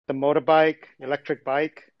the motorbike, electric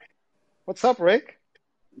bike. What's up, Rick?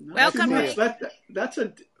 Not too Welcome, much. Rick. That's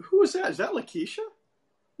a who is that? Is that Lakeisha?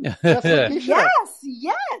 That's Lakeisha.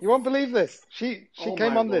 Yes. You won't believe this. She Oh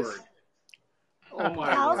came my on Lord. this. Oh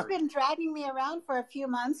my Cal's Lord. been dragging me around for a few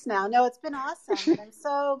months now. No, it's been awesome. And I'm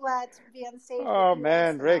so glad to be on stage. Oh with you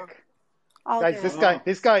man, also. Rick. All Guys, good.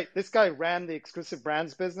 this guy ran the exclusive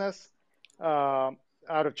brands business out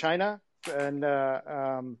of China and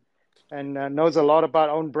knows a lot about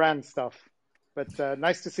own brand stuff. But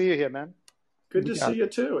nice to see you here, man. Good to see you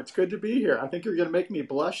too. It's good to be here. I think you're going to make me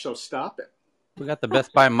blush, so stop it. We got the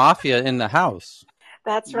Best Buy Mafia in the house.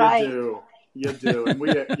 That's right. You do. And we,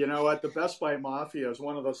 you know what? The Best Buy Mafia is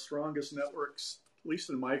one of the strongest networks, at least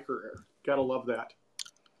in my career. Gotta love that.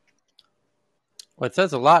 Well, it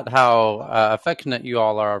says a lot how affectionate you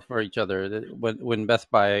all are for each other when Best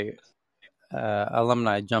Buy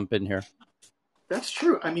alumni jump in here. That's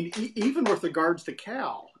true. I mean, even with regards to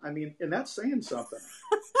Cal, I mean, and that's saying something.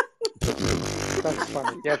 That's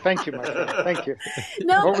funny. Yeah, thank you, my friend. Thank you.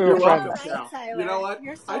 No, What we You're were trying welcome, to Cal. Tyler. You know what?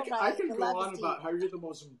 You're so I right. can The go love on is about deep. how you're the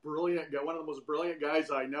most brilliant, one of the most brilliant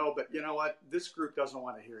guys I know, but you know what? This group doesn't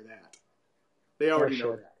want to hear that. They already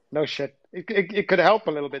know that. No shit. It could help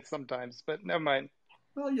a little bit sometimes, but never mind.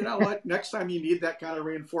 Well, you know what? Next time you need that kind of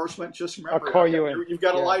reinforcement, just remember, I'll call you in. You've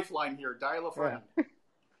got a Yeah. lifeline here. Dial a friend. Yeah.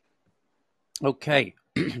 Okay.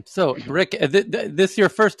 So, Rick, this your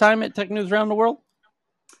first time at Tech News Around the World?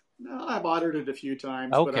 No, I've audited a few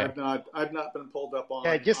times, Okay. but I've not been pulled up on,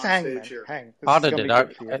 Yeah, just on hang, stage man. here. Hang. This is Audited. gonna be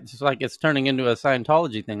good for you. It's like it's turning into a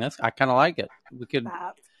Scientology thing. I kind of like it.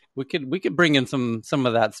 We could bring in some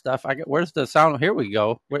of that stuff. Where's the sound? Here we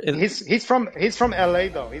go. He's from LA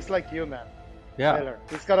though. He's like you, man. Yeah. Taylor.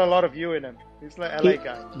 He's got a lot of you in him. He's like LA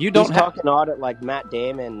guy. You don't He's have talking audit like Matt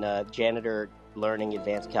Damon, janitor learning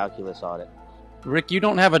advanced calculus audit. Rick. You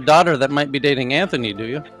don't have a daughter that might be dating Anthony, do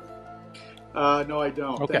you? No, I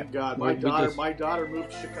don't. Okay. Thank God. My daughter moved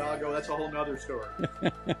to Chicago. That's a whole nother story.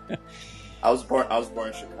 I was born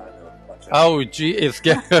in Chicago. Oh, gee, it's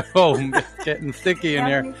getting sticky in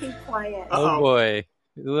here. Keep quiet. Oh boy.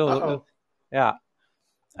 Yeah.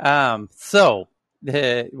 So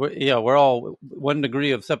we're all 1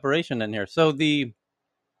 degree of separation in here. So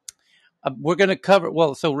we're going to cover.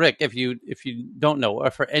 Well, so Rick, if you don't know,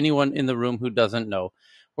 or for anyone in the room who doesn't know,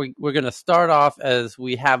 we're going to start off as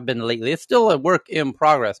we have been lately. It's still a work in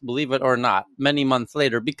progress, believe it or not, many months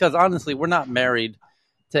later, because honestly, we're not married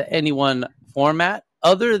to any one format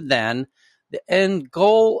other than the end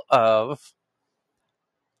goal of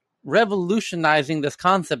revolutionizing this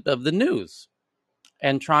concept of the news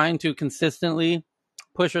and trying to consistently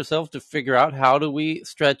push ourselves to figure out how do we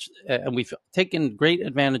stretch, and we've taken great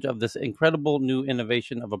advantage of this incredible new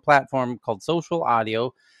innovation of a platform called social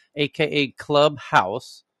audio, aka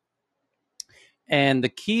Clubhouse. And the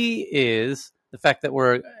key is the fact that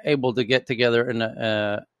we're able to get together in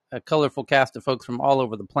a colorful cast of folks from all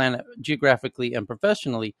over the planet, geographically and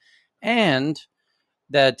professionally, and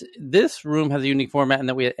that this room has a unique format, and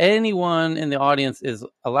that anyone in the audience is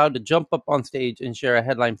allowed to jump up on stage and share a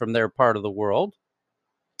headline from their part of the world.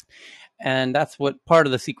 And that's what part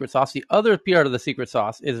of the secret sauce. The other part of the secret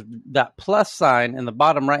sauce is that plus sign in the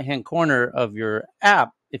bottom right-hand corner of your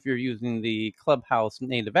app, if you're using the Clubhouse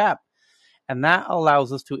native app. And that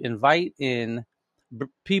allows us to invite in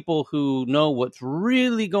people who know what's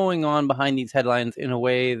really going on behind these headlines in a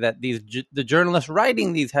way that the journalists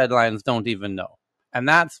writing these headlines don't even know. And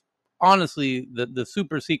that's honestly the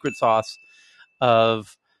super secret sauce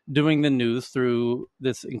of doing the news through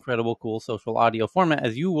this incredible, cool social audio format,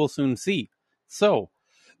 as you will soon see. So,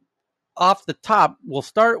 off the top, we'll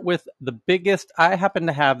start with the biggest. I happen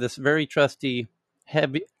to have this very trusty,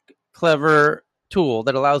 heavy, clever tool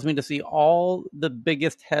that allows me to see all the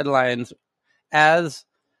biggest headlines as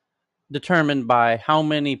determined by how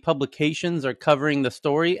many publications are covering the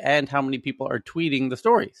story and how many people are tweeting the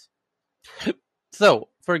stories. So,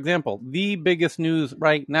 for example, the biggest news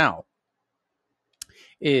right now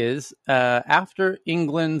is after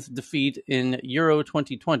England's defeat in Euro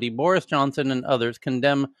 2020, Boris Johnson and others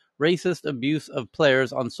condemn racist abuse of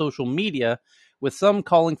players on social media, with some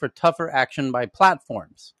calling for tougher action by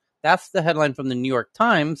platforms. That's the headline from the New York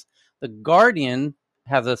Times. The Guardian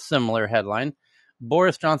has a similar headline.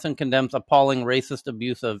 Boris Johnson condemns appalling racist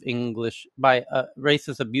abuse of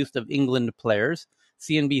England players.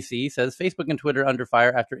 CNBC says Facebook and Twitter under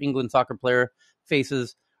fire after England soccer player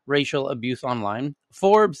faces racial abuse online.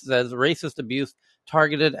 Forbes says racist abuse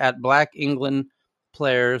targeted at Black England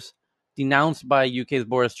players denounced by UK's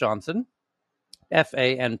Boris Johnson,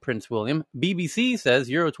 FA and Prince William. BBC says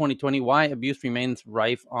Euro 2020, why abuse remains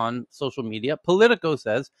rife on social media. Politico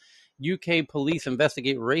says UK police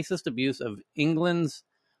investigate racist abuse of England's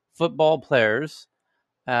football players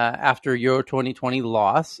after Euro 2020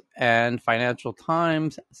 loss. And Financial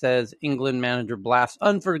Times says England manager blasts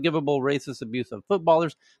unforgivable racist abuse of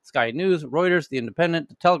footballers. Sky News, Reuters, The Independent,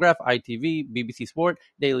 The Telegraph, ITV, BBC Sport,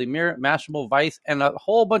 Daily Mirror, Mashable, Vice, and a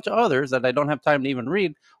whole bunch of others that I don't have time to even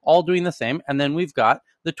read, all doing the same. And then we've got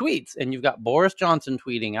the tweets, and you've got Boris Johnson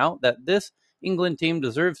tweeting out that this England team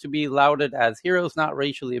deserves to be lauded as heroes, not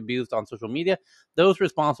racially abused on social media. Those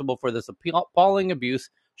responsible for this appalling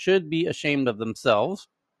abuse should be ashamed of themselves.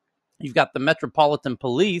 You've got the Metropolitan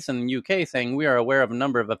Police in the UK saying we are aware of a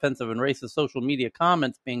number of offensive and racist social media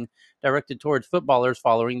comments being directed towards footballers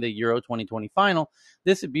following the Euro 2020 final.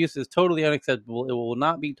 This abuse is totally unacceptable. It will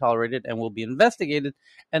not be tolerated and will be investigated.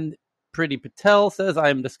 And Priti Patel says, I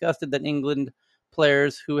am disgusted that England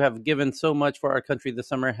players who have given so much for our country this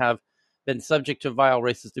summer have been subject to vile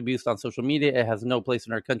racist abuse on social media. It has no place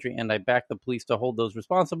in our country, and I back the police to hold those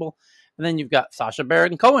responsible. And then you've got Sacha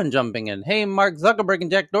Baron Cohen jumping in. Hey, Mark Zuckerberg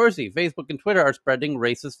and Jack Dorsey, Facebook and Twitter are spreading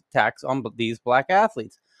racist attacks on these black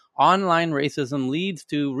athletes. Online racism leads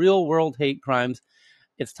to real-world hate crimes.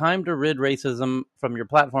 It's time to rid racism from your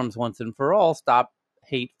platforms once and for all. Stop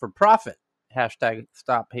hate for profit. Hashtag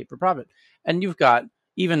stop hate for profit. And you've got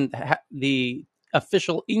even the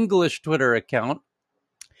official English Twitter account,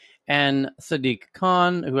 and Sadiq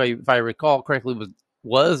Khan, who, if I recall correctly,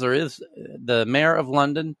 was or is the mayor of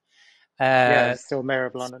London. Yeah, still mayor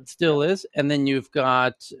of London. Still is. And then you've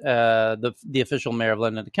got the official mayor of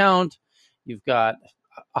London account. You've got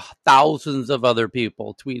thousands of other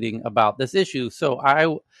people tweeting about this issue. So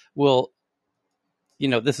I will,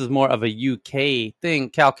 this is more of a UK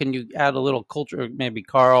thing. Cal, can you add a little culture, maybe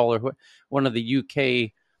Carl or one of the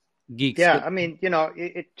UK geeks? Yeah, I mean,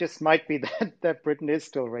 it just might be that Britain is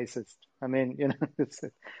still racist. I mean,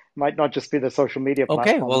 it might not just be the social media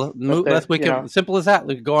platforms. Okay, well, simple as that.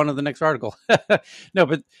 We can go on to the next article. No,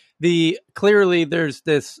 but clearly there's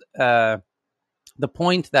this, the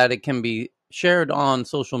point that it can be shared on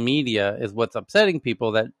social media is what's upsetting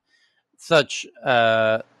people, that such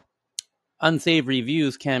unsavory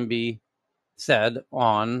views can be said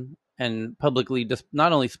on and publicly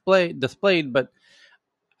not only displayed, but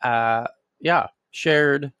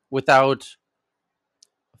shared without.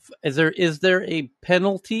 Is there a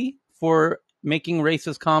penalty for making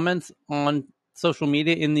racist comments on social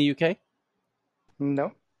media in the UK?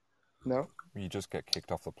 No. You just get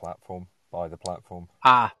kicked off the platform by the platform.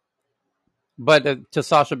 But to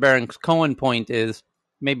Sacha Baron Cohen's point is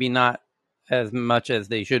maybe not as much as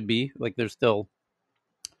they should be. Like they're still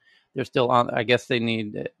on. I guess they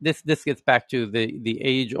need this. This gets back to the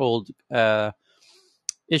age old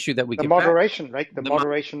issue that we the moderation, right? The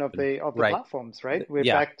moderation of the platforms, right? We're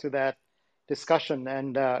back to that discussion,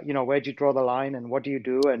 and where do you draw the line, and what do you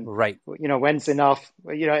do, and when's enough,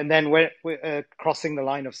 and then we're crossing the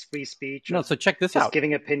line of free speech. No, so check this out.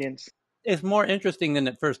 Giving opinions. It's more interesting than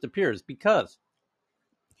it first appears, because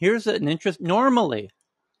here's an interest. Normally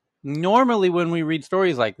when we read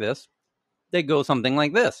stories like this, they go something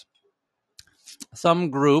like this: some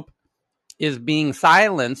group is being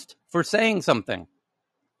silenced for saying something.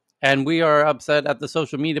 And we are upset at the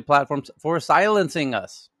social media platforms for silencing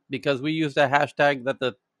us because we used a hashtag that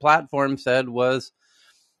the platform said was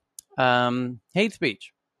hate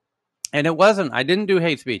speech. And it wasn't. I didn't do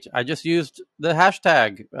hate speech. I just used the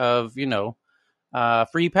hashtag of,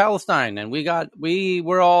 Free Palestine. And we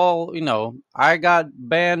were all, I got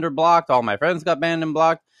banned or blocked. All my friends got banned and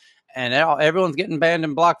blocked. And everyone's getting banned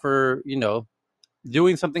and blocked for,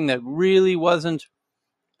 doing something that really wasn't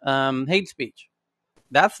hate speech.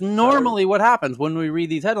 That's normally what happens when we read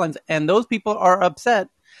these headlines, and those people are upset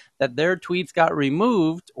that their tweets got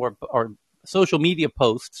removed, or social media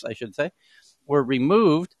posts, I should say, were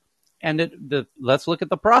removed. And let's look at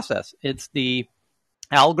the process. It's the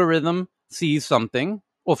algorithm sees something.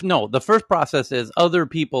 Well, no, the first process is other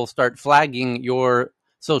people start flagging your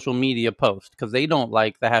social media post because they don't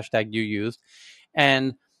like the hashtag you used,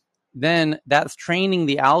 and then that's training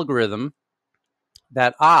the algorithm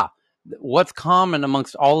that what's common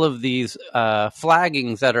amongst all of these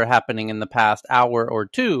flaggings that are happening in the past hour or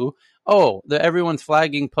two? Everyone's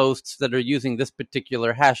flagging posts that are using this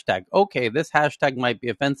particular hashtag. Okay, this hashtag might be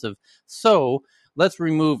offensive. So let's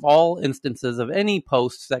remove all instances of any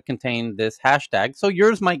posts that contain this hashtag. So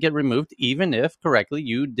yours might get removed, even if correctly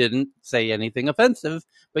you didn't say anything offensive,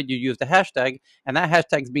 but you used a hashtag, and that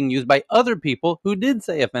hashtag is being used by other people who did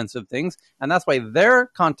say offensive things. And that's why their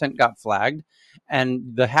content got flagged.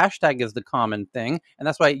 And the hashtag is the common thing, and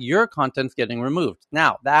that's why your content's getting removed.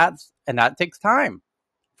 Now, that takes time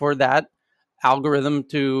for that algorithm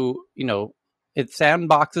to, it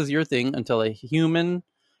sandboxes your thing until a human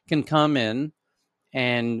can come in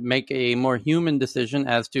and make a more human decision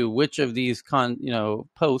as to which of these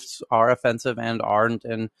posts are offensive and aren't,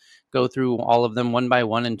 and go through all of them one by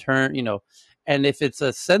one and turn, and if it's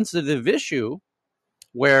a sensitive issue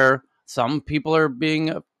where some people are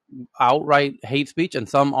being outright hate speech and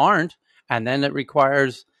some aren't, and then it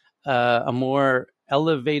requires a more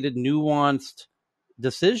elevated, nuanced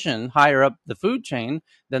decision higher up the food chain,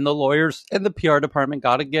 then the lawyers and the PR department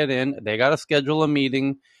got to get in. They got to schedule a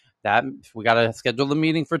meeting. That we got to schedule the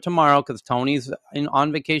meeting for tomorrow because Tony's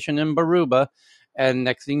on vacation in Baruba. And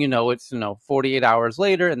next thing you know, it's 48 hours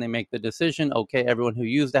later, and they make the decision. Okay, everyone who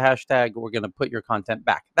used the hashtag, we're going to put your content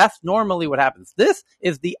back. That's normally what happens. This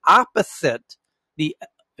is the opposite, the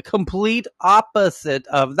complete opposite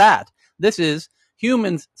of that. This is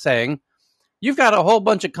humans saying, you've got a whole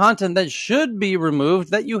bunch of content that should be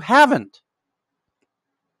removed that you haven't.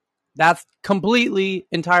 That's completely,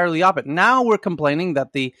 entirely opposite. Now we're complaining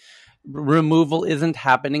that the removal isn't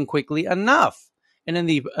happening quickly enough. And in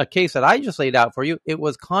the case that I just laid out for you, it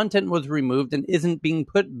was content was removed and isn't being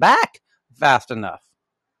put back fast enough.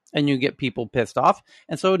 And you get people pissed off.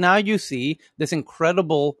 And so now you see this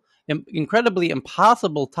incredibly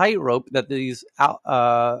impossible tightrope that these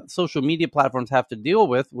social media platforms have to deal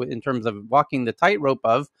with in terms of walking the tightrope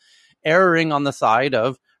of erring on the side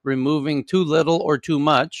of removing too little or too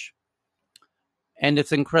much. And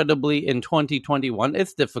it's incredibly, in 2021,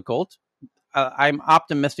 it's difficult. I'm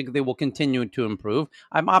optimistic they will continue to improve.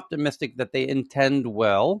 I'm optimistic that they intend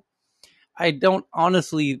well. I don't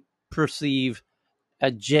honestly perceive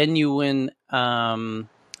a genuine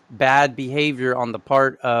bad behavior on the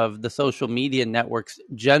part of the social media networks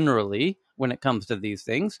generally when it comes to these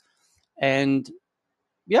things. And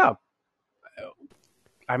yeah,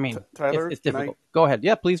 I mean, Tyler, it's difficult. Go ahead.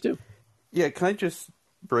 Yeah, please do. Yeah, can I just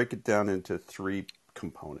break it down into three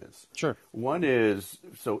components? Sure. One is,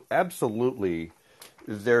 so absolutely,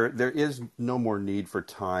 there is no more need for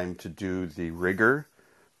time to do the rigor,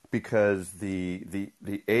 because the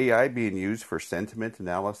AI being used for sentiment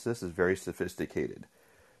analysis is very sophisticated.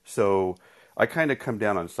 So I kind of come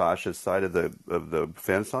down on Sasha's side of the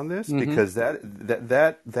fence on this, because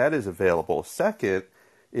that is available. Second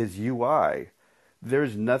is UI.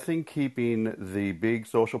 There's nothing keeping the big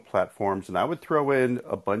social platforms, and I would throw in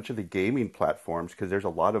a bunch of the gaming platforms, because there's a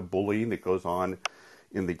lot of bullying that goes on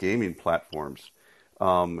in the gaming platforms.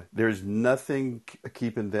 There's nothing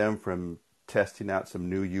keeping them from testing out some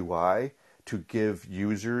new UI to give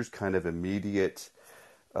users kind of immediate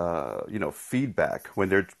feedback when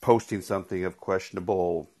they're posting something of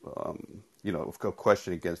questionable, a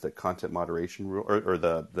question against the content moderation rule or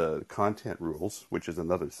the content rules, which is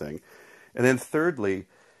another thing. And then thirdly,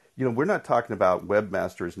 we're not talking about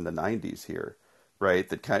webmasters in the 90s here, right?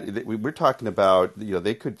 We're talking about,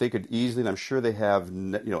 they could easily, and I'm sure they have,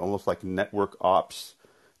 almost like network ops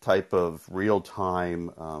type of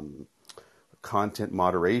real-time content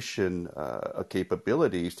moderation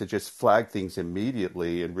capabilities to just flag things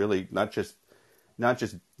immediately and really not just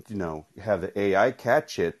have the AI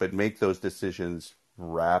catch it, but make those decisions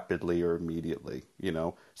rapidly or immediately.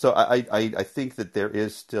 So I think that there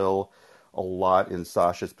is still a lot in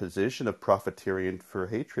Sasha's position of profiteering for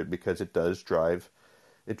hatred, because it drives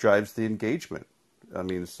the engagement. I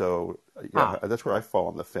mean, so yeah, that's where I fall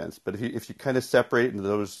on the fence. But if you kind of separate into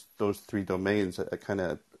those three domains, it kind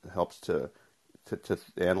of helps to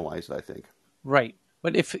analyze it, I think. Right.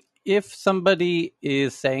 But if somebody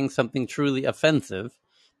is saying something truly offensive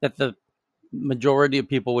that the majority of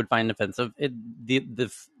people would find offensive,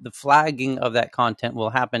 the flagging of that content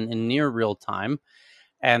will happen in near real time,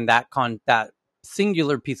 and that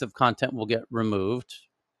singular piece of content will get removed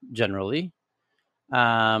generally.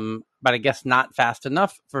 But I guess not fast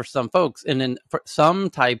enough for some folks. And for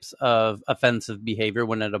some types of offensive behavior,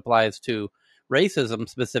 when it applies to racism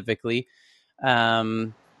specifically,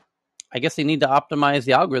 I guess they need to optimize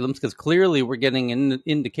the algorithms, because clearly we're getting an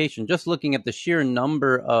indication, just looking at the sheer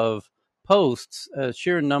number of posts,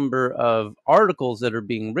 sheer number of articles that are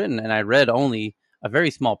being written. And I read only a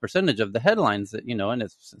very small percentage of the headlines that, and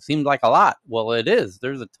it seemed like a lot. Well, it is.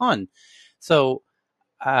 There's a ton. So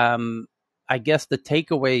I guess the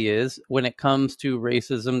takeaway is, when it comes to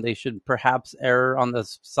racism, they should perhaps err on the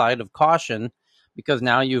side of caution, because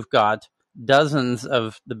now you've got dozens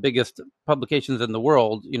of the biggest publications in the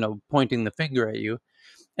world, pointing the finger at you.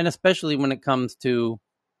 And especially when it comes to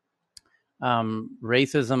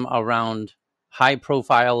racism around high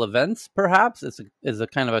profile events, perhaps is a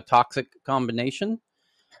kind of a toxic combination,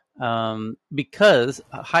 because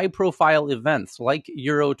high profile events like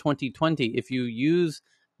Euro 2020, if you use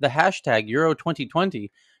the hashtag Euro 2020,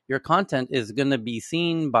 your content is going to be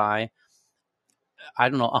seen by, I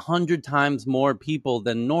don't know, 100 times more people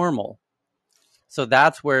than normal. So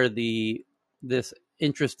that's where this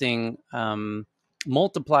interesting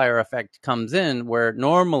multiplier effect comes in, where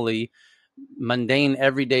normally mundane,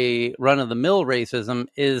 everyday, run-of-the-mill racism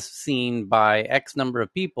is seen by X number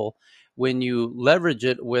of people. When you leverage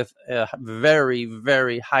it with a very,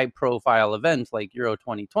 very high-profile event like Euro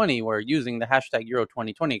 2020, where using the hashtag Euro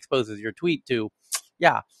 2020 exposes your tweet to,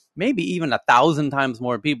 maybe even 1,000 times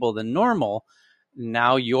more people than normal,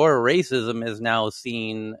 now your racism is now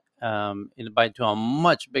seen to a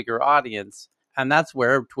much bigger audience. And that's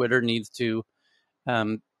where Twitter needs to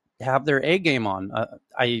have their A game on.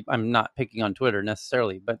 I'm not picking on Twitter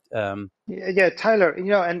necessarily, but Tyler,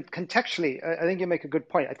 and contextually, I think you make a good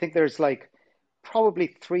point. I think there's like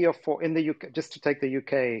probably 3 or 4 in the UK, just to take the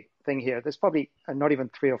UK thing here, there's probably not even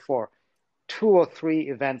 3 or 4, 2 or 3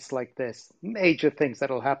 events like this, major things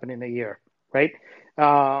that'll happen in a year, right?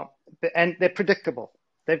 And they're predictable.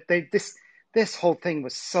 This whole thing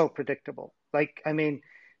was so predictable. Like, I mean,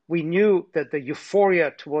 we knew that the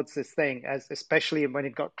euphoria towards this thing, especially when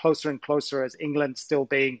it got closer and closer, as England still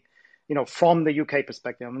being, from the UK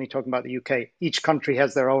perspective, I'm only talking about the UK, each country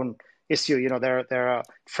has their own issue. There are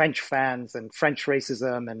French fans and French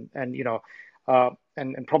racism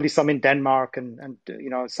and probably some in Denmark and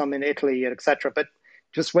some in Italy, etc. But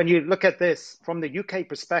just when you look at this from the UK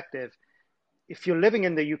perspective, if you're living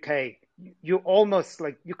in the UK, you almost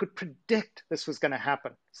you could predict this was going to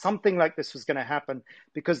happen. Something like this was going to happen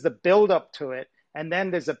because the build up to it. And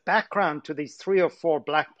then there's a background to these 3 or 4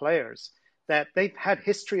 black players that they've had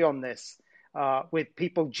history on this with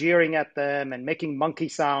people jeering at them and making monkey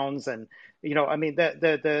sounds. And, I mean,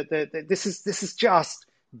 this is just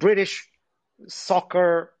British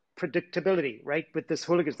soccer predictability, right? With this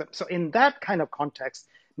hooliganism. So in that kind of context,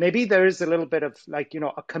 maybe there is a little bit of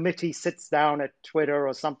a committee sits down at Twitter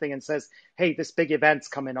or something and says, hey, this big event's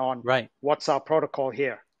coming on. Right. What's our protocol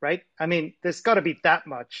here? Right. I mean, there's got to be that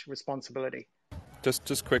much responsibility.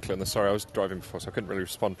 Just quickly, and sorry, I was driving before, so I couldn't really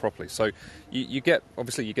respond properly. So you get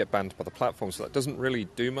banned by the platform, so that doesn't really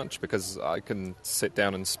do much because I can sit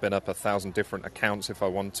down and spin up 1,000 different accounts if I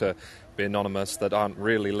want to be anonymous that aren't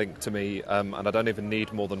really linked to me, and I don't even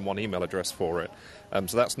need more than one email address for it.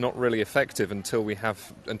 So that's not really effective until we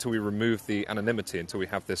remove the anonymity, until we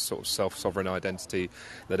have this sort of self-sovereign identity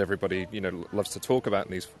that everybody loves to talk about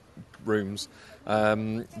in these rooms,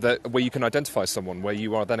 where you can identify someone, where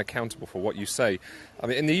you are then accountable for what you say. I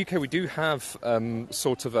mean, in the UK we do have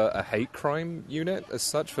sort of a hate crime unit as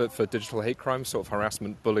such for digital hate crime, sort of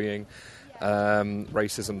harassment, bullying,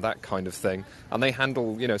 racism, that kind of thing, and they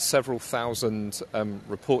handle several thousand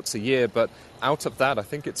reports a year, but out of that I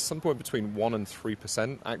think it's somewhere between 1% and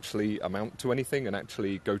 3% actually amount to anything and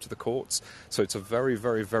actually go to the courts. So it's a very,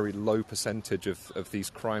 very, very low percentage of these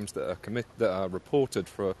crimes that are reported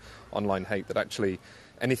for online hate that actually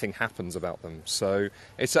anything happens about them. So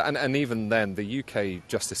it's and even then the UK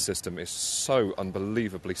justice system is so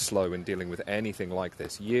unbelievably slow in dealing with anything like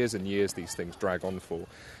this. Years and years these things drag on for,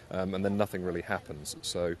 and then nothing really happens.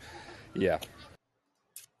 So yeah,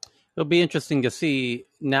 it'll be interesting to see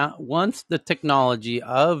now once the technology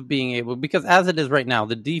of being able, because as it is right now,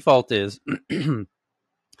 the default is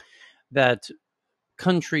that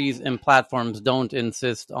countries and platforms don't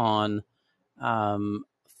insist on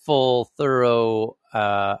full, thorough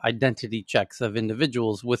identity checks of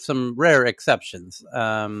individuals, with some rare exceptions.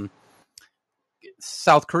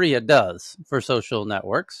 South Korea does for social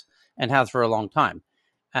networks and has for a long time.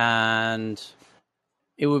 And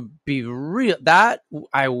it would be real that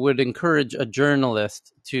I would encourage a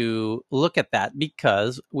journalist to look at that,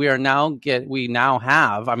 because we now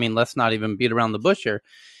have, I mean, let's not even beat around the bush here.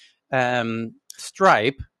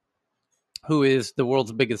 Stripe, who is the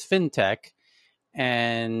world's biggest fintech,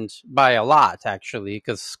 and by a lot, actually,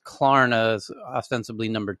 because Klarna is ostensibly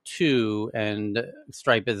number 2, and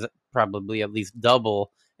Stripe is probably at least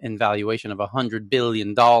double in valuation of $100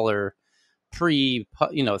 billion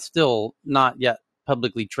still not yet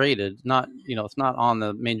publicly traded. Not, it's not on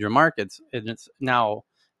the major markets. And it's now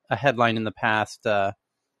a headline in the past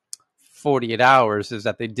 48 hours is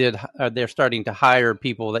that they're starting to hire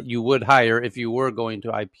people that you would hire if you were going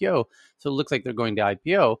to IPO. So it looks like they're going to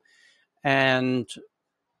IPO. And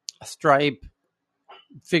Stripe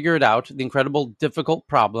figured out the incredible difficult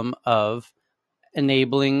problem of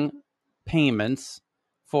enabling payments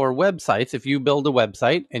for websites. If you build a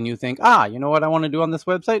website and you think, you know what I want to do on this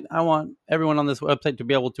website? I want everyone on this website to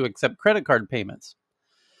be able to accept credit card payments.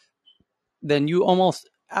 Then you almost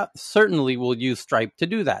certainly will use Stripe to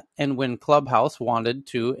do that. And when Clubhouse wanted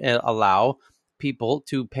to allow people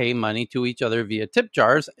to pay money to each other via tip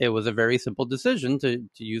jars. It was a very simple decision to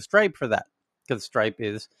use Stripe for that, because Stripe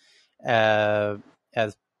is, as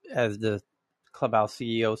the Clubhouse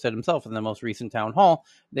CEO said himself in the most recent town hall,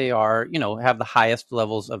 they are, have the highest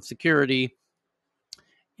levels of security,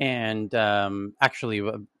 and actually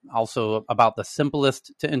also about the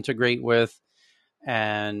simplest to integrate with.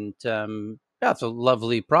 And it's a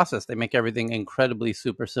lovely process. They make everything incredibly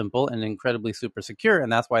super simple and incredibly super secure,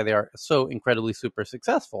 and that's why they are so incredibly super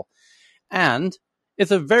successful. And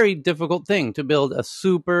it's a very difficult thing to build a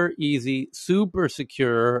super easy, super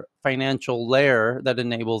secure financial layer that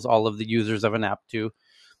enables all of the users of an app to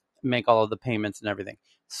make all of the payments and everything.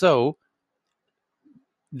 So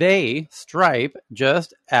Stripe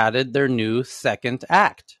just added their new second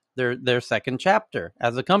act, their second chapter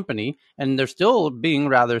as a company, and they're still being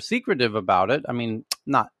rather secretive about it. I mean,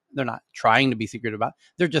 they're not trying to be secretive about it.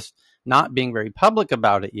 They're just not being very public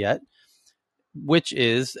about it yet, which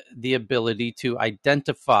is the ability to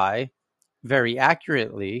identify very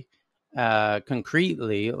accurately,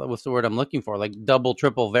 concretely, what's the word I'm looking for? Like double,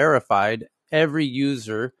 triple verified, every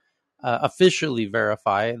user, officially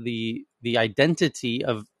verify the identity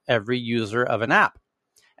of every user of an app.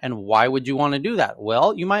 And why would you want to do that?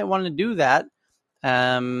 Well, you might want to do that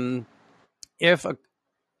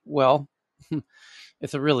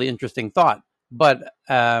it's a really interesting thought. But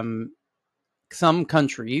some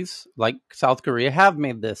countries, like South Korea, have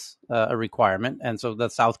made this a requirement. And so the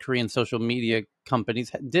South Korean social media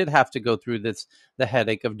companies did have to go through the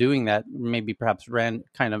headache of doing that, maybe perhaps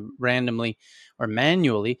kind of randomly or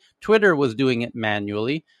manually. Twitter was doing it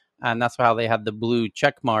manually. And that's how they had the blue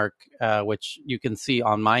check mark, which you can see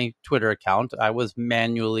on my Twitter account. I was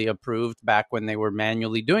manually approved back when they were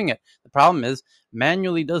manually doing it. The problem is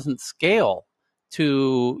manually doesn't scale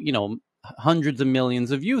to, hundreds of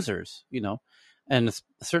millions of users, and it's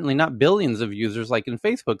certainly not billions of users like in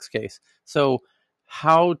Facebook's case. So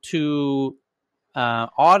how to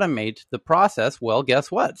automate the process? Well,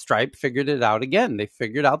 guess what? Stripe figured it out again. They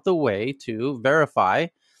figured out the way to verify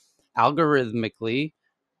algorithmically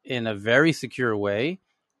in a very secure way,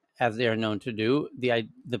 as they are known to do,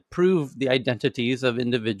 prove the identities of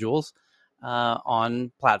individuals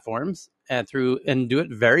on platforms and do it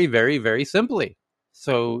very, very, very simply.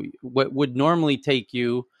 So what would normally take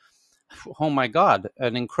you, oh my God,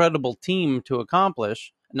 an incredible team to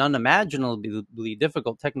accomplish, an unimaginably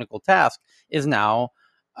difficult technical task, is now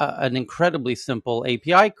an incredibly simple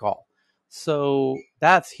API call. So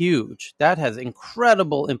that's huge. That has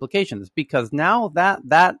incredible implications, because now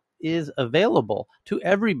that is available to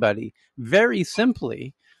everybody very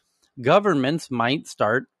simply, governments might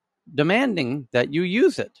start demanding that you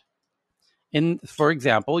use it. For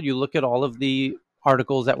example, you look at all of the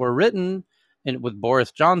articles that were written with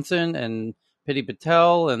Boris Johnson and Priti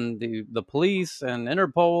Patel and the police and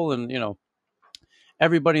Interpol and,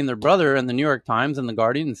 everybody and their brother and the New York Times and the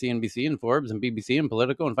Guardian and CNBC and Forbes and BBC and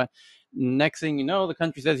Politico. And next thing you know, the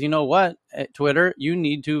country says, you know what, Twitter, you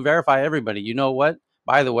need to verify everybody. You know what,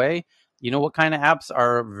 by the way, you know what kind of apps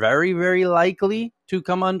are very, very likely to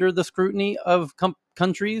come under the scrutiny of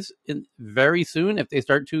countries very soon if they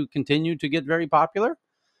start to continue to get very popular?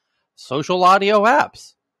 Social audio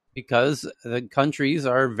apps, because the countries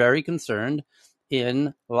are very concerned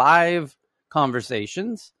in live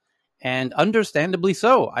conversations, and understandably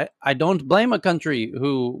so. I don't blame a country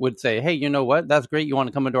who would say, hey, you know what, that's great, you want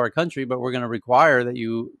to come into our country, but we're going to require that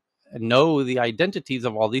you know the identities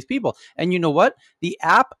of all these people. And you know what? The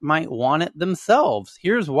app might want it themselves.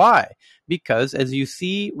 Here's why. Because as you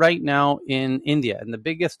see right now in India, and the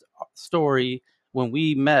biggest story when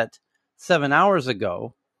we met 7 hours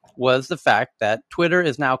ago was the fact that Twitter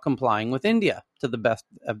is now complying with India to the best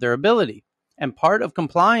of their ability. And part of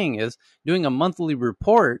complying is doing a monthly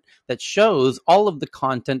report that shows all of the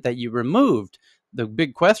content that you removed. The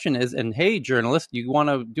big question is, and hey, journalist, you want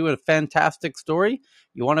to do a fantastic story?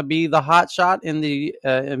 You want to be the hot shot in the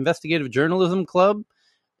investigative journalism club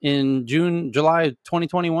in July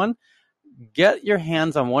 2021? Get your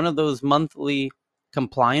hands on one of those monthly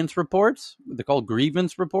compliance reports. They're called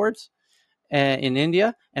grievance reports in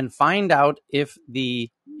India, and find out if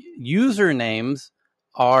the usernames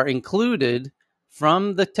are included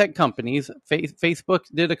from the tech companies. Facebook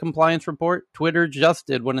did a compliance report. Twitter just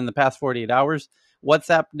did one in the past 48 hours.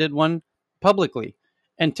 WhatsApp did one publicly.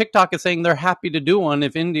 And TikTok is saying they're happy to do one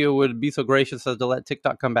if India would be so gracious as to let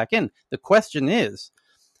TikTok come back in. The question is,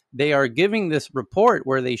 they are giving this report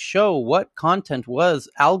where they show what content was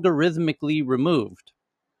algorithmically removed.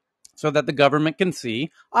 so that the government can see,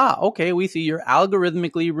 okay, we see you're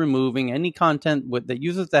algorithmically removing any content that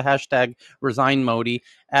uses the hashtag Resign Modi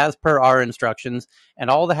as per our instructions, and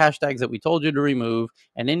all the hashtags that we told you to remove,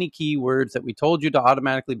 and any keywords that we told you to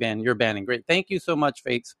automatically ban, you're banning. Great. Thank you so much,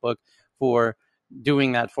 Facebook, for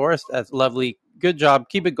doing that for us. That's lovely. Good job.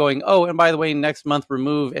 Keep it going. Oh, and by the way, next month,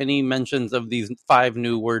 remove any mentions of these 5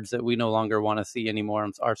 new words that we no longer want to see anymore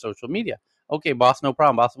on our social media. Okay, boss, no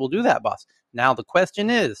problem, boss. We'll do that, boss. Now, the question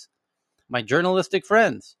is, my journalistic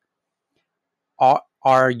friends, are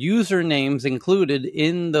usernames included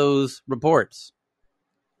in those reports?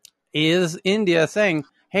 Is India saying,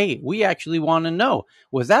 hey, we actually want to know,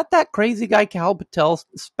 was that crazy guy Kal Patel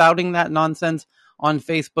spouting that nonsense on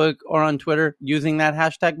Facebook or on Twitter using that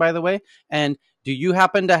hashtag, by the way? And do you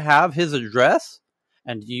happen to have his address?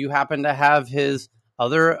 And do you happen to have his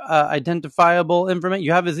other identifiable information?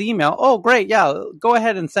 You have his email. Oh, great. Yeah, go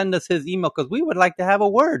ahead and send us his email, because we would like to have a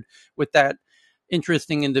word with that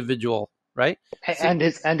interesting individual, right? And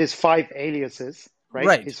his 5 aliases, right?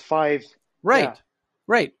 Right. His 5. Right. Yeah.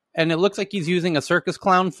 Right. And it looks like he's using a circus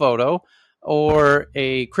clown photo or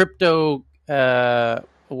a crypto,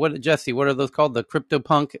 Jesse, what are those called? The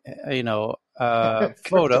CryptoPunk,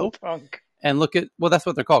 photo. CryptoPunk. And look at, well, that's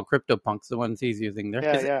what they're called, CryptoPunks, the ones he's using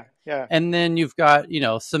there. Yeah. And then you've got,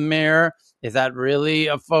 Samir. Is that really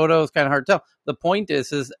a photo? It's kind of hard to tell. The point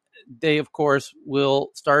is they, of course, will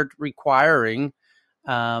start requiring,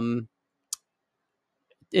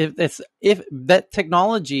 if that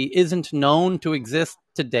technology isn't known to exist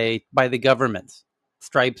today by the governments,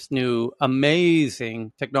 Stripe's new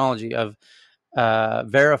amazing technology of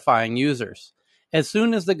verifying users. As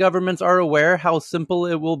soon as the governments are aware how simple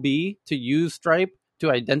it will be to use Stripe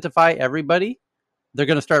to identify everybody, they're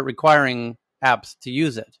going to start requiring apps to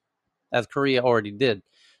use it, as Korea already did.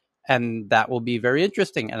 And that will be very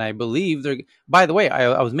interesting. And I believe by the way,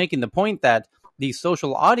 I was making the point that these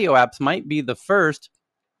social audio apps might be the first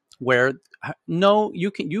where, no,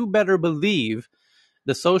 you better believe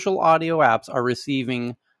the social audio apps are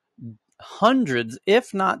receiving hundreds,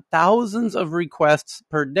 if not thousands, of requests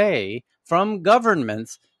per day from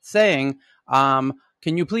governments saying, can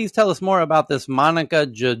you please tell us more about this Monica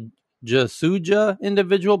Jasuja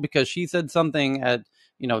individual, because she said something at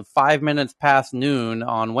 5 minutes past noon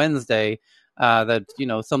on Wednesday that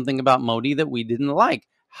something about Modi that we didn't like.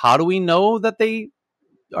 How do we know that they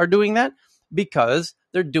are doing that? Because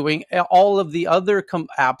they're doing all of the other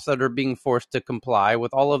apps that are being forced to comply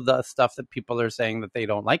with all of the stuff that people are saying that they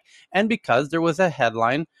don't like. And because there was a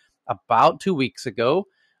headline about 2 weeks ago,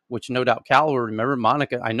 which no doubt Cal will remember,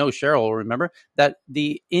 Monica, I know Cheryl will remember, that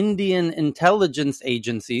the Indian intelligence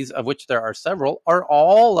agencies, of which there are several, are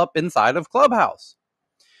all up inside of Clubhouse.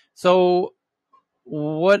 So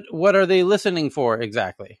what are they listening for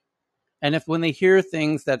exactly? And when they hear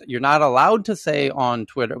things that you're not allowed to say on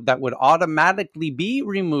Twitter that would automatically be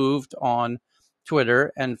removed on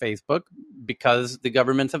Twitter and Facebook, because the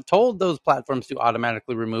governments have told those platforms to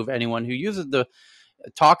automatically remove anyone who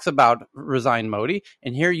talks about Resign Modi.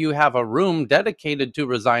 And here you have a room dedicated to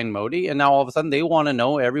Resign Modi. And now all of a sudden they want to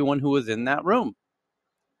know everyone who was in that room.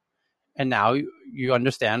 And now you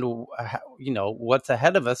understand, what's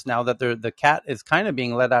ahead of us now that the cat is kind of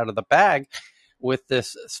being let out of the bag with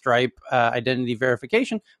this Stripe identity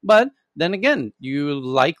verification. But then again, you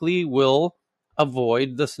likely will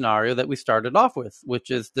avoid the scenario that we started off with, which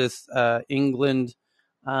is this England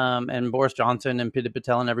and Boris Johnson and Priti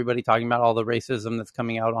Patel and everybody talking about all the racism that's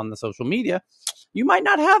coming out on the social media. You might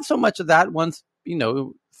not have so much of that once,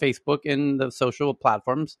 Facebook and the social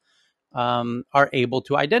platforms are able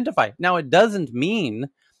to identify. Now, it doesn't mean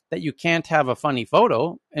that you can't have a funny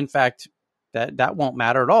photo. In fact, that won't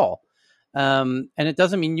matter at all. And it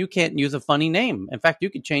doesn't mean you can't use a funny name. In fact, you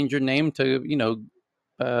could change your name to,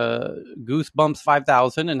 Goosebumps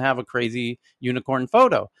 5000 and have a crazy unicorn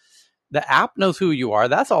photo. The app knows who you are.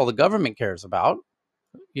 That's all the government cares about.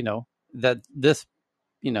 That this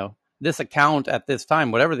account at this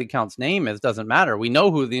time, whatever the account's name is, doesn't matter. We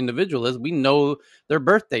know who the individual is. We know their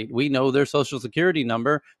birth date. We know their social security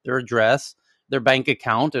number, their address, their bank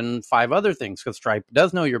account, and 5 other things, because Stripe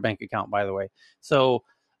does know your bank account, by the way. So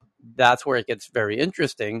that's where it gets very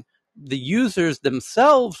interesting. The users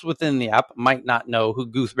themselves within the app might not know who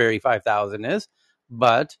Gooseberry 5000 is,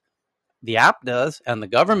 but the app does, and the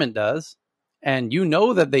government does, and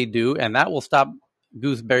that they do, and that will stop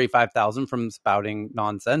Gooseberry 5000 from spouting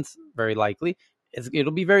nonsense, very likely.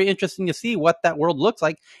 It'll be very interesting to see what that world looks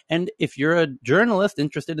like. And if you're a journalist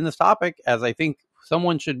interested in this topic, as I think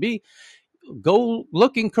someone should be, go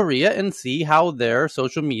look in Korea and see how their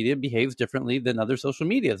social media behaves differently than other social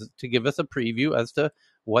medias to give us a preview as to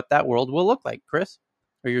what that world will look like. Chris?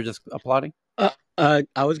 Or you're just applauding?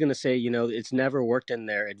 I was going to say, it's never worked in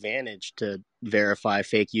their advantage to verify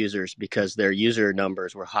fake users because their user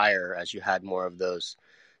numbers were higher as you had more of those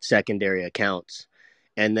secondary accounts.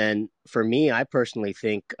 And then for me, I personally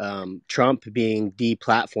think Trump being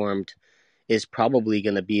deplatformed is probably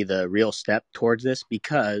going to be the real step towards this,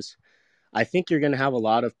 because I think you're going to have a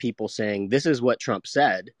lot of people saying this is what Trump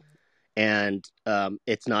said, and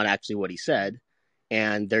it's not actually what he said.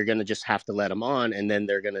 And they're going to just have to let him on. And then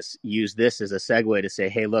they're going to use this as a segue to say,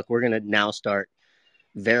 hey, look, we're going to now start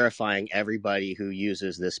verifying everybody who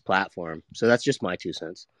uses this platform. So that's just my 2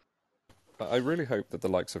 cents. I really hope that the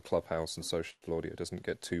likes of Clubhouse and social audio doesn't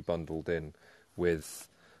get too bundled in with,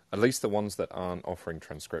 at least the ones that aren't offering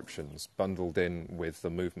transcriptions, bundled in with the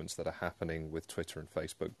movements that are happening with Twitter and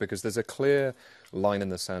Facebook, because there's a clear line in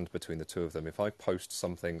the sand between the two of them. If I post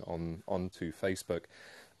something onto Facebook,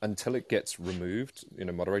 until it gets removed,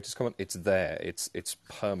 moderators comment, it's there, it's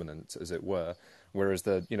permanent, as it were. Whereas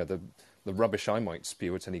the rubbish I might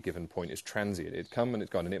spew at any given point is transient. It'd come and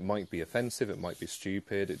it's gone, and it might be offensive, it might be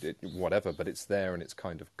stupid, whatever, but it's there and it's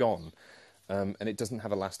kind of gone. And it doesn't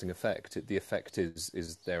have a lasting effect. The effect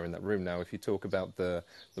is there in that room. Now, if you talk about the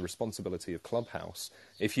responsibility of Clubhouse,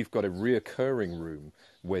 if you've got a reoccurring room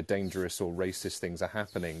where dangerous or racist things are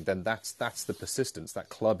happening, then that's the persistence. That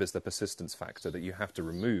club is the persistence factor that you have to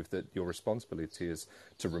remove, that your responsibility is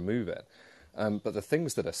to remove it. But the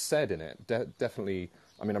things that are said in it, definitely,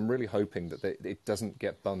 I'm really hoping that it doesn't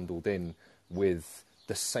get bundled in with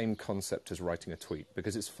the same concept as writing a tweet,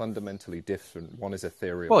 because it's fundamentally different. One is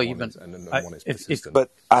ethereal, one is persistent. But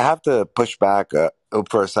I have to push back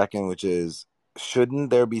for a second, which is, shouldn't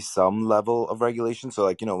there be some level of regulation?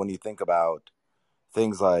 So, when you think about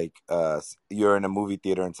things like you're in a movie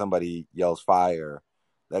theater and somebody yells fire,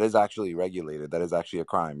 that is actually regulated. That is actually a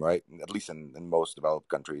crime, right? At least in most developed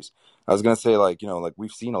countries. I was going to say,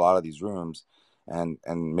 we've seen a lot of these rooms, and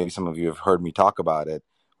maybe some of you have heard me talk about it,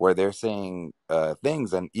 where they're saying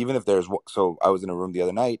things, and even if so I was in a room the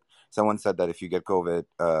other night, someone said that if you get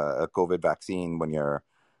a COVID vaccine when you're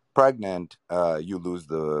pregnant, you lose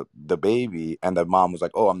the baby, and the mom was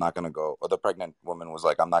like, oh, I'm not going to go, or the pregnant woman was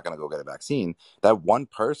like, I'm not going to go get a vaccine. That one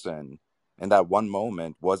person in that one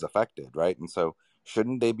moment was affected, right? And so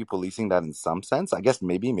shouldn't they be policing that in some sense? I guess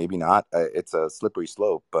maybe not. It's a slippery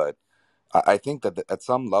slope, but I think that at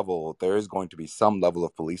some level, there is going to be some level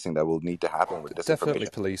of policing that will need to happen with this Definitely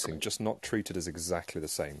policing, just not treated as exactly the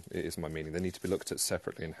same, is my meaning. They need to be looked at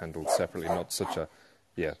separately and handled separately, not such a...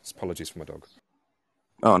 Yeah, apologies for my dog.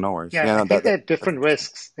 Oh, no worries. Yeah, I think there are different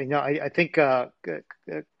risks. I think Carl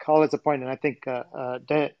has a point, and I think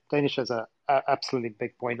Danish has a absolutely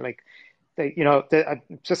big point.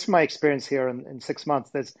 Just from my experience here in 6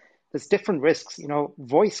 months, there's different risks.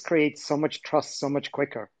 Voice creates so much trust so much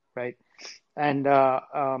quicker, right?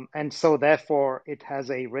 And so therefore it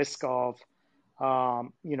has a risk of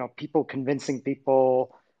people convincing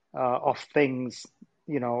people of things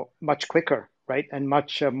much quicker, right, and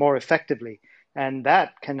much more effectively, and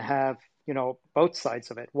that can have both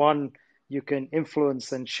sides of it. One, you can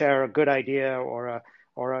influence and share a good idea or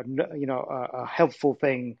a helpful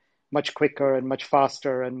thing much quicker and much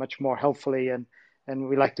faster and much more helpfully, and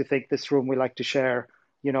we like to think this room, we like to share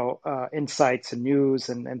insights and news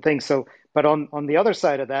and things. So, but on the other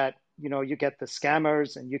side of that, you get the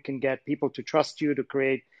scammers, and you can get people to trust you to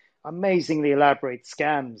create amazingly elaborate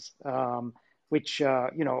scams, which,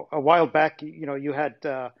 a while back, you had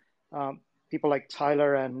people like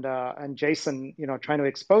Tyler and Jason, trying to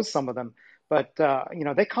expose some of them, but,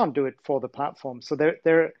 they can't do it for the platform. So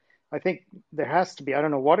I think there has to be, I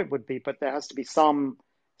don't know what it would be, but there has to be some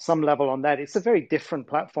level on that. It's a very different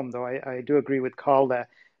platform, though. I do agree with Carl there,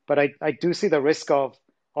 but I do see the risk of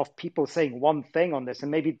people saying one thing on this, and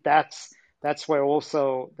maybe that's where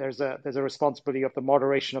also there's a responsibility of the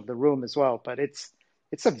moderation of the room as well. But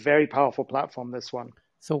it's a very powerful platform, this one.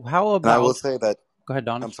 So how about? And I will say that. Go ahead,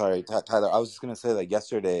 Don. I'm sorry, Tyler. I was just going to say that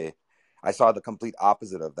yesterday I saw the complete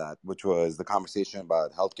opposite of that, which was the conversation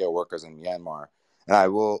about healthcare workers in Myanmar. And I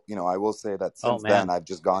will say that since then I've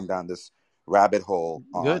just gone down this rabbit hole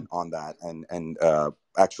on that, and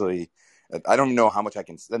actually I don't know how much I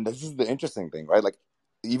can. And this is the interesting thing, right?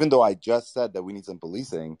 Even though I just said that we need some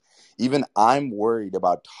policing, even I'm worried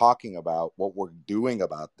about talking about what we're doing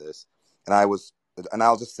about this. And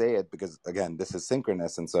I'll just say it because, again, this is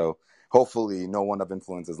synchronous, and so hopefully no one of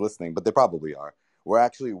influence is listening, but they probably are. We're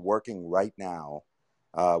actually working right now.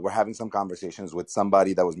 We're having some conversations with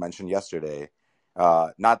somebody that was mentioned yesterday.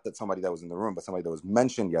 Not that somebody that was in the room, but somebody that was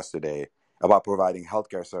mentioned yesterday, about providing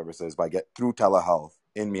healthcare services through telehealth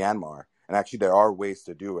in Myanmar. And actually, there are ways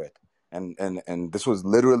to do it. And this was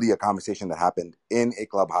literally a conversation that happened in a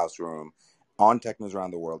Clubhouse room on Tech News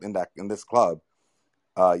Around the World in this club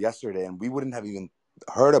yesterday, and we wouldn't have even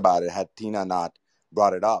heard about it had Tina not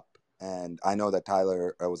brought it up. And I know that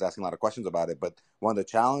Tyler was asking a lot of questions about it, but one of the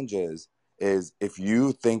challenges is if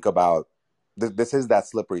you think about this is that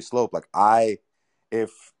slippery slope. Like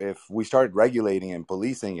if we started regulating and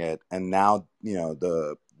policing it, and now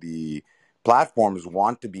the platforms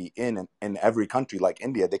want to be in every country like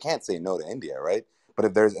India, they can't say no to India, right? But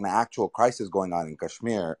if there's an actual crisis going on in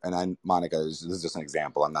Kashmir, and Monica, this is just an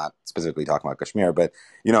example. I'm not specifically talking about Kashmir, but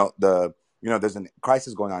there's a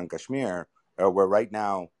crisis going on in Kashmir where right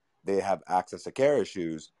now they have access to care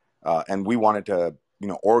issues, and we wanted to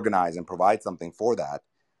organize and provide something for that.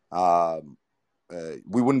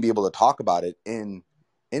 We wouldn't be able to talk about it in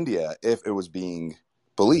India if it was being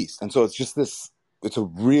policed, and so it's just this. It's a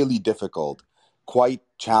really difficult, quite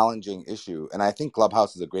challenging issue. And I think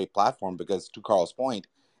Clubhouse is a great platform because, to Carl's point,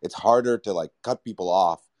 it's harder to cut people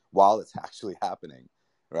off while it's actually happening,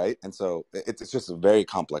 right? And so it's just a very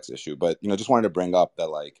complex issue. But just wanted to bring up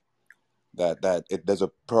that there's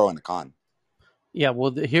a pro and a con. Yeah,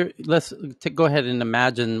 well, here let's go ahead and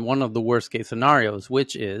imagine one of the worst case scenarios,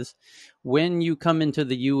 which is when you come into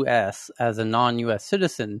the U.S. as a non-U.S.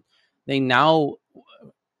 citizen, they now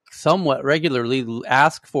somewhat regularly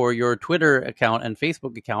ask for your Twitter account and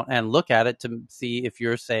Facebook account and look at it to see if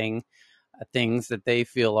you're saying things that they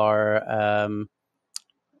feel are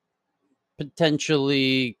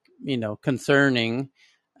potentially, concerning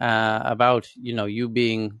about,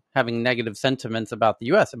 you having negative sentiments about the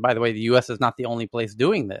U.S. And by the way, the U.S. is not the only place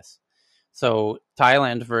doing this. So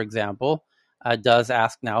Thailand, for example, does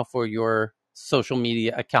ask now for your social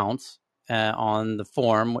media accounts on the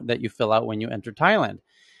form that you fill out when you enter Thailand.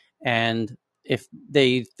 And if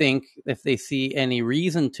they see any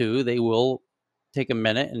reason to, they will take a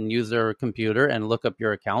minute and use their computer and look up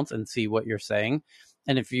your accounts and see what you're saying.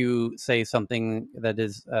 And if you say something that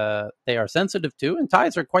is they are sensitive to, and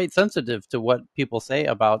Thais are quite sensitive to what people say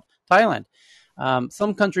about Thailand.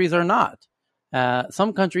 Some countries are not.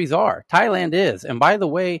 Some countries are. Thailand is. And by the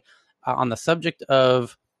way, on the subject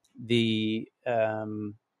of the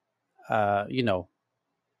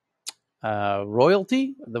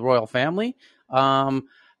royalty, the royal family,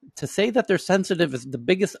 to say that they're sensitive is the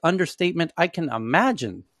biggest understatement I can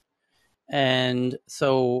imagine. And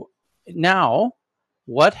so now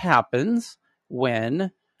what happens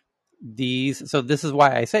when so this is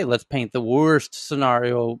why I say let's paint the worst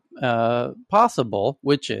scenario possible,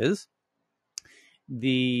 which is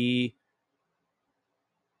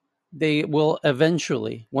they will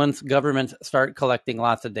eventually, once governments start collecting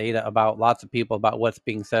lots of data about lots of people, about what's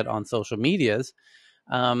being said on social medias,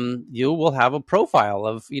 you will have a profile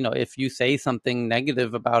of, if you say something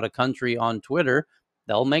negative about a country on Twitter,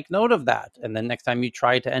 they'll make note of that. And then next time you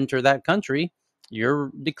try to enter that country,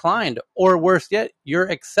 you're declined. Or worse yet, you're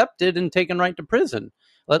accepted and taken right to prison.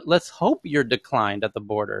 Let's hope you're declined at the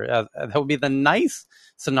border. That would be the nice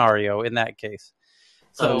scenario in that case.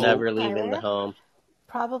 So never leaving the home.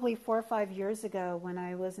 Probably 4 or 5 years ago, when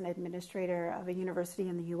I was an administrator of a university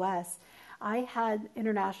in the U.S., I had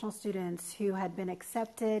international students who had been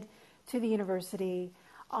accepted to the university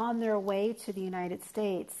on their way to the United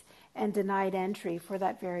States and denied entry for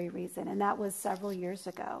that very reason. And that was several years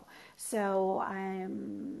ago. So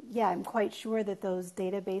I'm quite sure that those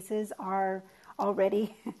databases are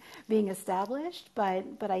already being established,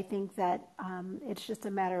 but I think that it's just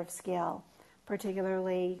a matter of scale.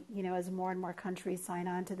 Particularly, as more and more countries sign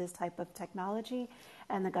on to this type of technology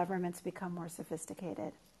and the governments become more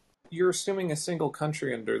sophisticated. You're assuming a single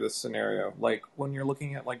country under this scenario. Like when you're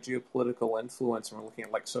looking at geopolitical influence and we're looking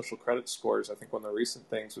at social credit scores, I think one of the recent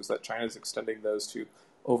things was that China's extending those to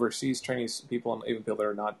overseas Chinese people and even people that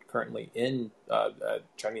are not currently in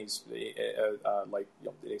Chinese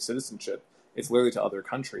citizenship. It's literally to other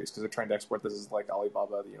countries because they're trying to export this as like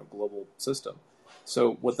Alibaba, global system.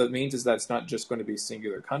 So what that means is that it's not just going to be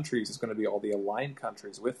singular countries, it's going to be all the aligned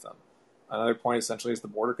countries with them. Another point essentially is the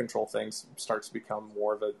border control thing starts to become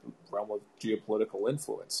more of a realm of geopolitical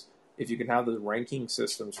influence. If you can have the ranking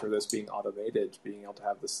systems for this being automated, being able to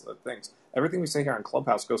have this things, everything we say here on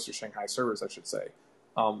Clubhouse goes to Shanghai servers, I should say.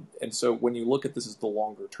 And so when you look at this as the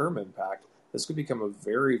longer term impact, this could become a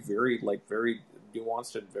very, very, very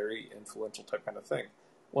nuanced and very influential type kind of thing.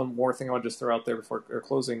 One more thing I want to just throw out there before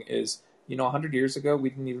closing is, 100 years ago, we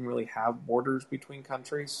didn't even really have borders between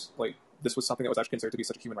countries. This was something that was actually considered to be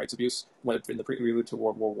such a human rights abuse. When in the prelude to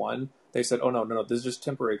World War I, they said, oh, no, this is just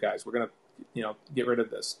temporary, guys. We're going to, get rid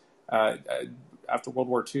of this. After World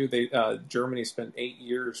War II, Germany spent 8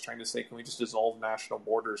 years trying to say, can we just dissolve national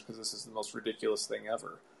borders because this is the most ridiculous thing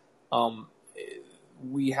ever.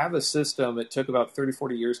 We have a system. It took about 30,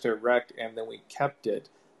 40 years to erect, and then we kept it.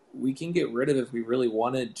 We can get rid of it if we really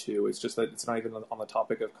wanted to. It's just that it's not even on the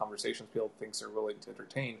topic of conversations people think are willing to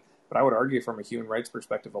entertain. But I would argue from a human rights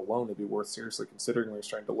perspective alone, it'd be worth seriously considering when we're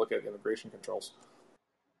starting to look at immigration controls.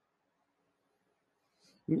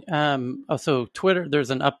 So Twitter, there's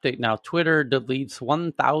an update now. Twitter deletes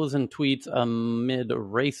 1,000 tweets amid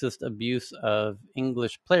racist abuse of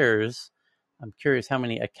English players. I'm curious how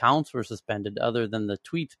many accounts were suspended other than the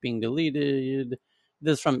tweets being deleted.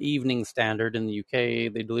 This is from Evening Standard in the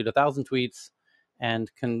UK. They delete 1,000 tweets and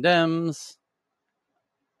condemns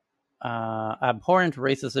abhorrent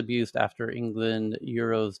racist abuse after England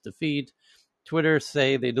Euros defeat. Twitter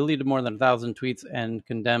say they deleted more than 1,000 tweets and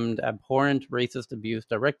condemned abhorrent racist abuse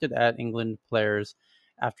directed at England players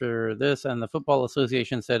after this, and the Football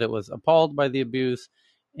Association said it was appalled by the abuse.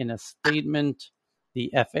 In a statement,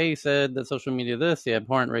 the FA said that social media the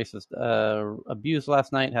abhorrent racist abuse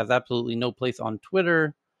last night has absolutely no place on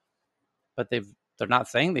Twitter, but they're not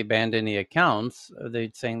saying they banned any accounts. They're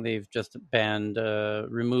saying they've just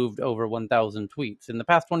removed over 1,000 tweets. In the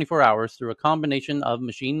past 24 hours, through a combination of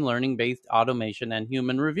machine learning-based automation and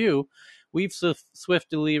human review, we've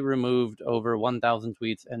swiftly removed over 1,000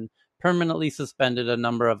 tweets and permanently suspended a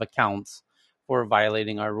number of accounts for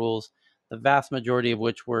violating our rules, the vast majority of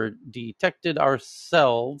which were detected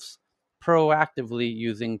ourselves proactively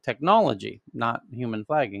using technology, not human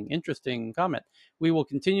flagging. Interesting comment. We will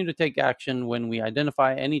continue to take action when we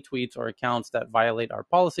identify any tweets or accounts that violate our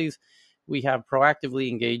policies. We have proactively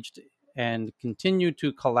engaged and continue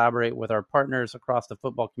to collaborate with our partners across the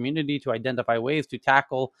football community to identify ways to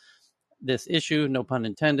tackle this issue, no pun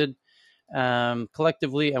intended,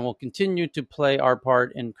 collectively, and will continue to play our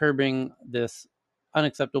part in curbing this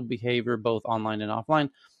unacceptable behavior both online and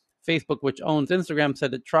offline. Facebook, which owns Instagram,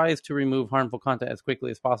 said it tries to remove harmful content as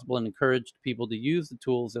quickly as possible and encouraged people to use the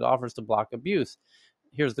tools it offers to block abuse.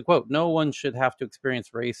 Here's the quote: "No one should have to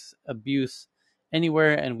experience race abuse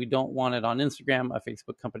anywhere, and we don't want it on Instagram," a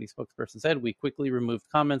Facebook company spokesperson said. "We quickly removed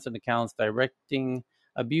comments and accounts directing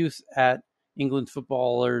abuse at England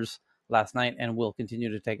footballers last night and will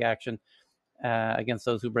continue to take action against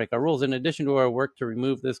those who break our rules. In addition to our work to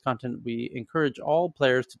remove this content, we encourage all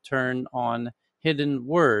players to turn on hidden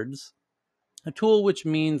words, a tool which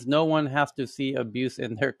means no one has to see abuse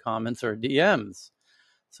in their comments or DMs."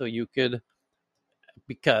 So you could,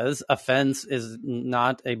 because offense is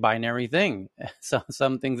not a binary thing. So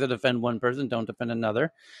some things that offend one person don't offend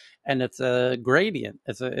another, and it's a gradient.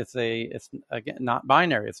 It's again not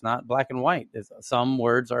binary. It's not black and white. Some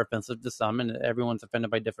words are offensive to some, and everyone's offended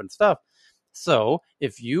by different stuff. So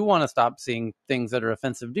if you want to stop seeing things that are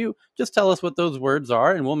offensive to you, just tell us what those words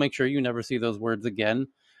are, and we'll make sure you never see those words again.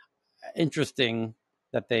 Interesting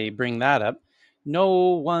that they bring that up. No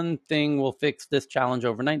one thing will fix this challenge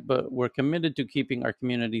overnight, but we're committed to keeping our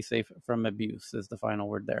community safe from abuse, is the final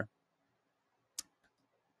word there.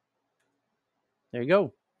 There you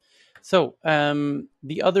go. So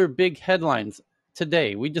the other big headlines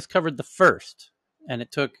today, we just covered the first, and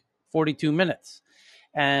it took 42 minutes.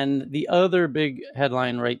 And the other big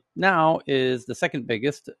headline right now is the second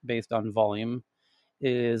biggest, based on volume,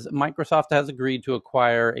 is Microsoft has agreed to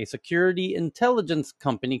acquire a security intelligence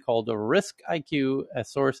company called RiskIQ. A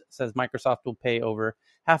source says Microsoft will pay over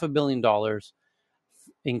 $500 million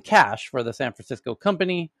in cash for the San Francisco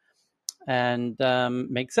company. And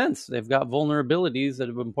makes sense. They've got vulnerabilities that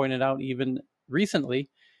have been pointed out even recently.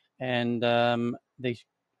 And they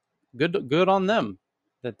good on them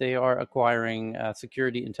that they are acquiring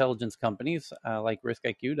security intelligence companies like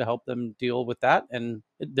RiskIQ to help them deal with that. And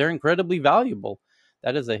they're incredibly valuable.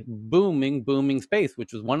 That is a booming space,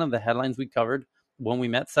 which was one of the headlines we covered when we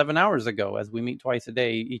met 7 hours ago. As we meet twice a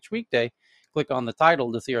day, each weekday, click on the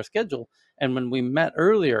title to see our schedule. And when we met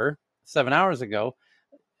earlier, 7 hours ago,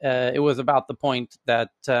 it was about the point that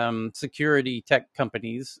security tech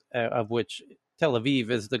companies, of which Tel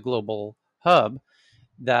Aviv is the global hub,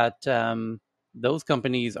 that those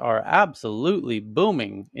companies are absolutely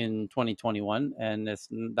booming in 2021, and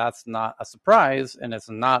that's not a surprise, and it's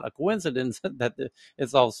not a coincidence that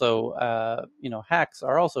it's also, hacks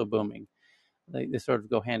are also booming. They sort of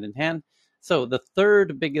go hand in hand. So the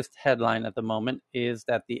third biggest headline at the moment is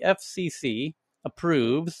that the FCC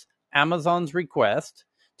approves Amazon's request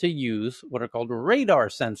to use what are called radar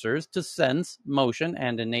sensors to sense motion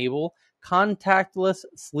and enable contactless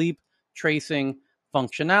sleep tracing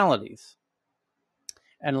functionalities.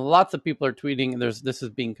 And lots of people are tweeting. This is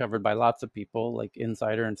being covered by lots of people like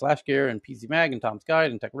Insider and SlashGear and PCMag and Tom's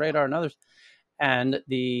Guide and TechRadar and others. And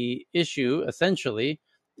the issue essentially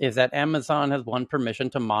is that Amazon has won permission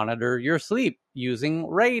to monitor your sleep using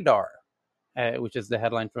radar, which is the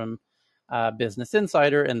headline from Business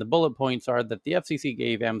Insider. And the bullet points are that the FCC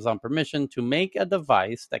gave Amazon permission to make a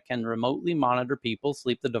device that can remotely monitor people's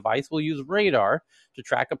sleep. The device will use radar to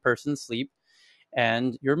track a person's sleep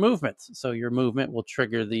and your movements. So your movement will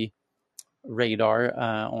trigger the radar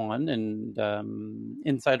on. And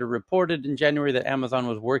Insider reported in January that Amazon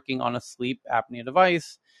was working on a sleep apnea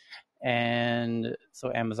device. And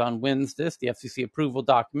so Amazon wins this. The FCC approval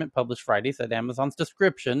document published Friday said Amazon's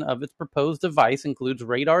description of its proposed device includes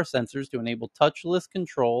radar sensors to enable touchless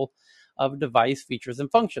control of device features and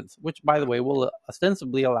functions, which, by the way, will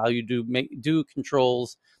ostensibly allow you to do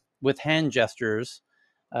controls with hand gestures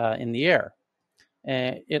in the air.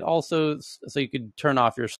 It also, so you could turn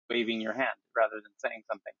off your waving your hand rather than saying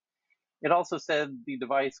something. It also said the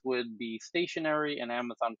device would be stationary, and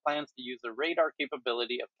Amazon plans to use the radar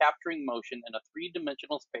capability of capturing motion in a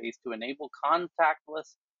three-dimensional space to enable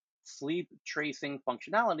contactless sleep tracing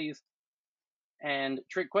functionalities. And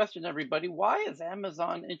trick question, everybody, why is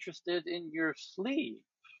Amazon interested in your sleep?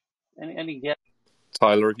 Any guess?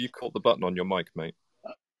 Tyler, have you caught the button on your mic, mate?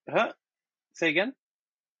 Say again?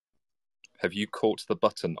 Have you caught the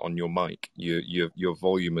button on your mic? Your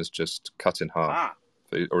volume is just cut in half.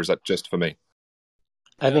 Or is that just for me?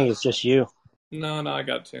 I think it's just you. No, I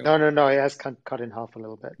got two. No, it has cut in half a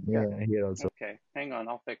little bit. Yeah, here also. Okay, hang on,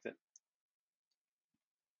 I'll fix it.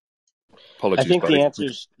 Apologies, I think buddy. the answer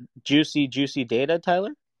is juicy data,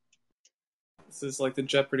 Tyler. This is like the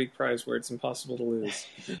Jeopardy prize where it's impossible to lose.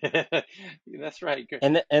 That's right.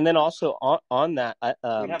 And then also on that,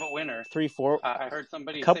 we have a winner. 3-4. I heard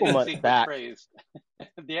somebody a couple say months back.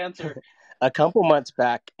 The answer. A couple months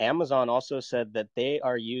back, Amazon also said that they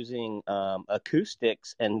are using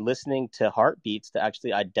acoustics and listening to heartbeats to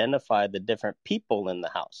actually identify the different people in the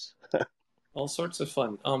house. All sorts of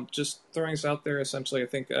fun. Just throwing this out there, essentially, I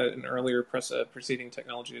think an earlier preceding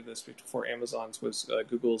technology to this before Amazon's was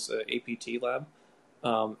Google's APT lab.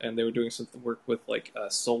 And they were doing some work with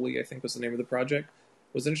Soli, I think was the name of the project.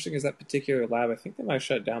 What's interesting is that particular lab, I think they might have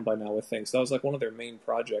shut it down by now with things. So that was one of their main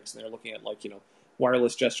projects, and they're looking at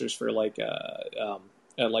wireless gestures for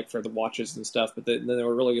for the watches and stuff. But then they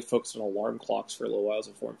were really focused on alarm clocks for a little while as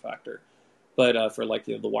a form factor. But for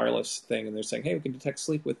the wireless thing, and they're saying, hey, we can detect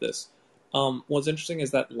sleep with this. What's interesting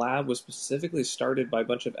is that lab was specifically started by a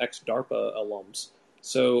bunch of ex-DARPA alums.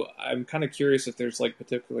 So I'm kind of curious if there's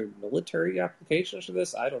particular military applications for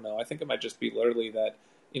this. I don't know. I think it might just be literally that,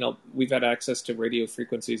 we've had access to radio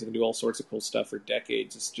frequencies and can do all sorts of cool stuff for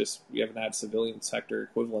decades. It's just we haven't had civilian sector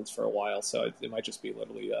equivalents for a while. So it might just be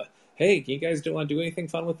literally, hey, can you guys want to do anything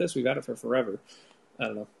fun with this? We've had it for forever. I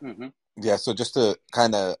don't know. Mm-hmm. Yeah, so just to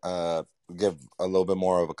kind of give a little bit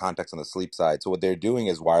more of a context on the sleep side. So what they're doing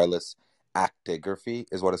is wireless actigraphy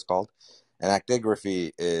is what it's called. And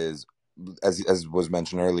actigraphy is, as was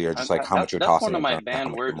mentioned earlier, just how much you're tossing. That's one of my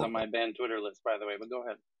banned words on my banned Twitter list, by the way, but go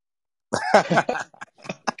ahead.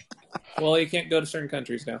 Well, you can't go to certain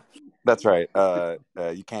countries now. That's right.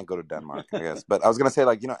 You can't go to Denmark, I guess. But I was going to say,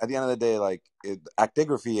 at the end of the day,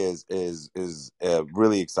 actigraphy is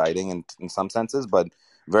really exciting in some senses, but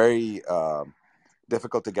very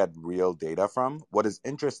difficult to get real data from. What is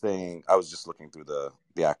interesting, I was just looking through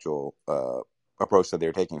the actual approach that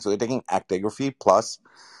they're taking. So they're taking actigraphy plus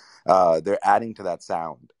they're adding to that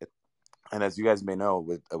sound. And as you guys may know,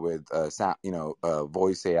 with sound,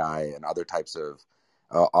 voice AI and other types of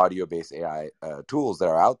audio-based AI tools that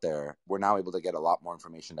are out there, we're now able to get a lot more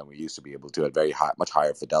information than we used to be able to at much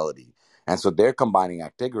higher fidelity. And so they're combining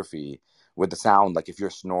actigraphy with the sound, if you're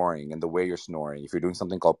snoring and the way you're snoring, if you're doing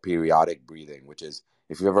something called periodic breathing, which is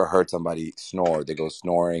if you ever heard somebody snore, they go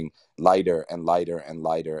snoring lighter and lighter and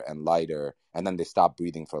lighter and lighter, and then they stop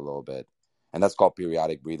breathing for a little bit. And that's called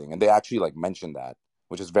periodic breathing. And they actually mentioned that,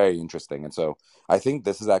 which is very interesting. And so I think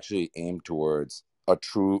this is actually aimed towards a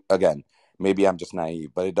true, again, maybe I'm just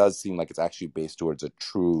naive, but it does seem like it's actually based towards a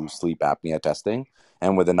true sleep apnea testing.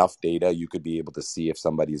 And with enough data, you could be able to see if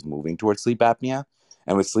somebody is moving towards sleep apnea.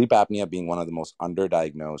 And with sleep apnea being one of the most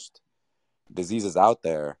underdiagnosed diseases out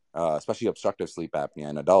there, especially obstructive sleep apnea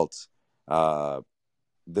in adults,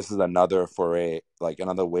 this is another foray,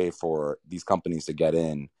 another way for these companies to get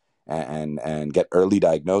in and get early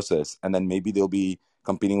diagnosis. And then maybe they'll be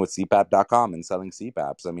competing with CPAP.com and selling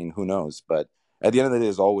CPAPs. I mean, who knows? But at the end of the day,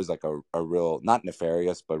 there's always a real, not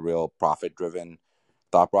nefarious, but real profit-driven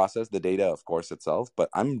thought process. The data, of course, itself. But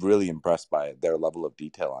I'm really impressed by their level of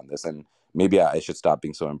detail on this. And maybe I should stop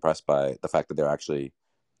being so impressed by the fact that they're actually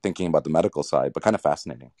thinking about the medical side, but kind of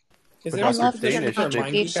fascinating. I love this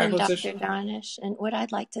contribution, Dr. Danish. And what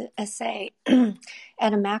I'd like to say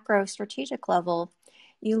at a macro strategic level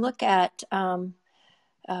you look at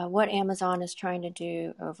what Amazon is trying to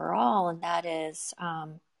do overall, and that is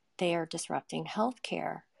they are disrupting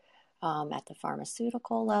healthcare at the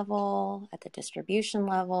pharmaceutical level, at the distribution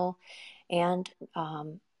level, and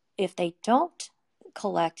if they don't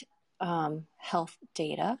collect health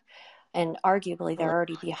data, and arguably they're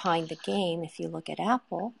already behind the game if you look at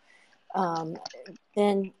Apple,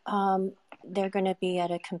 then they're going to be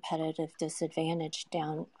at a competitive disadvantage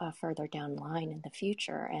further down the line in the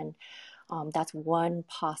future. And that's one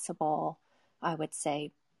possible, I would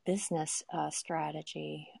say, business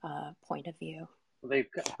strategy point of view.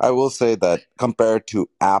 I will say that compared to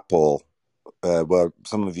Apple, well,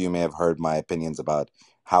 some of you may have heard my opinions about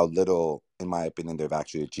how little, in my opinion, they've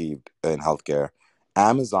actually achieved in healthcare.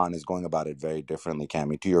 Amazon is going about it very differently,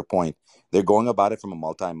 Cami. To your point, they're going about it from a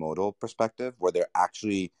multimodal perspective where they're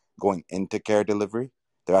actually going into care delivery.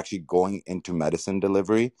 They're actually going into medicine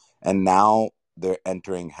delivery. And now they're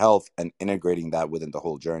entering health and integrating that within the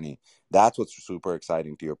whole journey. That's what's super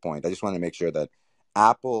exciting, to your point. I just want to make sure that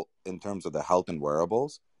Apple, in terms of the health and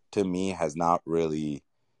wearables, to me has not really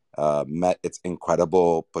met its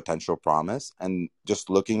incredible potential promise. And just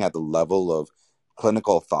looking at the level of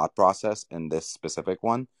clinical thought process in this specific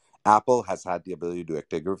one, Apple has had the ability to do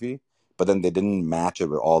actigraphy, but then they didn't match it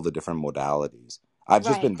with all the different modalities. I've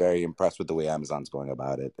just been very impressed with the way Amazon's going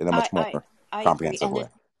about it in a much more comprehensive way.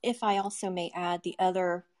 If I also may add, the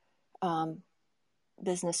other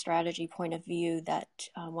business strategy point of view that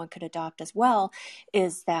one could adopt as well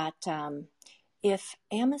is that if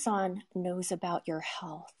Amazon knows about your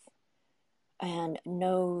health and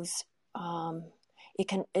knows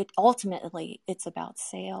ultimately it's about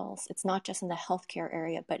sales. It's not just in the healthcare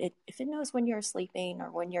area, but if it knows when you're sleeping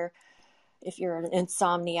or if you're an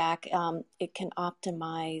insomniac, it can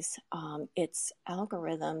optimize its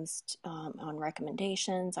algorithms on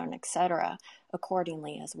recommendations, on et cetera,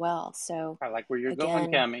 accordingly as well. So I like where you're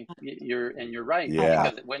going, Cami. You're right. Yeah.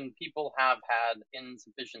 Because when people have had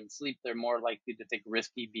insufficient sleep, they're more likely to take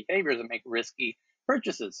risky behaviors and make risky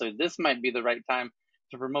purchases. So this might be the right time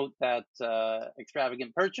to promote that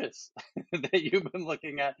extravagant purchase that you've been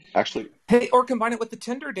looking at. Actually, hey, or combine it with the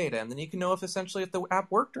Tinder data, and then you can know if the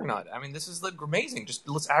app worked or not. I mean, this is amazing. Just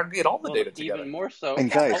let's aggregate all the data together. Even more so.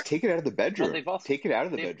 And guys, take it out of the bedroom. Take it out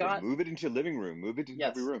of the bedroom. Move it into your living room. Move it into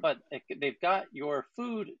every room. But they've got your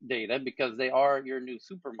food data because they are your new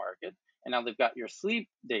supermarket, and now they've got your sleep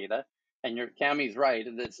data. And your Cami's right.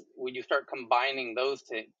 When you start combining those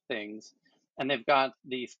things. And they've got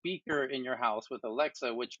the speaker in your house with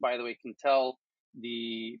Alexa, which, by the way, can tell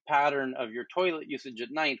the pattern of your toilet usage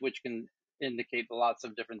at night, which can indicate lots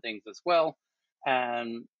of different things as well.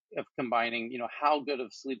 And of combining, how good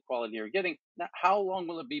of sleep quality you're getting. Now, how long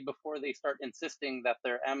will it be before they start insisting that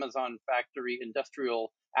their Amazon factory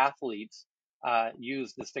industrial athletes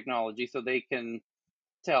use this technology so they can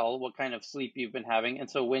tell what kind of sleep you've been having, and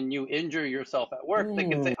so when you injure yourself at work, they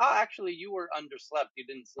can say, actually, you were underslept. You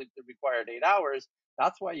didn't sleep the required 8 hours.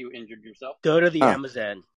 That's why you injured yourself. Go to the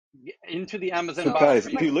Amazon. Into the Amazon. So guys,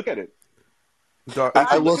 if you look at it,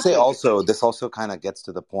 I will say also, this also kind of gets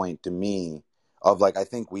to the point to me of I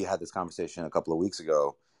think we had this conversation a couple of weeks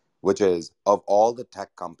ago, which is of all the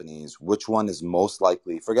tech companies, which one is most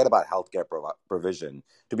likely, forget about healthcare provision.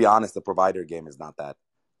 To be honest, the provider game is not that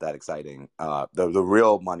exciting. The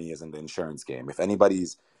real money is in the insurance game. If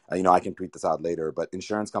anybody's, I can tweet this out later, but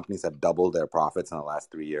insurance companies have doubled their profits in the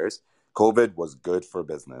last 3 years. COVID was good for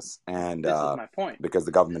business, and this is my point, because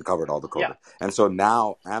the government covered all the COVID. Yeah. And so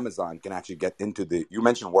now Amazon can actually get into you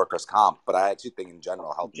mentioned workers' comp, but I actually think in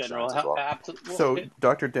general health insurance as well. Absolutely. So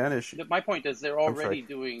Dr. Danish, my point is they're already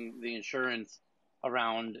doing the insurance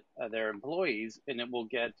around their employees, and it will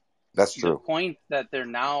get that's true. The point that they're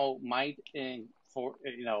now might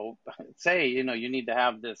say you need to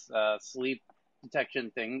have this sleep detection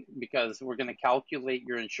thing because we're going to calculate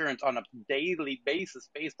your insurance on a daily basis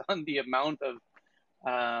based on the amount of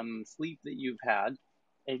sleep that you've had.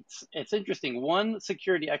 It's interesting. One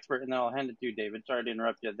security expert, and then I'll hand it to you, David. Sorry to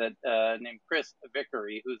interrupt you. That named Chris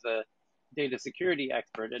Vickery, who's a data security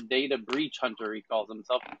expert, a data breach hunter, he calls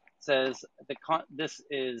himself, says this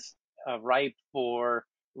is ripe for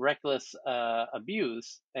reckless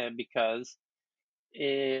abuse because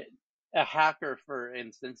a hacker, for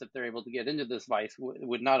instance, if they're able to get into this device,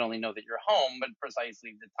 would not only know that you're home, but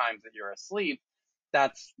precisely the times that you're asleep.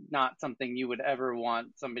 That's not something you would ever want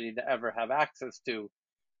somebody to ever have access to,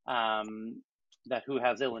 who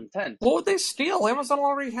has ill intent. What would they steal? Amazon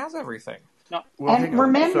already has everything. No. Well, and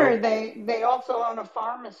remember, they also own a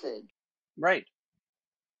pharmacy. Right.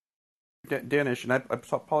 Danish, and I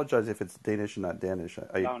apologize if it's Danish and not Danish.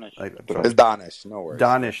 Danish. It's Danish, no worries.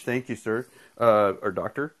 Danish, thank you, sir, or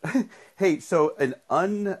doctor. Hey, so an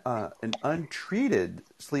untreated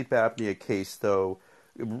sleep apnea case, though,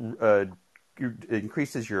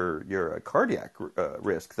 increases your cardiac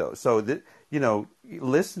risk, though. So that,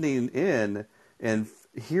 listening in and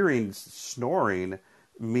hearing snoring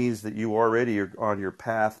means that you already are on your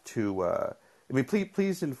path to.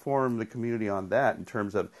 Please inform the community on that in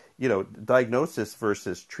terms of, diagnosis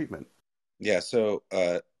versus treatment. Yeah, so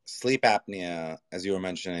sleep apnea, as you were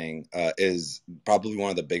mentioning, is probably one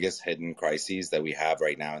of the biggest hidden crises that we have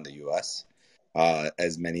right now in the U.S.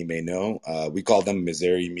 As many may know, we call them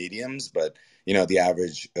misery mediums, but the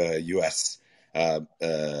average U.S.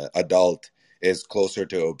 Adult is closer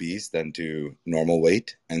to obese than to normal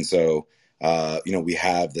weight, and so we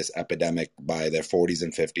have this epidemic. By their 40s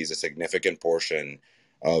and 50s, a significant portion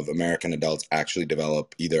of American adults actually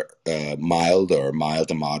develop either mild or mild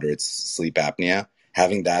to moderate sleep apnea.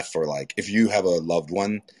 Having that for if you have a loved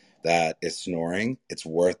one that is snoring, it's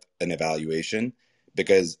worth an evaluation,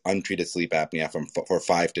 because untreated sleep apnea for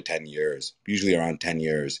 5 to 10 years, usually around 10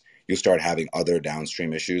 years, you'll start having other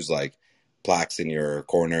downstream issues like plaques in your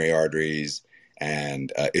coronary arteries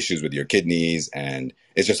and issues with your kidneys. And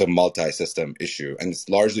it's just a multi-system issue. And it's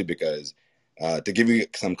largely because, to give you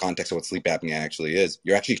some context of what sleep apnea actually is,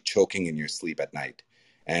 you're actually choking in your sleep at night.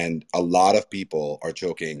 And a lot of people are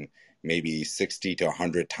choking maybe 60 to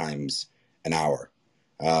 100 times an hour.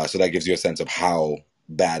 So that gives you a sense of how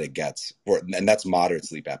bad it gets. And that's moderate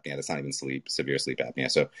sleep apnea. That's not even severe sleep apnea.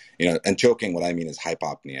 So, and choking, what I mean is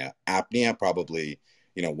hypopnea. Apnea, probably,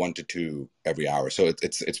 1 to 2 every hour. So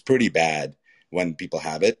it's pretty bad when people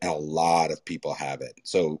have it, and a lot of people have it.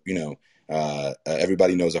 So,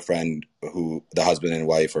 everybody knows a friend who the husband and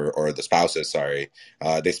wife or the spouses,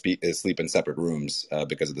 they sleep in separate rooms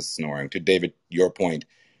because of the snoring. To David, your point,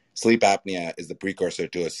 sleep apnea is the precursor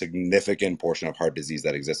to a significant portion of heart disease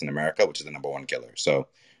that exists in America, which is the number one killer. So,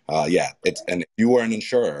 and if you are an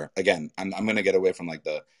insurer, again, I'm going to get away from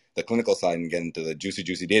the clinical side and get into the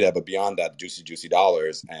juicy data, but beyond that, juicy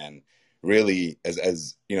dollars. And really,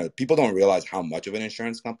 as people don't realize how much of an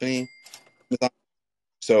insurance company.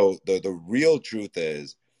 So the real truth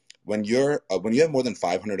is, when you have more than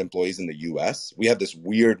 500 employees in the U.S., we have this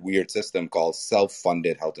weird system called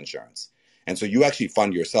self-funded health insurance. And so you actually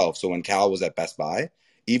fund yourself. So when Cal was at Best Buy,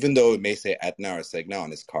 even though it may say Aetna or Cigna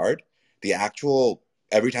on his card,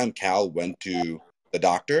 every time Cal went to the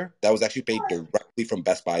doctor, that was actually paid directly from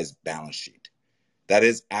Best Buy's balance sheet. That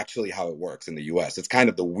is actually how it works in the U.S. It's kind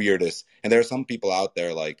of the weirdest. And there are some people out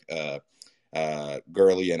there like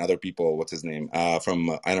Gurley and other people, what's his name, I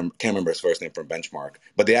can't remember his first name, from Benchmark,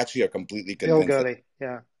 but they actually are completely convinced.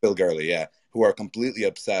 Bill Gurley, yeah, who are completely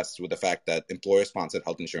obsessed with the fact that employer-sponsored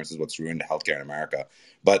health insurance is what's ruined healthcare in America.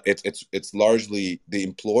 But it's largely the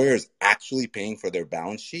employers actually paying for their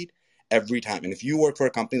balance sheet every time. And if you work for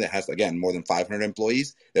a company that has, again, more than 500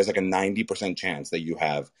 employees, there's a 90% chance that you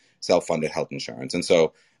have self-funded health insurance. And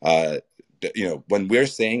so, when we're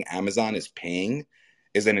saying Amazon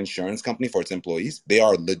is an insurance company for its employees, they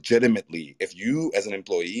are legitimately, if you as an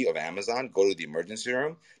employee of Amazon go to the emergency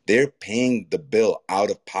room, they're paying the bill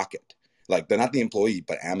out of pocket. They're not the employee,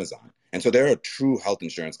 but Amazon. And so they're a true health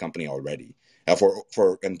insurance company already. And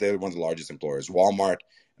they're one of the largest employers. Walmart,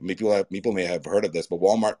 people may have heard of this, but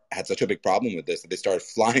Walmart had such a big problem with this that they started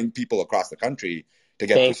flying people across the country to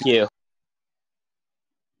get Thank you.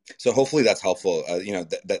 So hopefully that's helpful.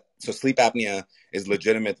 So sleep apnea is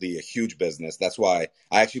legitimately a huge business. That's why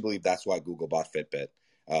I actually believe that's why Google bought Fitbit.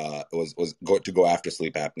 To go after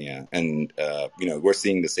sleep apnea, and we're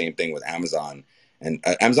seeing the same thing with Amazon. And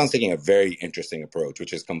Amazon's taking a very interesting approach,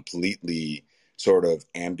 which is completely sort of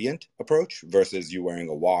ambient approach versus you wearing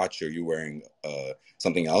a watch or you wearing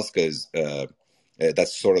something else, because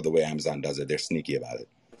that's sort of the way Amazon does it. They're sneaky about it.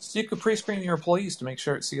 So you could pre-screen your employees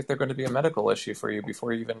to see if they're going to be a medical issue for you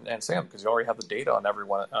before you even say them, because you already have the data on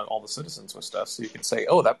everyone, on all the citizens with stuff. So you can say,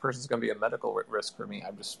 oh, that person's going to be a medical risk for me. I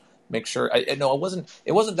just make sure. No, it wasn't.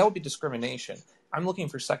 That would be discrimination. I'm looking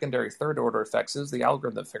for secondary, third order effects. It was the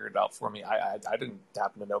algorithm that figured it out for me. I didn't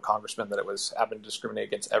happen to know, Congressman, that it was happening to discriminate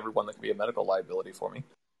against everyone that could be a medical liability for me.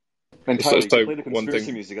 And Tyler, you can play the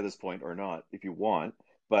conspiracy music at this point or not, if you want.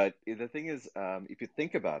 But the thing is, if you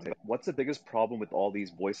think about it, what's the biggest problem with all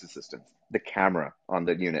these voice assistants? The camera on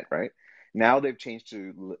the unit, right? Now they've changed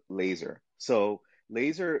to laser. So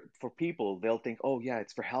laser, for people, they'll think, oh, yeah,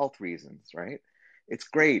 it's for health reasons, right? It's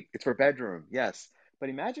great. It's for bedroom, yes. But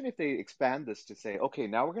imagine if they expand this to say, okay,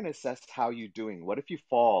 now we're going to assess how you're doing. What if you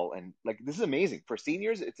fall? And this is amazing. For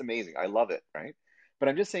seniors, it's amazing. I love it, right? But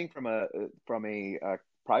I'm just saying from a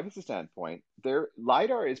privacy standpoint,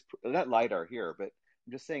 LiDAR is not LiDAR here, but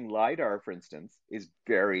I'm just saying LiDAR, for instance, is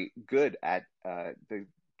very good at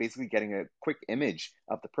basically getting a quick image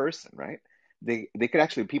of the person, right? They could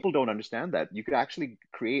actually, people don't understand that. You could actually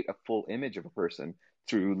create a full image of a person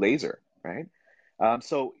through laser, right?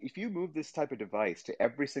 So if you move this type of device to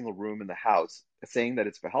every single room in the house, saying that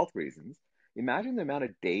it's for health reasons, imagine the amount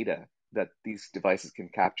of data that these devices can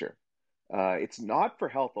capture. It's not for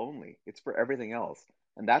health only, it's for everything else.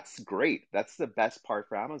 And that's great. That's the best part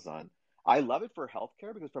for Amazon. I love it for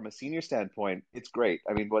healthcare because from a senior standpoint, it's great.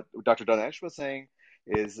 I mean, what Dr. Danesh was saying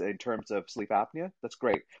is in terms of sleep apnea, that's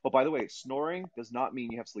great. But by the way, snoring does not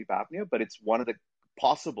mean you have sleep apnea, but it's one of the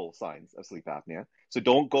possible signs of sleep apnea. So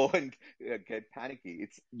don't go and get panicky.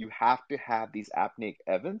 You have to have these apneic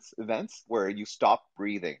events where you stop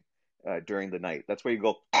breathing during the night. That's where you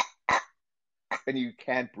go and you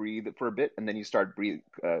can't breathe for a bit, and then you start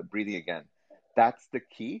breathing again. That's the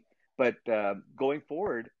key. But going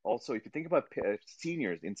forward, also, if you think about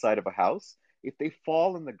seniors inside of a house, if they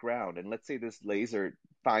fall on the ground, and let's say this laser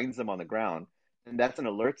finds them on the ground, and that's an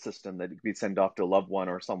alert system that could be sent off to a loved one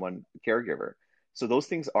or someone, caregiver. So those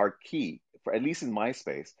things are key, for at least in my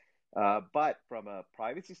space. But from a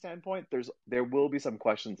privacy standpoint, there will be some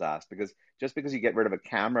questions asked, because just because you get rid of a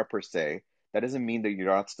camera per se, that doesn't mean that you're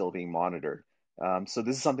not still being monitored. So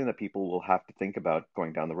this is something that people will have to think about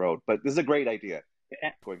going down the road. But this is a great idea.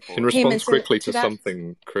 In response quickly to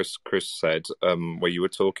something Chris said, where you were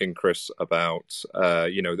talking, Chris, about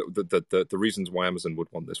the reasons why Amazon would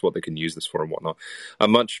want this, what they can use this for and whatnot, a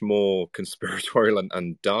much more conspiratorial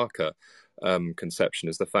and darker conception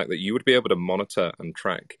is the fact that you would be able to monitor and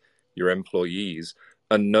track your employees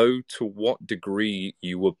and know to what degree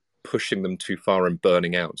you were pushing them too far and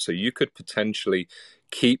burning out. So you could potentially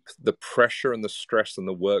keep the pressure and the stress and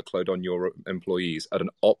the workload on your employees at an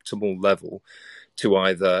optimal level to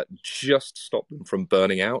either just stop them from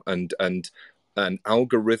burning out and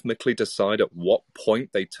algorithmically decide at what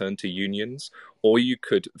point they turn to unions, or you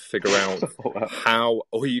could figure out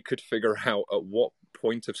at what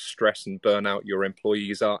point of stress and burnout your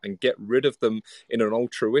employees are and get rid of them in an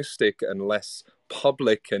altruistic and less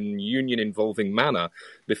public and union involving manner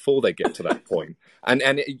before they get to that point.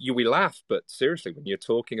 And we laugh, but seriously, when you're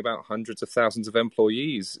talking about hundreds of thousands of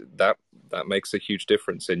employees, that makes a huge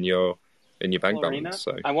difference in your bank balance.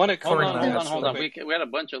 So I want to hold on. We had a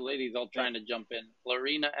bunch of ladies all trying to jump in.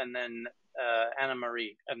 Florina and then Anna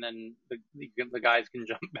Marie, and then the guys can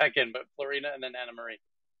jump back in. But Florina and then Anna Marie.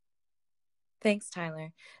 Thanks,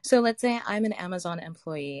 Tyler. So let's say I'm an Amazon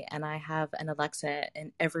employee and I have an Alexa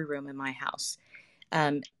in every room in my house.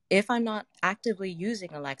 If I'm not actively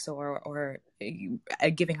using Alexa or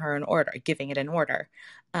giving it an order,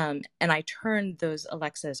 and I turn those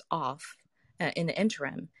Alexas off in the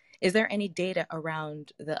interim, is there any data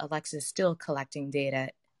around the Alexa still collecting data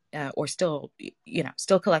or still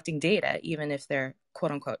collecting data even if they're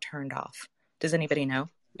quote unquote turned off? Does anybody know?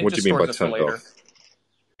 What do you mean by turned off?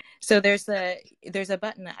 So there's a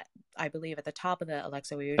button that I believe at the top of the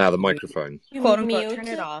Alexa where the microphone. Quote unquote turn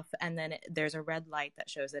it off, and then there's a red light that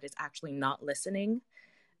shows that it's actually not listening.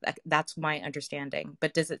 That's my understanding.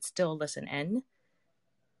 But does it still listen in?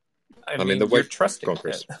 I mean you're trusting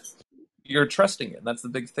it. You're trusting it. That's the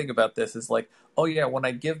big thing about this is like, oh yeah, when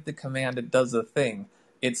I give the command, it does a thing.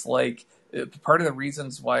 It's like part of the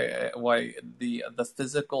reasons why the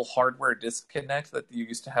physical hardware disconnect that you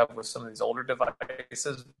used to have with some of these older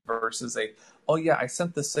devices versus I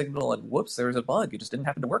sent the signal and whoops, there was a bug. It just didn't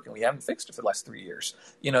happen to work and we haven't fixed it for the last 3 years.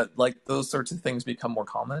 Like those sorts of things become more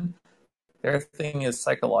common. Their thing is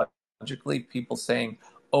psychologically people saying,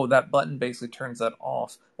 oh, that button basically turns that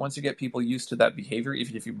off. Once you get people used to that behavior,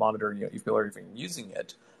 if you monitor, if people are even using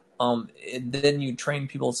it, then you train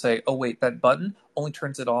people to say, oh, wait, that button only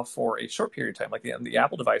turns it off for a short period of time. Like the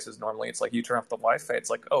Apple devices, normally it's like you turn off the Wi-Fi. It's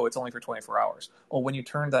like, oh, it's only for 24 hours. Well, when you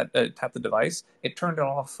turn that, tap the device, it turned it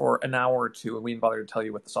off for an hour or two, and we didn't bother to tell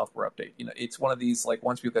you with the software update. It's one of these, like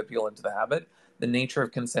once we get people into the habit, the nature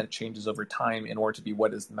of consent changes over time in order to be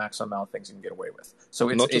what is the maximum amount of things you can get away with. So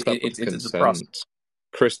it's a process.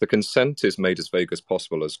 Chris, the consent is made as vague as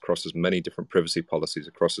possible across as many different privacy policies,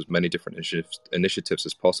 across as many different initiatives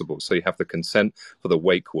as possible. So you have the consent for the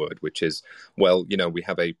wake word, which is, well, we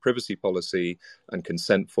have a privacy policy and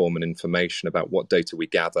consent form and information about what data we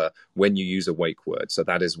gather when you use a wake word. So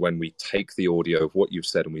that is when we take the audio of what you've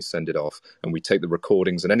said and we send it off, and we take the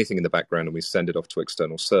recordings and anything in the background and we send it off to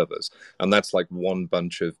external servers. And that's like one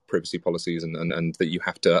bunch of privacy policies and that you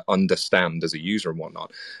have to understand as a user and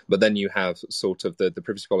whatnot. But then you have sort of the the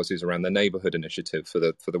privacy policies around the neighborhood initiative for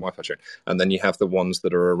the Wi-Fi sharing, and then you have the ones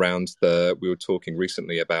that are around we were talking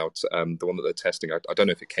recently about the one that they're testing. I don't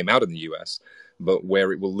know if it came out in the US, but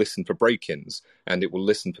where it will listen for break-ins and it will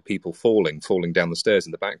listen for people falling down the stairs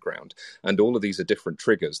in the background. And all of these are different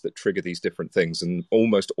triggers that trigger these different things. And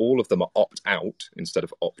almost all of them are opt-out instead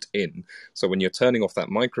of opt-in. So when you're turning off that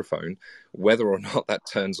microphone, whether or not that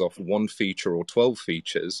turns off one feature or 12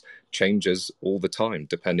 features changes all the time,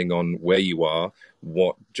 depending on where you are,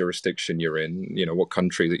 what jurisdiction you're in, what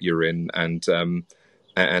country that you're in,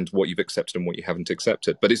 and what you've accepted and what you haven't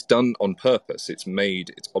accepted. But it's done on purpose. It's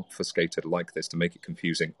obfuscated like this to make it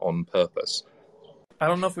confusing on purpose. I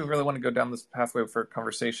don't know if we really want to go down this pathway for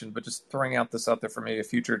conversation, but just throwing this out there for maybe a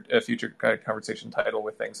future conversation title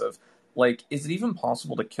with things of, like, is it even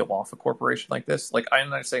possible to kill off a corporation like this? Like, I'm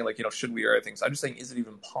not saying, should we or other things. I'm just saying, is it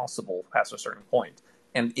even possible past a certain point?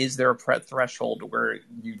 And is there a threshold where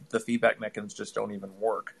the feedback mechanisms just don't even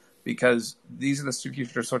work? Because these are the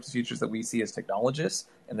sorts of features that we see as technologists,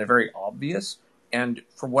 and they're very obvious. And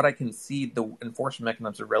from what I can see, the enforcement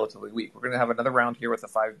mechanisms are relatively weak. We're going to have another round here with the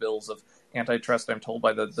 5 bills of antitrust, I'm told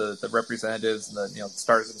by the representatives and the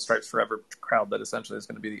Stars and Stripes Forever crowd that essentially is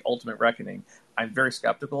going to be the ultimate reckoning. I'm very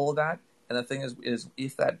skeptical of that. And the thing is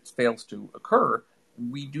if that fails to occur,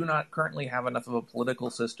 we do not currently have enough of a political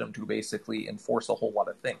system to basically enforce a whole lot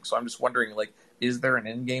of things. So I'm just wondering, is there an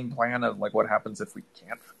end-game plan of, what happens if we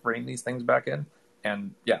can't bring these things back in?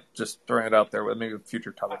 And just throwing it out there with maybe a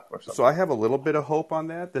future topic or something. So I have a little bit of hope on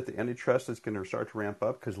that the antitrust is going to start to ramp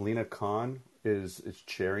up, because Lina Khan is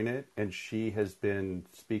chairing it, and she has been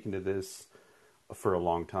speaking to this for a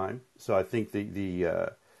long time. So I think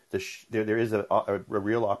there is a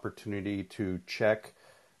real opportunity to check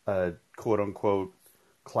a quote unquote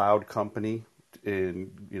cloud company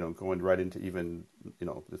in going right into even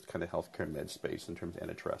this kind of healthcare med space in terms of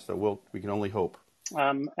antitrust. So we can only hope.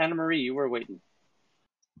 Anna Marie, you were waiting.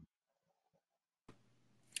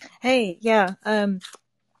 Hey, yeah.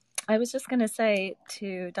 I was just going to say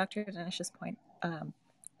to Dr. Dinesh's point,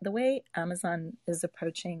 the way Amazon is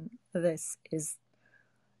approaching this is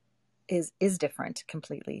different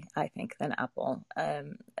completely, I think, than Apple.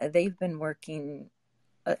 They've been working,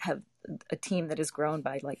 have a team that has grown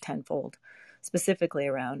by tenfold, specifically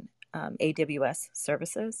around AWS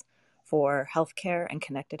services for healthcare and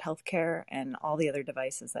connected healthcare and all the other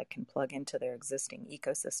devices that can plug into their existing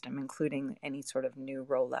ecosystem, including any sort of new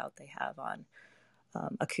rollout they have on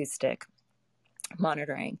acoustic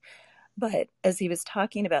monitoring. But as he was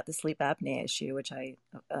talking about the sleep apnea issue, which I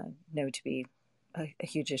know to be a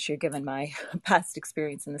huge issue given my past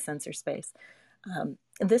experience in the sensor space,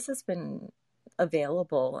 this has been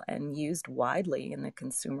available and used widely in the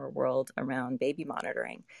consumer world around baby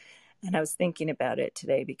monitoring. And I was thinking about it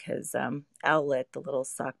today because Owlet, the little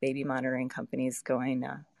sock baby monitoring company, is going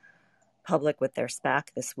public with their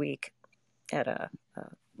SPAC this week at a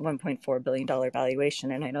 $1.4 billion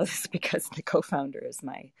valuation. And I know this because the co-founder is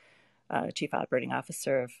my chief operating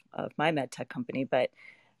officer of my med tech company. But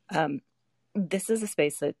this is a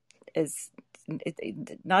space that is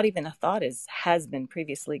not even a thought has been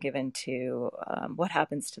previously given to what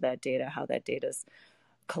happens to that data, how that data is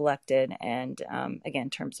collected, and again,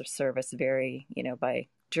 terms of service vary, by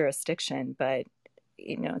jurisdiction. But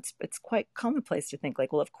it's quite commonplace to think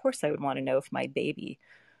well, of course I would want to know if my baby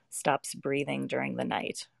stops breathing during the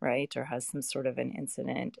night, right, or has some sort of an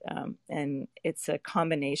incident. And it's a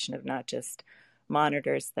combination of not just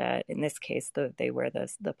monitors that, in this case, they wear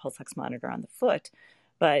the PulseX monitor on the foot,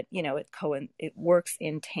 but it works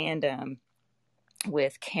in tandem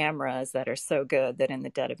with cameras that are so good that in the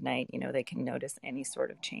dead of night, they can notice any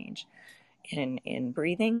sort of change in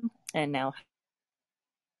breathing. And now,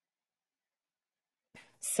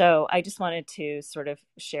 so I just wanted to sort of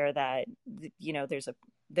share that,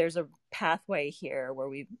 there's a pathway here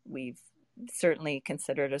where we've certainly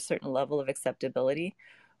considered a certain level of acceptability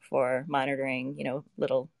for monitoring,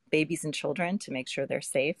 little babies and children to make sure they're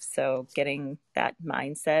safe. So getting that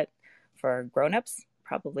mindset for grownups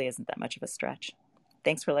probably isn't that much of a stretch.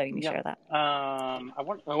 Thanks for letting me share that. I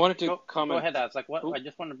wanted to comment. Go ahead, Alex. I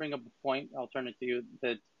just want to bring up a point. I'll turn it to you.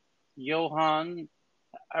 That Johan,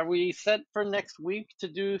 are we set for next week to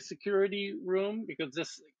do security room? Because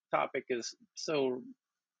this topic is so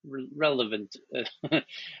relevant. Because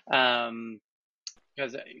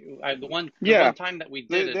the one time that we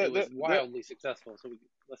did it was wildly successful. So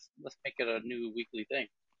let's make it a new weekly thing.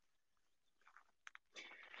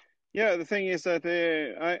 Yeah, the thing is that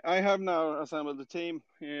I have now assembled a team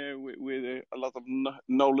with a lot of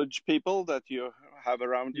knowledge people that you have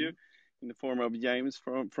around you in the form of James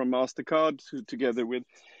from MasterCard, together with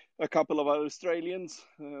a couple of Australians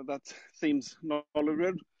that seems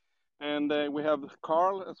knowledgeable. And we have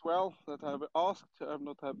Carl as well that I've asked. I've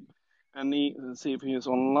not had any. Let's see if he is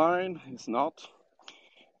online. He's not.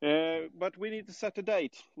 But we need to set a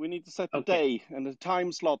date. We need to set a day and a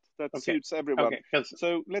time slot that suits everyone.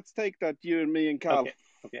 So let's take that, you and me and Carl.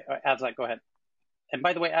 Okay. Aslak, go ahead. And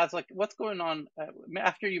by the way, Aslak, what's going on?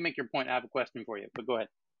 After you make your point, I have a question for you, but go ahead.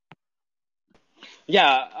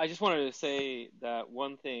 Yeah, I just wanted to say that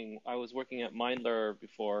one thing. I was working at Mindler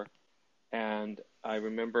before, and I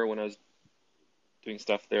remember when I was doing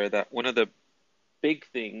stuff there that one of the big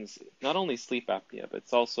things, not only sleep apnea, but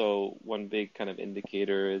it's also one big kind of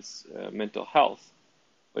indicator is mental health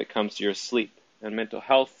when it comes to your sleep. And mental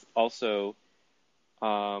health also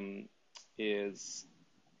is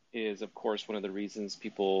of course one of the reasons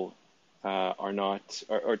people are not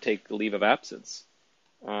or take the leave of absence.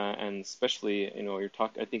 And especially,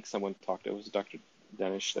 I think someone talked, it was Dr.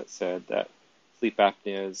 Danish that said that sleep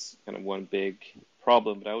apnea is kind of one big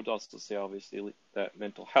problem, but I would also say obviously that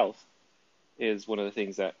mental health is one of the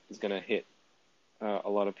things that is going to hit a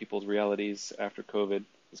lot of people's realities after COVID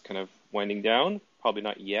is kind of winding down. Probably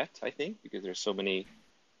not yet, I think, because there's so many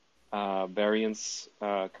variants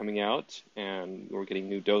coming out and we're getting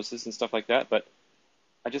new doses and stuff like that. But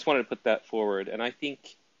I just wanted to put that forward. And I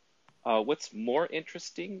think what's more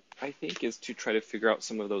interesting, I think, is to try to figure out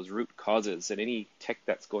some of those root causes, and any tech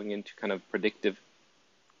that's going into kind of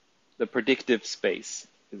the predictive space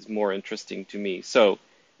is more interesting to me. So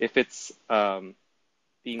if it's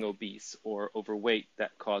being obese or overweight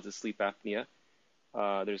that causes sleep apnea,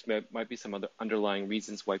 there's might be some other underlying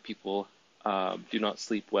reasons why people do not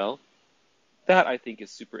sleep well. That I think is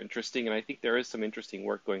super interesting, and I think there is some interesting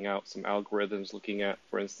work going out, some algorithms looking at,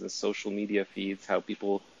 for instance, social media feeds, how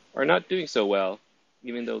people are not doing so well,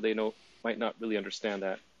 even though they might not really understand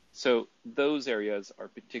that. So those areas are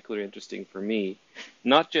particularly interesting for me,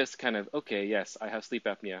 not just kind of, okay, yes, I have sleep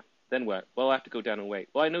apnea, then what? Well, I have to go down in weight.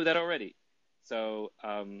 Well, I know that already. So,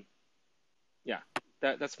 yeah,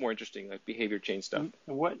 that's more interesting, like behavior change stuff.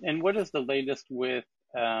 What is the latest with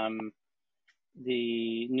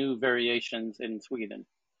the new variations in Sweden?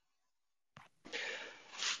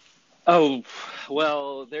 Oh,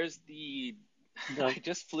 well, there's I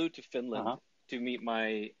just flew to Finland to meet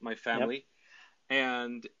my family,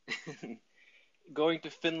 and going to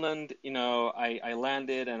Finland, I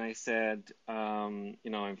landed and I said, I'm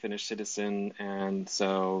a Finnish citizen, and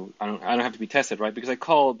so I don't have to be tested, right? Because I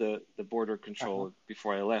called the border control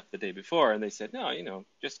before I left the day before, and they said, no,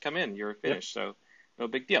 just come in, you're Finnish, so no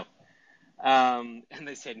big deal. And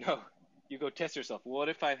they said, no, you go test yourself. What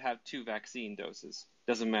if I have 2 vaccine doses?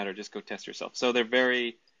 Doesn't matter, just go test yourself. So they're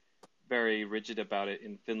very, very rigid about it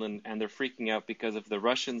in Finland, and they're freaking out because of the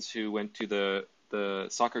Russians who went to the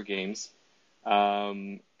soccer games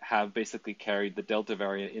have basically carried the Delta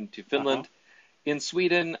variant into Finland. In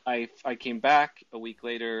Sweden, I came back a week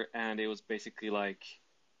later, and it was basically like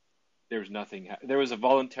there was nothing. There was a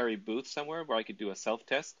voluntary booth somewhere where I could do a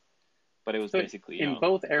self-test, but it was basically in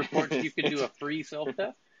both airports you could do a free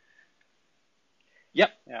self-test.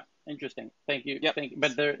 Yep. Yeah. Interesting. Thank you. Yep. Thank you.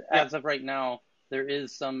 But as of right now, there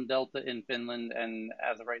is some Delta in Finland, and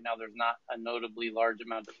as of right now, there's not a notably large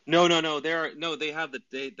amount of. No. They have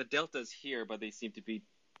the Deltas here, but they seem to be,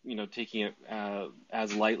 taking it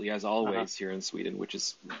as lightly as always here in Sweden, which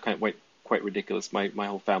is kind of quite ridiculous. My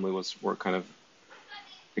whole family were kind of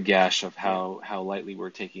aghast of how lightly we're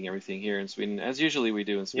taking everything here in Sweden, as usually we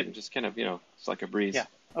do in Sweden. Just kind of, it's like a breeze. Yeah.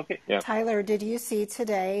 Okay. Yeah. Tyler, did you see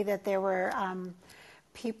today that there were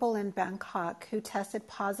people in Bangkok who tested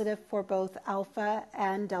positive for both Alpha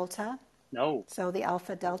and Delta? No. So the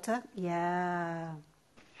Alpha Delta? Yeah.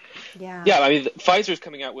 Yeah, I mean, Pfizer's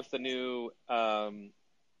coming out with the new,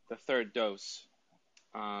 the 3rd dose.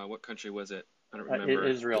 What country was it? I don't remember.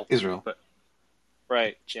 Israel. But,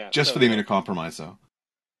 right, yeah. Just for the immunocompromised, though.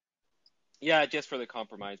 Yeah, just for the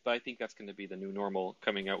compromised. But I think that's going to be the new normal,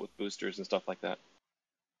 coming out with boosters and stuff like that.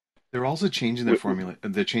 They're also changing their formula.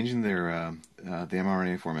 They're changing their the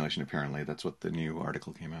mRNA formulation. Apparently, that's what the new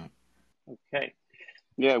article came out. Okay.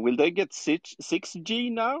 Yeah, will they get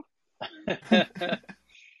 6G now?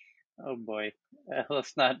 Oh boy,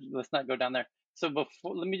 let's not go down there. So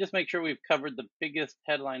let me just make sure we've covered the biggest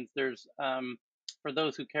headlines. There's for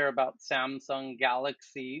those who care about Samsung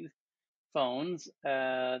Galaxy phones,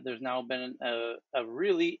 there's now been a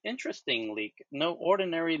really interesting leak, no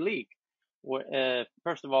ordinary leak.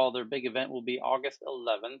 First of all, their big event will be August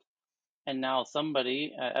 11th, and now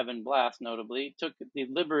somebody, Evan Blass notably, took the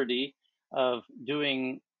liberty of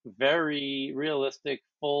doing very realistic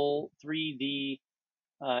full 3D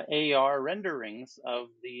AR renderings of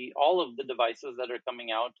all of the devices that are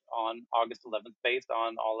coming out on August 11th, based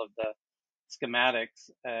on all of the schematics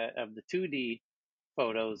of the 2D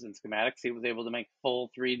photos and schematics. He was able to make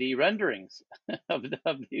full 3D renderings of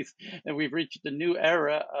these, and we've reached a new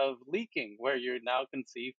era of leaking where you now can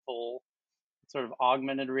see full sort of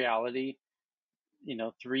augmented reality,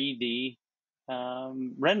 3D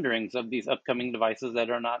renderings of these upcoming devices that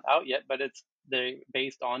are not out yet, but they're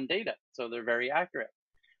based on data, so they're very accurate.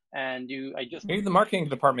 And maybe the marketing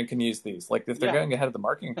department can use these. Like if they're getting ahead of the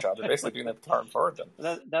marketing job, they're basically doing that department for them.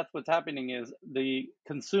 That's what's happening is the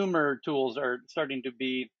consumer tools are starting to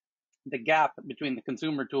be, the gap between the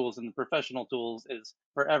consumer tools and the professional tools is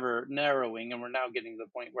forever narrowing, and we're now getting to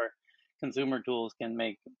the point where consumer tools can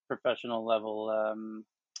make professional level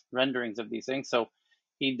renderings of these things. So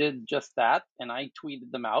he did just that, and I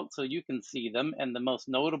tweeted them out so you can see them. And the most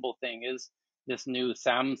notable thing is this new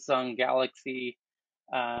Samsung Galaxy.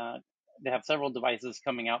 They have several devices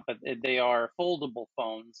coming out, but they are foldable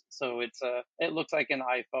phones. So it looks like an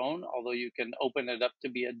iPhone, although you can open it up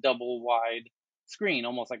to be a double wide screen,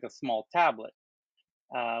 almost like a small tablet,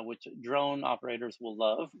 which drone operators will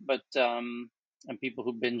love. But and people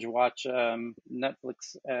who binge watch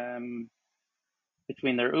Netflix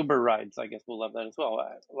between their Uber rides, I guess, will love that as well.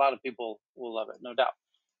 A lot of people will love it, no doubt.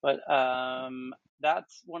 But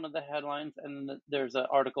that's one of the headlines. And there's an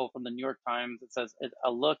article from the New York Times that says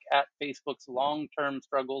a look at Facebook's long-term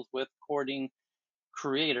struggles with courting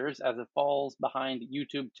creators as it falls behind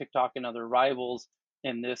YouTube, TikTok, and other rivals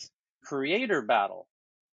in this creator battle,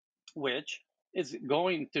 which is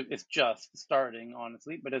it's just starting,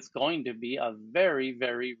 honestly, but it's going to be a very,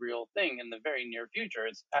 very real thing in the very near future.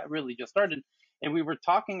 It's really just started. And we were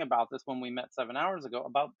talking about this when we met 7 hours ago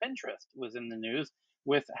about Pinterest was in the news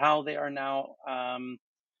with how they are now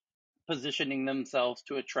positioning themselves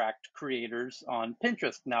to attract creators on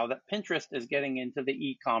Pinterest. Now that Pinterest is getting into the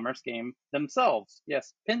e-commerce game themselves.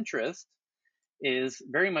 Yes, Pinterest is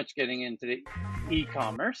very much getting into the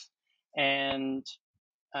e-commerce, and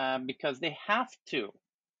because they have to.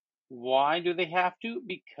 Why do they have to?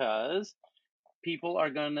 Because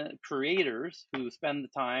creators who spend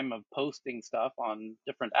the time of posting stuff on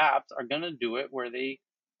different apps are going to do it where they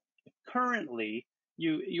currently,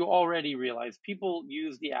 you already realize people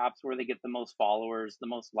use the apps where they get the most followers, the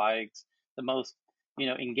most likes, the most,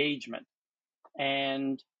 engagement.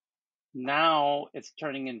 And now it's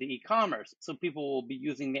turning into e-commerce. So people will be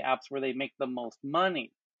using the apps where they make the most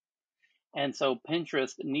money. And so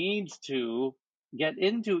Pinterest needs to get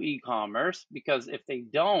into e-commerce, because if they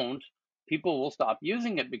don't, people will stop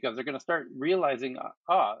using it, because they're going to start realizing,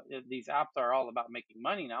 these apps are all about making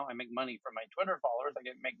money now. I make money from my Twitter followers. I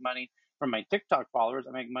make money from my TikTok followers.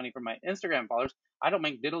 I make money from my Instagram followers. I don't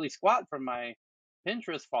make diddly squat from my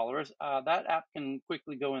Pinterest followers. That app can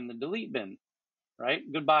quickly go in the delete bin, right?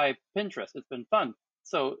 Goodbye, Pinterest. It's been fun.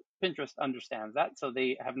 So Pinterest understands that. So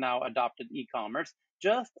they have now adopted e-commerce,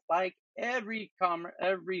 just like every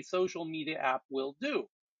social media app will do,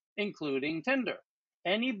 including Tinder.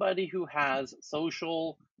 Anybody who has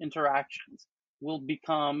social interactions will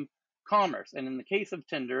become commerce. And in the case of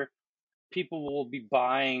Tinder, people will be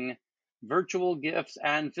buying virtual gifts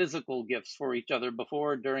and physical gifts for each other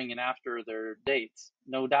before, during, and after their dates,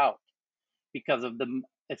 no doubt, because of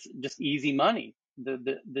it's just easy money.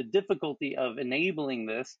 The difficulty of enabling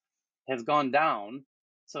this has gone down,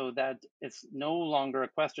 so that it's no longer a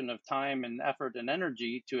question of time and effort and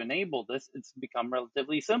energy to enable this. It's become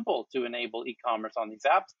relatively simple to enable e-commerce on these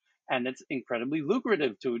apps, and it's incredibly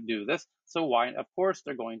lucrative to do this. So why, of course,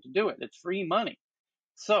 they're going to do it. It's free money.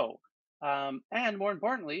 So, and more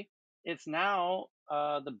importantly, it's now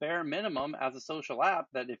the bare minimum as a social app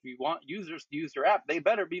that if you want users to use your app, they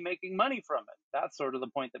better be making money from it. That's sort of the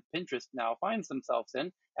point that Pinterest now finds themselves in.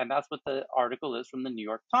 And that's what the article is from the New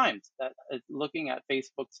York Times, that it's looking at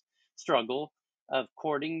Facebook's struggle of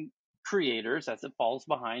courting creators as it falls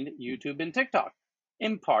behind YouTube and TikTok,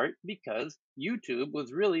 in part because YouTube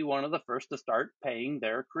was really one of the first to start paying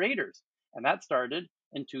their creators. And that started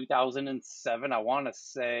in 2007, I want to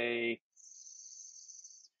say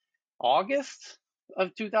August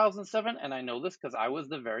of 2007. And I know this because I was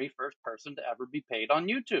the very first person to ever be paid on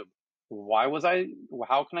YouTube.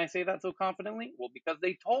 How can I say that so confidently? Well, because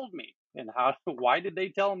they told me. And why did they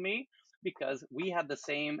tell me? Because we had the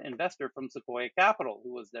same investor from Sequoia Capital,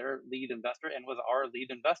 who was their lead investor and was our lead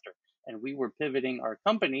investor. And we were pivoting our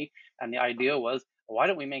company. And the idea was, why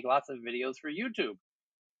don't we make lots of videos for YouTube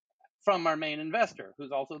from our main investor,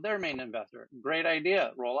 who's also their main investor? Great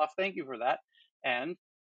idea, Roloff. Thank you for that. And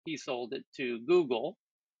he sold it to Google.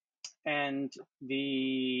 And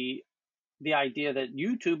the idea that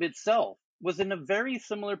YouTube itself was in a very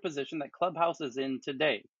similar position that Clubhouse is in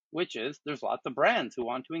today, which is there's lots of brands who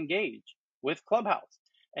want to engage with Clubhouse.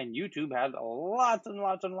 And YouTube had lots and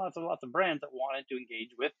lots and lots and lots of brands that wanted to engage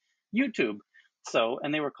with YouTube. So,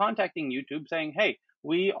 and they were contacting YouTube saying, hey,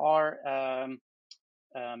 we are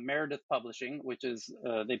Meredith Publishing, which is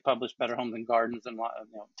they publish Better Homes and Gardens and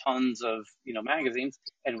tons of magazines,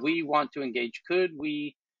 and we want to engage. Could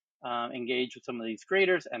we engage with some of these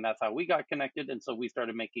creators? And that's how we got connected. And so we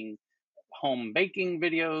started making home baking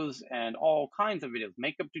videos and all kinds of videos,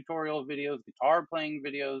 makeup tutorial videos, guitar playing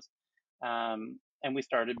videos, and we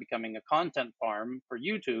started becoming a content farm for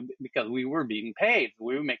YouTube because we were being paid.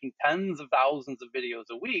 We were making tens of thousands of videos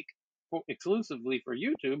a week exclusively for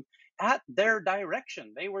YouTube at their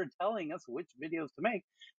direction. They were telling us which videos to make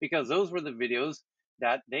because those were the videos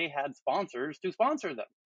that they had sponsors to sponsor them,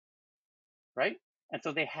 right? And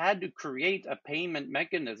so they had to create a payment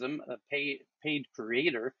mechanism, a paid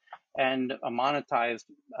creator, and a monetized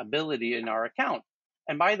ability in our account.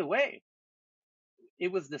 And by the way,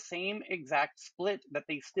 it was the same exact split that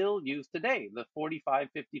they still use today. The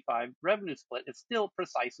 45-55 revenue split is still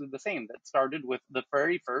precisely the same. That started with the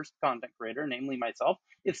very first content creator, namely myself.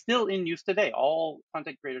 It's still in use today. All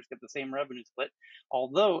content creators get the same revenue split,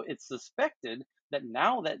 although it's suspected that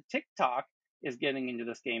now that TikTok is getting into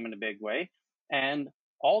this game in a big way, and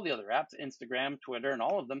all the other apps, Instagram, Twitter, and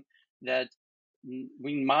all of them, that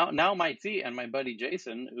we now might see, and my buddy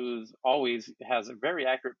Jason, who's always has very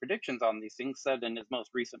accurate predictions on these things, said in his most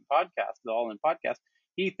recent podcast, the All In podcast,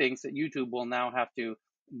 he thinks that YouTube will now have to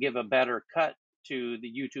give a better cut to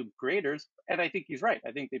the YouTube creators. And I think he's right.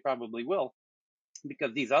 I think they probably will,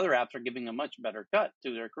 because these other apps are giving a much better cut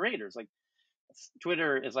to their creators. Like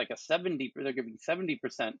Twitter is like they're giving 70%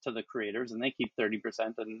 to the creators and they keep 30%,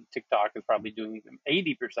 and TikTok is probably doing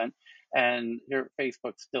 80%. And here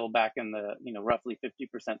Facebook's still back in the, roughly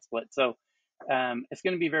 50% split. So it's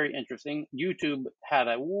going to be very interesting. YouTube had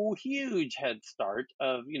a huge head start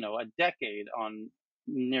of, a decade on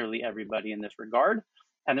nearly everybody in this regard.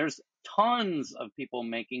 And there's tons of people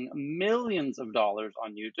making millions of dollars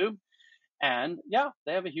on YouTube. And yeah,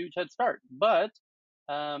 they have a huge head start. But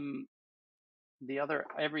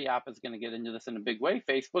every app is going to get into this in a big way.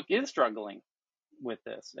 Facebook is struggling with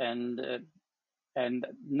this, but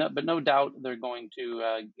no doubt they're going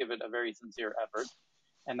to give it a very sincere effort,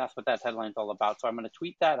 and that's what that headline's all about. So I'm going to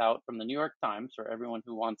tweet that out from the New York Times for everyone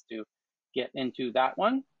who wants to get into that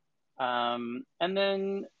one. And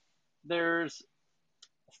then there's,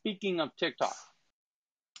 speaking of TikTok,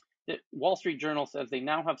 the Wall Street Journal says they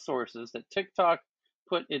now have sources that TikTok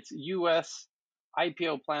put its U.S.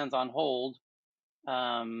 IPO plans on hold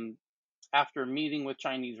after meeting with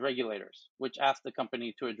Chinese regulators, which asked the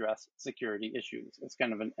company to address security issues. It's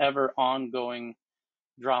kind of an ever ongoing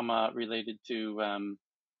drama related to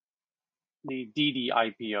the Didi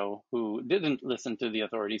IPO, who didn't listen to the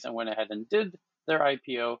authorities and went ahead and did their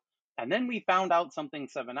IPO. And then we found out something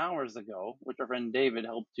 7 hours ago, which our friend David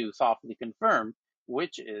helped to softly confirm,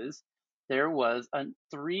 which is there was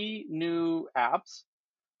 3 new apps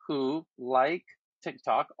who, like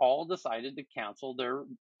TikTok, all decided to cancel their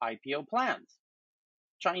IPO plans.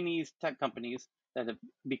 Chinese tech companies that have,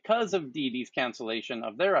 because of Didi's cancellation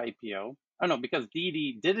of their IPO, because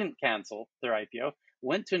Didi didn't cancel their IPO,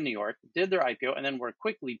 went to New York, did their IPO, and then were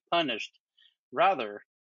quickly punished rather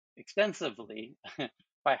extensively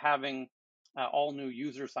by having all new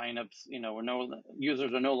user signups.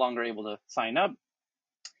 Users are no longer able to sign up.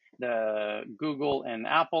 The Google and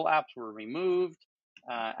Apple apps were removed.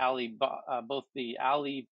 Both the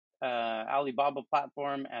Alibaba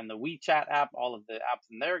platform and the WeChat app, all of the apps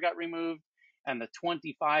in there got removed, and the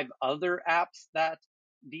 25 other apps that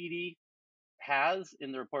Didi has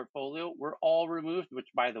in their portfolio were all removed, which,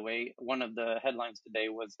 by the way, one of the headlines today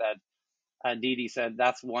was that Didi said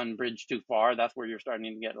that's one bridge too far. That's where you're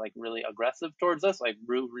starting to get like really aggressive towards us, like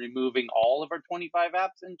removing all of our 25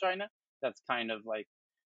 apps in China. That's kind of like,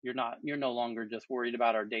 you're no longer just worried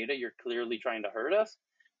about our data. You're clearly trying to hurt us.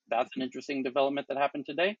 That's an interesting development that happened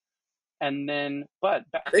today. And then,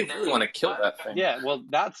 they really want to kill that thing. Yeah, well,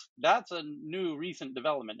 that's a new recent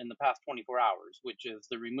development in the past 24 hours, which is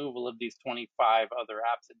the removal of these 25 other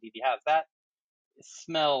apps that Didi has. That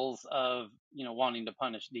smells of, wanting to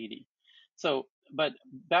punish Didi. So, but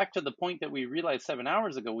back to the point that we realized 7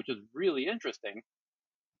 hours ago, which is really interesting,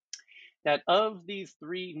 that of these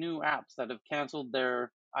 3 new apps that have canceled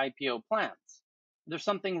their IPO plans, there's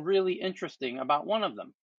something really interesting about one of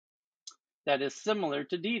them that is similar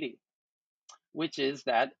to Didi, which is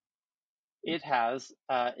that it has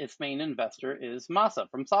its main investor is Masa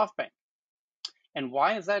from SoftBank. And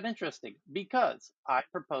why is that interesting? Because I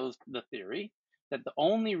proposed the theory that the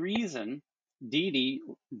only reason Didi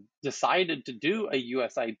decided to do a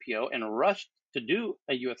US IPO and rushed to do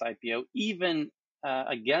a US IPO, even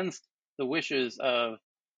against the wishes of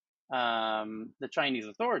the Chinese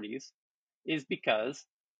authorities, is because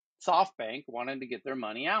SoftBank wanted to get their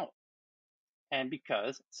money out. And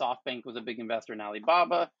because SoftBank was a big investor in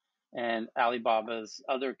Alibaba, and Alibaba's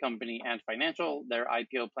other company, Ant Financial, their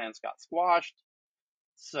IPO plans got squashed.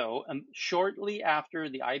 So shortly after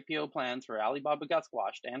the IPO plans for Alibaba got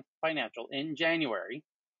squashed, Ant Financial, in January,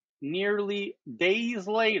 nearly days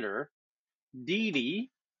later, Didi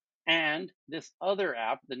and this other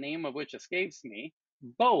app, the name of which escapes me,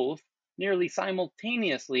 both nearly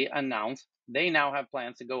simultaneously announced they now have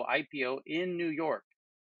plans to go IPO in New York.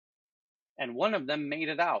 And one of them made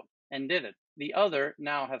it out and did it. The other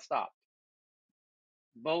now has stopped.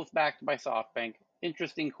 Both backed by SoftBank.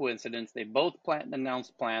 Interesting coincidence. They both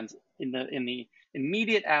announced plans in the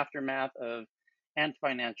immediate aftermath of Ant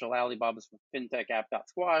Financial. Alibaba's fintech app got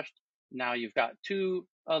squashed. Now you've got two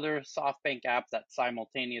other SoftBank apps that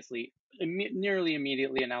simultaneously, nearly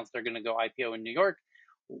immediately announced they're going to go IPO in New York.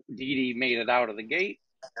 Didi made it out of the gate,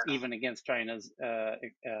 even against China's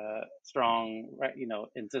strong,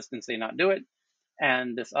 insistence they not do it.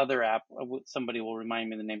 And this other app, somebody will remind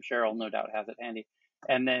me the name. Cheryl, no doubt, has it handy.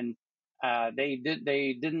 And then they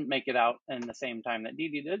didn't make it out in the same time that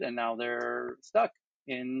Didi did, and now they're stuck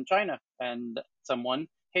in China. And someone,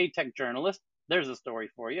 hey, tech journalist, there's a story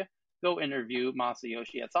for you. Go interview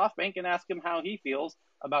Masayoshi at SoftBank and ask him how he feels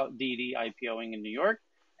about Didi IPOing in New York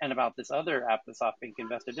and about this other app that SoftBank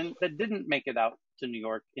invested in that didn't make it out to New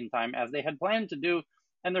York in time as they had planned to do.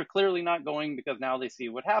 And they're clearly not going because now they see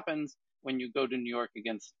what happens when you go to New York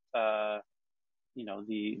against, the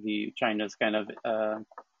China's kind of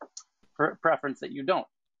preference that you don't.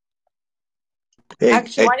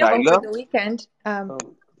 Actually, over the weekend,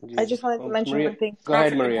 I just wanted to mention Maria, one thing. Go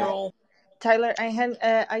ahead, Maria. Tyler,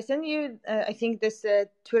 I sent you, I think, this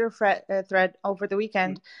Twitter thread over the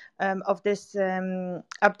weekend of this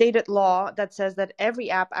updated law that says that every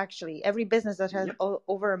business that has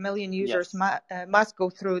over 1 million users must go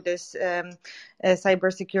through this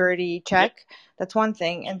cybersecurity check. Yep. That's one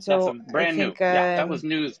thing. And so that's brand new. That was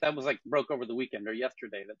news. That was broke over the weekend or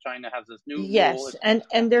yesterday that China has this new rule.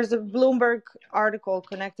 And there's a Bloomberg article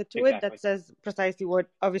connected to it that says precisely what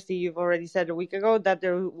obviously you've already said a week ago, that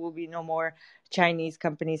there will be no more Chinese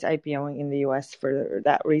companies IPOing in the US for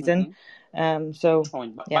that reason. By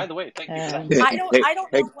the way, thank you for that. I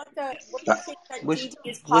don't know what you think that Didi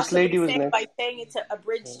is possibly saying by saying it's a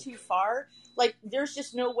bridge too far. Like, there's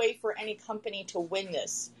just no way for any company to win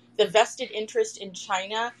this. The vested interest in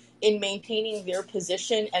China in maintaining their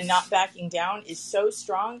position and not backing down is so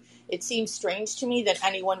strong. It seems strange to me that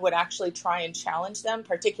anyone would actually try and challenge them,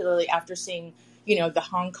 particularly after seeing, the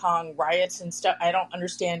Hong Kong riots and stuff. I don't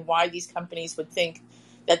understand why these companies would think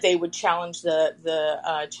that they would challenge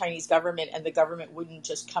the Chinese government and the government wouldn't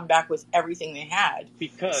just come back with everything they had.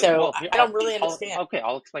 I don't really understand.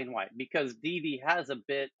 I'll explain why. Because Didi has a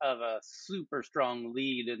bit of a super strong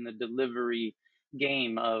lead in the delivery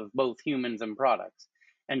game of both humans and products.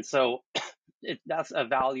 And so that's a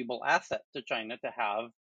valuable asset to China to have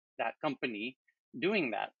that company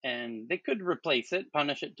doing that. And they could replace it,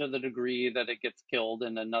 punish it to the degree that it gets killed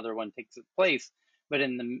and another one takes its place. But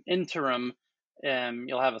in the interim,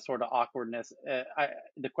 you'll have a sort of awkwardness.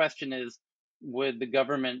 The question is, would the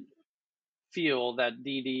government feel that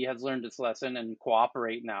Didi has learned its lesson and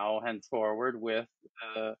cooperate now henceforward with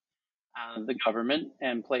the government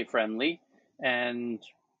and play friendly? And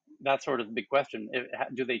that's sort of the big question.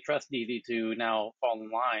 Do they trust Didi to now fall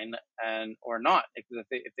in line or not? If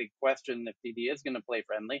they question if Didi is going to play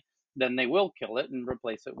friendly, then they will kill it and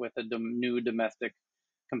replace it with a new domestic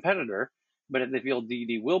competitor. But if they feel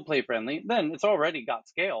Didi will play friendly, then it's already got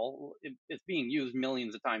scale. It's being used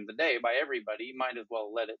millions of times a day by everybody. You might as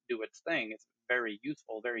well let it do its thing. It's very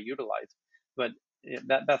useful, very utilized. But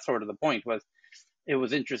that's sort of the point. It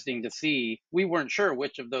was interesting to see. We weren't sure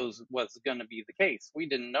which of those was going to be the case. We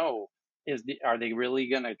didn't know, are they really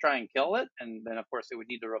going to try and kill it? And then, of course, they would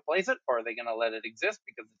need to replace it, or are they going to let it exist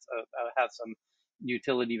because it has some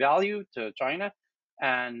utility value to China?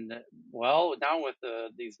 And, well, now with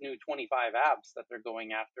these new 25 apps that they're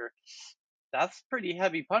going after, that's pretty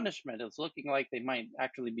heavy punishment. It's looking like they might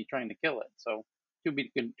actually be trying to kill it. So to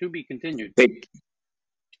be continued.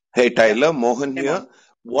 Hey, Tyler, Mohan here.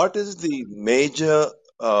 What is the major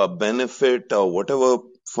benefit or whatever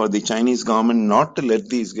for the Chinese government not to let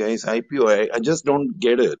these guys IPO? I just don't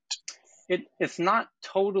get it. It's not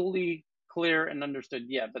totally clear and understood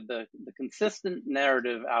yet, but the consistent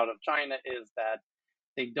narrative out of China is that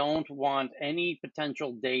they don't want any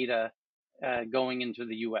potential data going into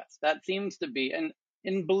the U.S. That seems to be, and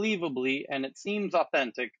unbelievably, and it seems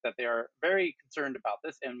authentic that they are very concerned about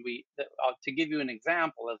this. And to give you an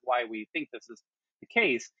example as why we think this is the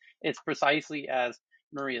case, it's precisely as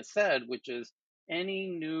Maria said, which is any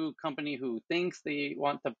new company who thinks they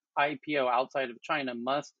want to IPO outside of China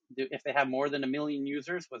must do, if they have more than 1 million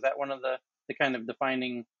users. Was that one of the kind of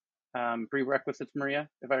defining prerequisites, Maria,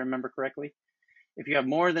 if I remember correctly? If you have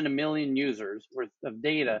more than 1 million users worth of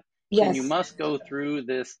data, then you must go through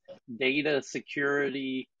this data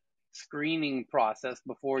security screening process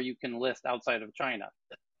before you can list outside of China.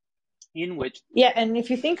 In which, and if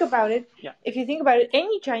you think about it,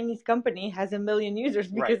 any Chinese company has 1 million users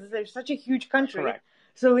because they're such a huge country. Correct.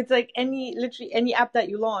 So it's like literally any app that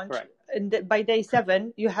you launch, and by day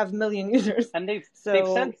 7 you have 1 million users. And they've said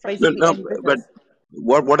but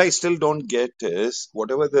what I still don't get is,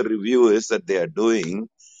 whatever the review is that they are doing,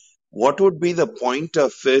 what would be the point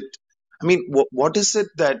of it? I mean, what is it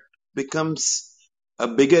that becomes a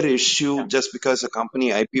bigger issue just because a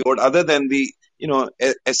company IPO'd, other than the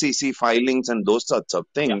SEC filings and those sorts of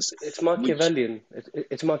things? It's Machiavellian.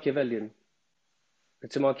 It's Machiavellian.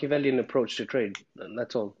 It's a Machiavellian approach to trade.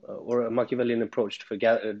 That's all, or a Machiavellian approach for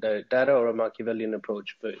data, or a Machiavellian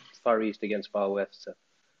approach for Far East against Far West. So,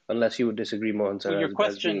 unless you would disagree, Mohan. So your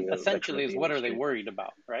question essentially is, what are they worried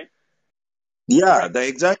about, right? Yeah,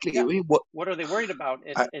 exactly. Yeah. What are they worried about?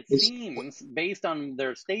 It seems, based on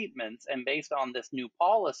their statements and based on this new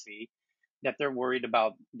policy, that they're worried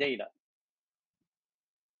about data.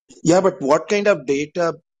 Yeah, but what kind of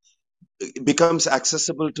data becomes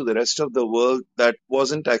accessible to the rest of the world that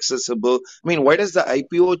wasn't accessible? I mean, why does the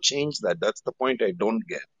IPO change that? That's the point I don't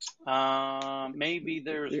get. Maybe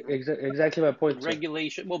there's exactly my point.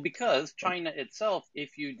 Regulation. Well, because China itself,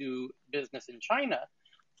 if you do business in China,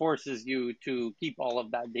 forces you to keep all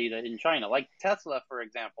of that data in China. Like Tesla, for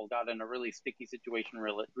example, got in a really sticky situation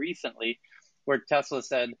recently where Tesla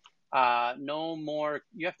said, no more,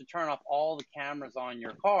 you have to turn off all the cameras on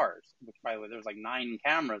your cars, which, by the way, there's like 9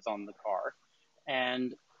 cameras on the car.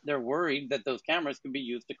 And they're worried that those cameras could be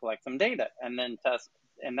used to collect some data. And then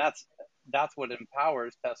that's what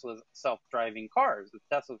empowers Tesla's self-driving cars.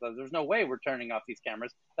 Tesla says, there's no way we're turning off these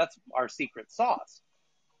cameras. That's our secret sauce.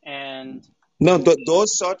 And no,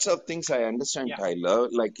 those sorts of things I understand, Tyler.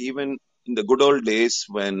 Like even in the good old days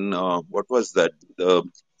when, what was that?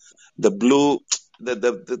 The blue,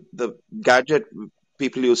 the gadget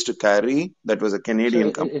people used to carry, that was a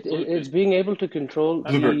Canadian company. It's being able to control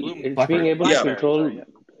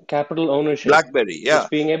capital ownership. BlackBerry, yeah.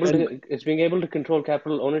 It's being able to control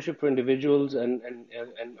capital ownership for individuals and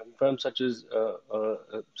firms such as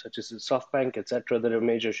SoftBank, etc., that are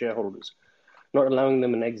major shareholders, not allowing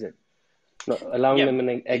them an exit. Not allowing them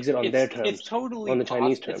an exit on their terms, it's totally on the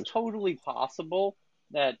Chinese terms. It's totally possible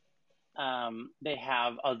that they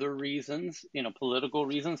have other reasons, political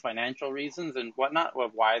reasons, financial reasons, and whatnot,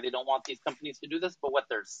 of why they don't want these companies to do this. But what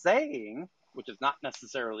they're saying, which is not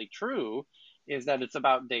necessarily true, is that it's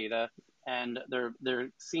about data, and there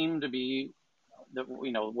seem to be,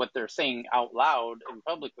 what they're saying out loud and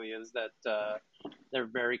publicly is that they're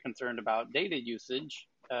very concerned about data usage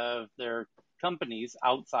of their companies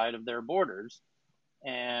outside of their borders,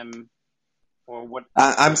 or what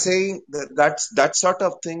I'm saying that sort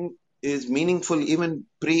of thing is meaningful even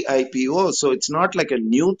pre-IPO. So it's not like a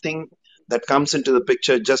new thing that comes into the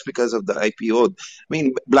picture just because of the IPO. I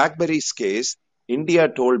mean, BlackBerry's case, India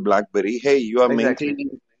told BlackBerry, hey, you are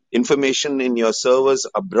maintaining information in your servers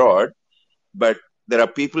abroad, but there are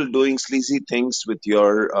people doing sleazy things with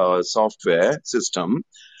your software system.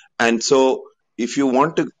 And so if you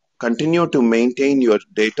want to continue to maintain your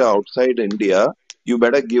data outside India, you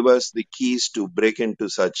better give us the keys to break into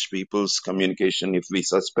such people's communication if we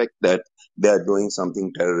suspect that they are doing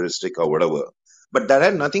something terroristic or whatever. But that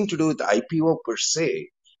had nothing to do with IPO per se.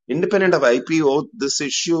 Independent of IPO, this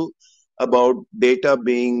issue about data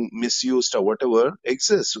being misused or whatever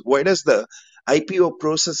exists. Why does the IPO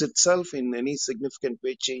process itself in any significant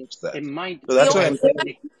way change that? It might. So that's why I'm saying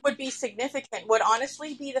it would be significant would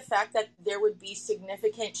honestly be the fact that there would be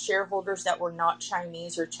significant shareholders that were not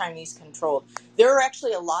Chinese or Chinese controlled. There are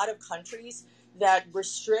actually a lot of countries that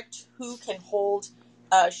restrict who can hold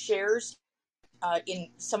shares in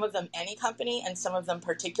some of them any company and some of them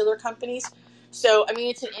particular companies. So, I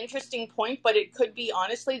mean, it's an interesting point, but it could be,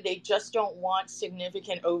 honestly, they just don't want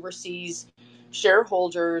significant overseas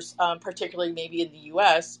shareholders, particularly maybe in the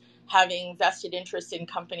U.S., having vested interest in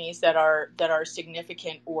companies that are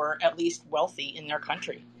significant or at least wealthy in their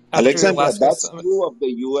country. Alexandra, that's true of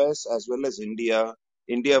the U.S. as well as India.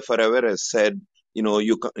 India forever has said,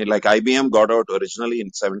 like IBM got out originally in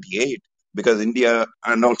 1978. because India,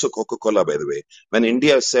 and also Coca-Cola, by the way, when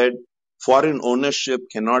India said foreign ownership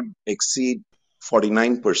cannot exceed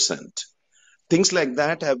 49%. Things like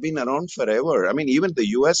that have been around forever. I mean, even the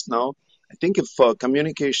US now, I think if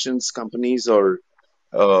communications companies or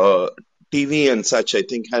TV and such, I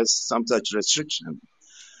think has some such restriction.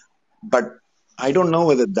 But I don't know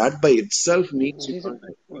whether that by itself needs to.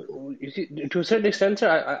 You see, to a certain extent, sir,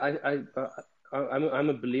 I'm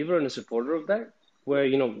a believer and a supporter of that, where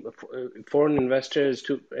foreign investors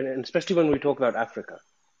and especially when we talk about Africa,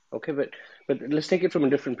 okay, but let's take it from a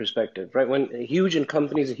different perspective, right? When huge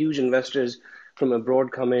investors from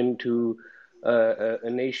abroad come into a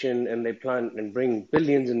nation and they plant and bring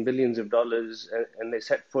billions and billions of dollars and they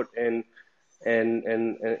set foot in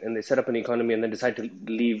and they set up an economy and then decide to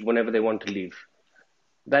leave whenever they want to leave.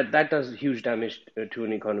 That does huge damage to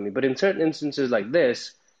an economy. But in certain instances like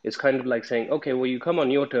this, it's kind of like saying, okay, well, you come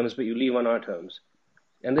on your terms, but you leave on our terms.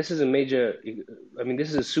 And this is this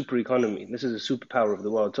is a super economy. This is a superpower of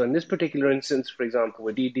the world. So in this particular instance, for example,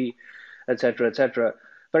 with Didi, et cetera,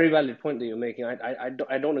 very valid point that you're making. I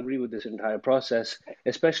don't agree with this entire process,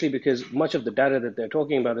 especially because much of the data that they're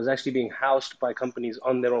talking about is actually being housed by companies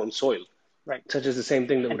on their own soil. Right. Such as the same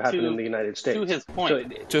thing that would happen in the United States. To his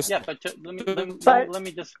point. So let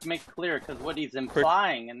me just make clear, because what he's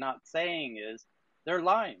implying and not saying is they're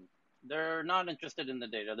lying. They're not interested in the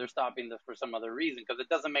data. They're stopping this for some other reason, because it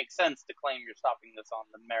doesn't make sense to claim you're stopping this on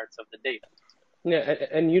the merits of the data. Yeah,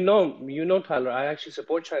 and Tyler, I actually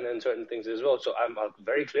support China in certain things as well. So I'll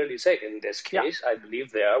very clearly say, in this case, I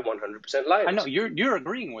believe they are 100% liars. I know you're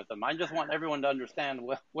agreeing with them. I just want everyone to understand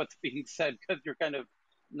what's being said, because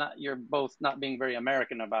you're both not being very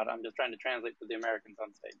American about it. I'm just trying to translate to the Americans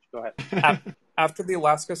on stage. Go ahead. After the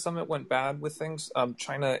Alaska summit went bad with things,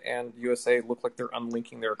 China and USA look like they're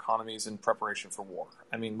unlinking their economies in prepreparation for war.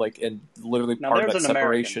 I mean, and literally now, part of that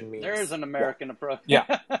separation means there's an American approach. Yeah.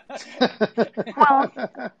 Well,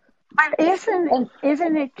 but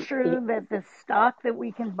isn't it true that the stock that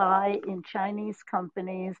we can buy in Chinese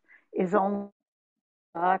companies is only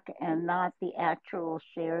stock and not the actual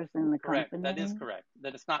shares in the company? Correct. That is correct.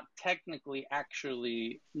 That it's not technically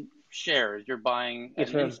actually shares. You're buying an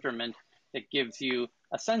instrument that gives you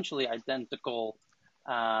essentially identical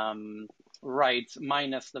rights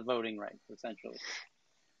minus the voting rights, essentially.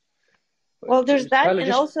 Well, there's that,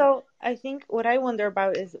 and also I think what I wonder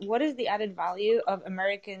about is what is the added value of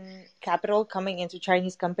American capital coming into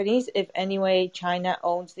Chinese companies if anyway China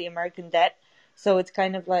owns the American debt? So it's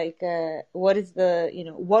kind of like, what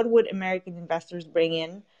would American investors bring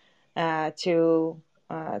in to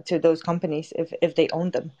those companies if they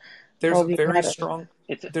own them? There's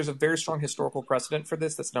a very strong historical precedent for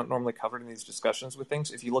this that's not normally covered in these discussions with things.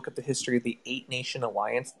 If you look at the history of the 8-Nation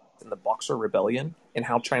Alliance and the Boxer Rebellion and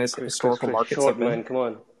how China's historical markets have been. Come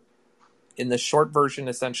on. In the short version,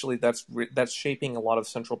 essentially, that's shaping a lot of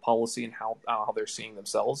central policy and how they're seeing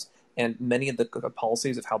themselves. And many of the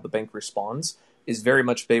policies of how the bank responds is very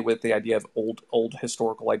much based with the idea of old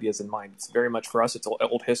historical ideas in mind. It's very much, for us, it's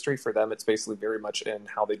old history. For them, it's basically very much in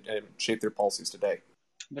how they shape their policies today.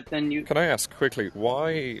 But then Can I ask quickly,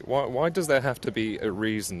 why does there have to be a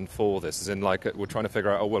reason for this? As in, we're trying to figure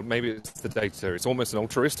out, maybe it's the data. It's almost an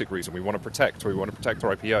altruistic reason. We want to protect our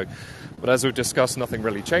IPO. But as we've discussed, nothing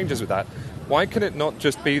really changes with that. Why can it not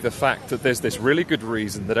just be the fact that there's this really good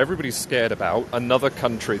reason that everybody's scared about, another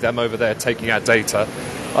country, them over there taking our data?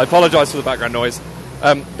 I apologise for the background noise.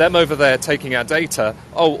 Them over there taking our data,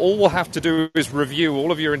 all we'll have to do is review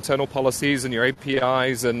all of your internal policies and your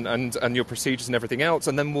APIs and your procedures and everything else,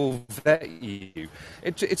 and then we'll vet you.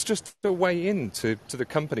 It's just a way into the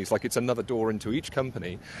companies, like it's another door into each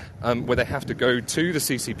company, where they have to go to the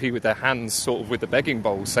CCP with their hands sort of with the begging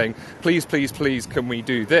bowl saying, please, please, please, can we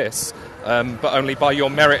do this? But only by your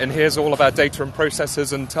merit, and here's all of our data and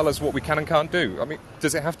processes, and tell us what we can and can't do. I mean,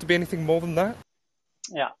 does it have to be anything more than that?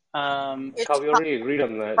 Yeah. We already agreed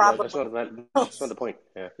on that. That's not the point.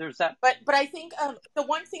 Yeah. There's that. But I think the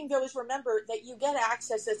one thing, though, is remember that you get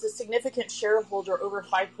access as a significant shareholder over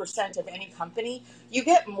 5% of any company. You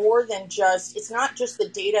get more than it's not just the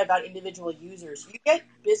data about individual users. You get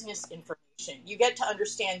business information. You get to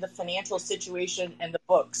understand the financial situation and the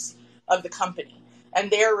books of the company.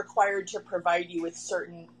 And they're required to provide you with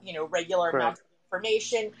certain, regular amounts of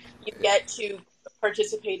information. You get to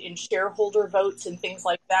participate in shareholder votes and things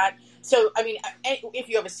like that. So, I mean, if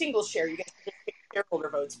you have a single share, you get to participate in shareholder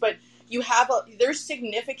votes. But there's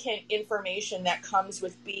significant information that comes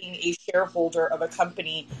with being a shareholder of a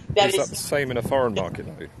company. Is that the same in a foreign market,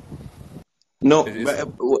 though? No,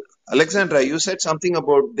 Alexandra, you said something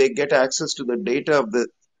about they get access to the data of the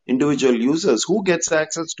individual users. Who gets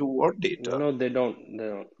access to what data? No, they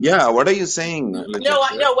don't. Yeah, what are you saying? No.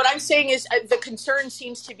 What I'm saying is the concern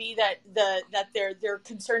seems to be that they're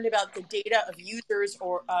concerned about the data of users,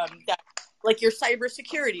 or that, like your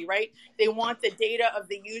cybersecurity, right? They want the data of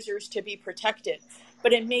the users to be protected,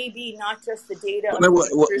 but it may be not just the data of the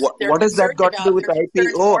users that they're What has that concerned got to do about. with They're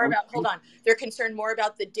concerned IPO? more about. Hold on. They're concerned more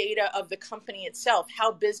about the data of the company itself,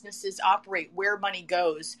 how businesses operate, where money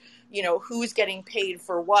goes, who's getting paid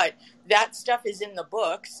for what. That stuff is in the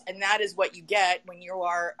books, and that is what you get when you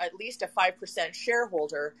are at least a 5%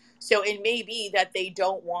 shareholder. So it may be that they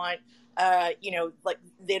don't want,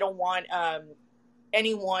 they don't want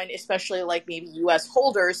anyone, especially like maybe U.S.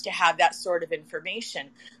 holders, to have that sort of information.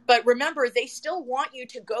 But remember, they still want you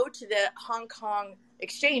to go to the Hong Kong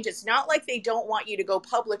exchange. It's not like they don't want you to go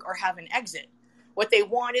public or have an exit. What they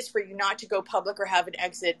want is for you not to go public or have an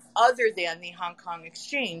exit other than the Hong Kong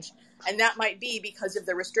exchange. And that might be because of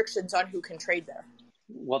the restrictions on who can trade there.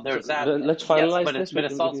 Well, there's that. Let's finalize yes, but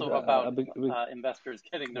it's also about investors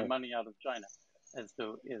getting their Yeah. money out of China, as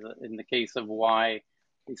to in the case of why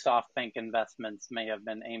the SoftBank investments may have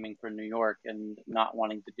been aiming for New York and not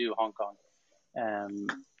wanting to do Hong Kong.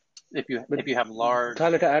 If you have large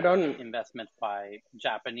Tyler, to add on, investments by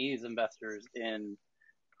Japanese investors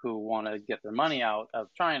who want to get their money out of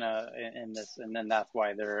China in this, and then that's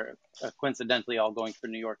why they're coincidentally all going for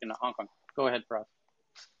New York and not Hong Kong. Go ahead, Faraz.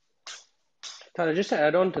 Tyler, just to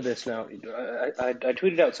add on to this now, I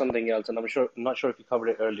tweeted out something else, and I'm not sure if you covered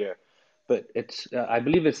it earlier, but it's I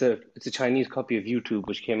believe it's a Chinese copy of YouTube,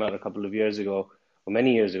 which came out a couple of years ago, or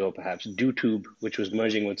many years ago perhaps, DoTube, which was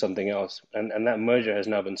merging with something else, and that merger has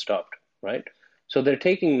now been stopped, right? So they're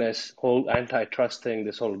taking this whole antitrust thing,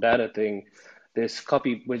 this whole data thing, this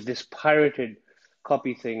pirated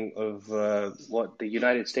copy thing of what the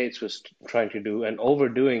United States was trying to do, and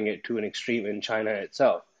overdoing it to an extreme in China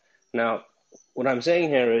itself. Now, what I'm saying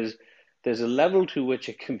here is there's a level to which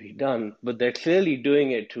it can be done, but they're clearly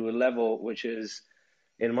doing it to a level which is,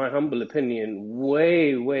 in my humble opinion,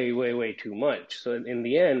 way, way, way, way too much. So in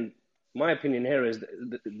the end, my opinion here is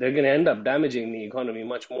they're going to end up damaging the economy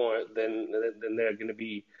much more than they're going to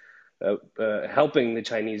be helping the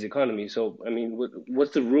Chinese economy. So, I mean,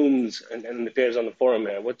 what's the rooms and affairs on the forum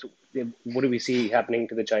here? What do we see happening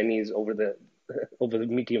to the Chinese over the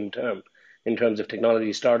medium term in terms of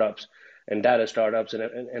technology startups and data startups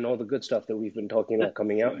and all the good stuff that we've been talking about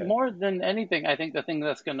coming out here? More than anything, I think the thing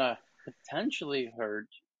that's going to potentially hurt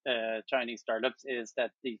Chinese startups is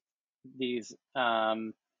that these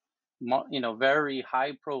very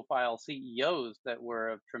high-profile CEOs that were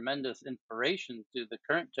of tremendous inspiration to the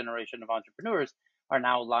current generation of entrepreneurs are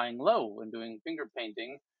now lying low and doing finger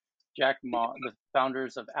painting. Jack Ma, the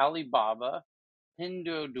founders of Alibaba,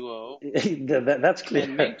 Pinduoduo, that's clear,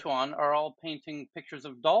 and Meituan are all painting pictures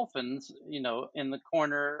of dolphins, in the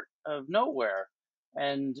corner of nowhere,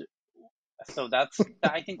 and so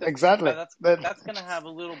I think exactly that's going to have a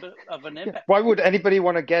little bit of an impact. Why would anybody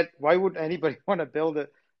want to build a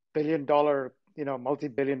billion-dollar,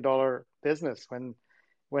 multi-billion-dollar business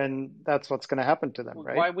when that's what's going to happen to them,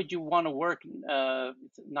 right? Why would you want to work 9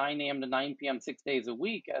 a.m. to 9 p.m. 6 days a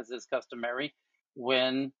week, as is customary,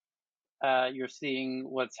 when you're seeing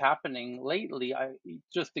what's happening lately?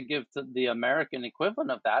 Just to give the American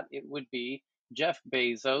equivalent of that, it would be Jeff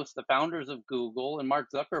Bezos, the founders of Google, and Mark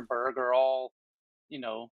Zuckerberg are all,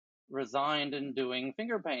 resigned and doing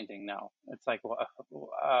finger painting now. It's like,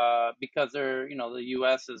 because they're, the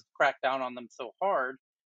U.S. has cracked down on them so hard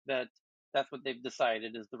that that's what they've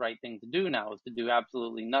decided is the right thing to do now, is to do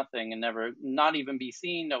absolutely nothing and not even be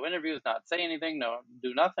seen, no interviews, not say anything,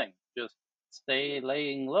 do nothing, just stay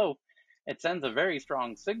laying low. It sends a very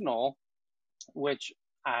strong signal, which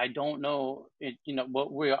I don't know.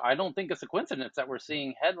 I don't think it's a coincidence that we're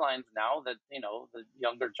seeing headlines now that the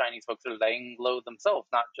younger Chinese folks are laying low themselves,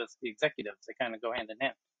 not just the executives. They kind of go hand in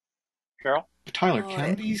hand. Cheryl? Tyler,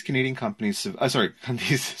 can these Canadian companies,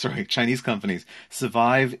 Chinese companies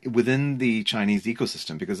survive within the Chinese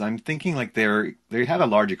ecosystem? Because I'm thinking like they have a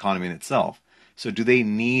large economy in itself. So do they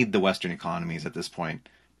need the Western economies at this point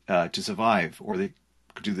to survive, or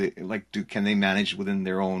can they manage within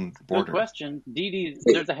their own border? Good question.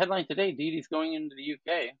 There's a headline today. Didi's going into the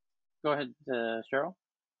UK. Go ahead, Cheryl.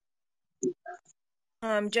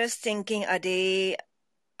 I'm just thinking, is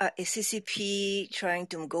CCP trying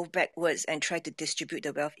to go backwards and try to distribute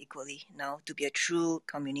the wealth equally now to be a true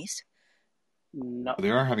communist? No. They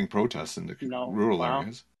are having protests in the rural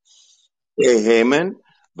areas. Hey, Heyman,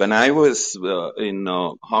 when I was in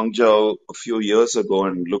Hangzhou a few years ago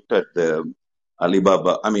and looked at the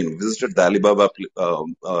visited the Alibaba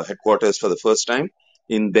headquarters for the first time,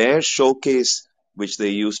 in their showcase, which they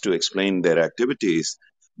use to explain their activities,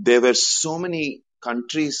 there were so many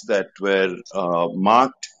countries that were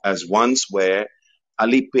marked as ones where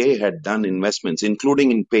Alipay had done investments,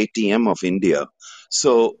 including in Paytm of India.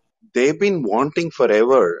 So they've been wanting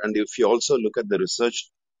forever. And if you also look at the research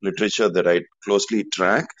literature that I closely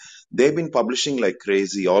track, they've been publishing like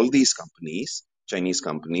crazy. All these companies, Chinese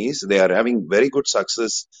companies, they are having very good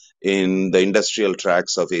success in the industrial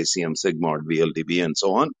tracks of ACM, Sigmod, VLDB, and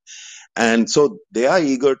so on. And so they are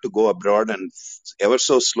eager to go abroad, and ever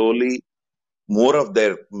so slowly, more of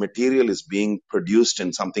their material is being produced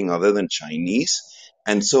in something other than Chinese.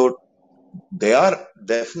 And so they are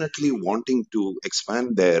definitely wanting to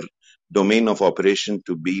expand their domain of operation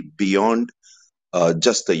to be beyond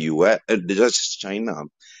just the US, just China.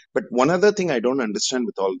 But one other thing I don't understand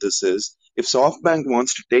with all this is, if SoftBank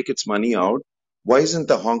wants to take its money out, why isn't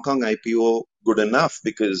the Hong Kong IPO good enough?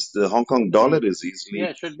 Because the Hong Kong dollar is easily, Yeah,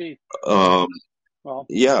 it should be. Well,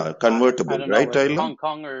 convertible, I don't know. right, Tyler? Hong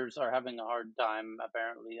Kongers are having a hard time,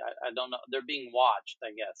 apparently. I don't know. They're being watched, I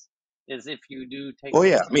guess. Is if you do take. Oh,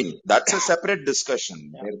 yeah. I mean, that's a separate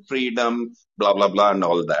discussion. Yeah. Their freedom, blah, blah, blah, and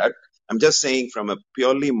all that. I'm just saying from a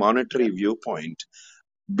purely monetary viewpoint,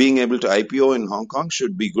 being able to IPO in Hong Kong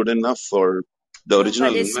should be good enough for the No,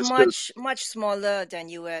 original but it's investors. much smaller than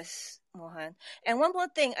US, Mohan. And one more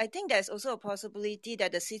thing, I think there's also a possibility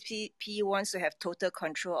that the CCP wants to have total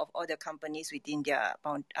control of all the companies within their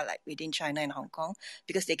like within China and Hong Kong,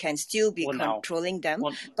 because they can still be controlling them.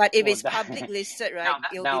 But if it's public listed, right,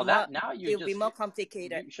 it'll be more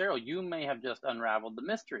complicated. Cheryl, you may have just unraveled the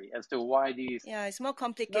mystery as to why these. Yeah, it's more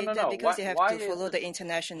complicated because they have to follow the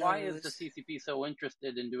international rules. Why is the CCP so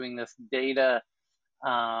interested in doing this data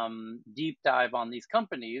deep dive on these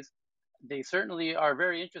companies? They certainly are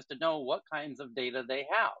very interested to know what kinds of data they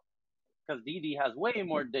have, because Didi has way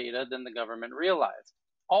more data than the government realized.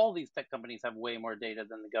 All these tech companies have way more data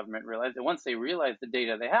than the government realized, and once they realize the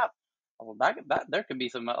data they have, well, there could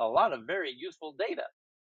be a lot of very useful data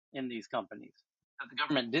in these companies that the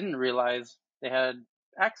government didn't realize they had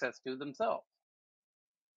access to themselves.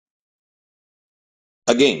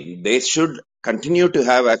 Again, they should continue to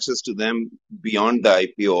have access to them beyond the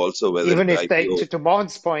IPO also, whether Even the if they, IPO. to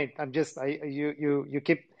Mohan's point, you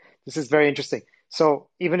keep, this is very interesting. So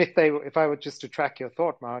even if I were just to track your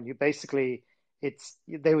thought, Mohan, you basically,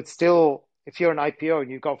 they would still, if you're an IPO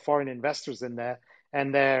and you've got foreign investors in there,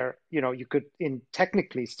 and they're, you could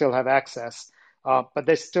technically still have access, but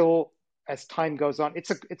there's still, as time goes on,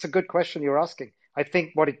 it's a good question you're asking. I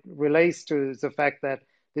think what it relates to is the fact that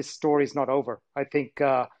this story is not over. I think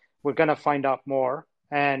we're going to find out more,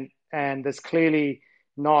 and there's clearly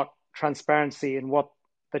not transparency in what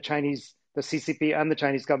the CCP and the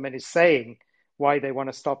Chinese government is saying, why they want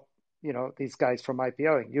to stop, these guys from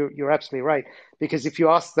IPOing. You're absolutely right. Because if you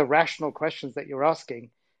ask the rational questions that you're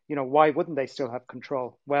asking, why wouldn't they still have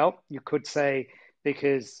control? Well, you could say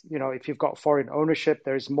because, if you've got foreign ownership,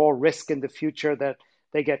 there's more risk in the future that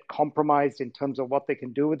they get compromised in terms of what they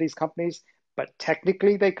can do with these companies. But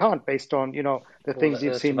technically they can't, based on, the things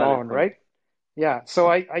you've seen, Mohan, right? Yeah, so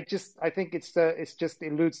I think it's just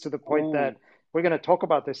alludes to the point that we're going to talk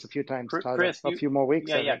about this a few times, Tyler, Chris, a few more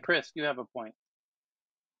weeks. Yeah, Chris, you have a point.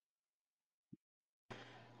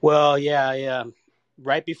 Well, yeah.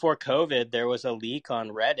 Right before COVID, there was a leak on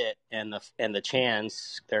Reddit and the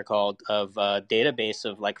Chans, they're called, of a database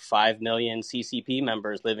of like 5 million CCP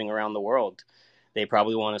members living around the world. They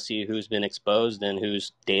probably want to see who's been exposed and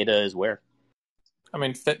whose data is where. I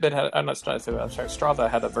mean, Fitbit had, I'm not trying to say that, Strava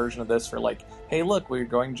had a version of this for like, hey, look, we're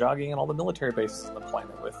going jogging in all the military bases on the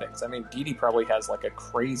planet with things. I mean, Didi probably has like a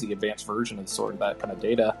crazy advanced version of sort of that kind of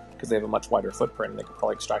data because they have a much wider footprint and they could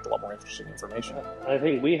probably extract a lot more interesting information. I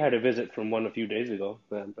think we had a visit from one a few days ago,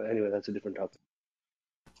 but anyway, that's a different topic.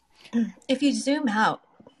 If you zoom out,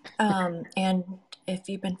 and if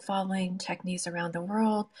you've been following tech news around the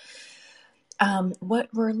world, what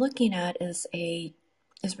we're looking at is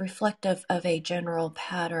reflective of a general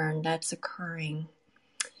pattern that's occurring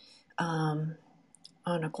on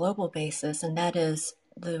a global basis, and that is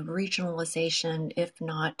the regionalization, if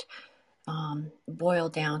not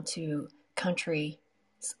boiled down to countries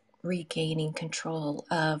regaining control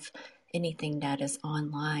of anything that is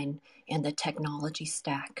online and the technology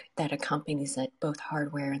stack that accompanies it, both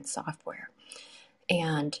hardware and software.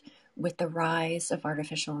 And with the rise of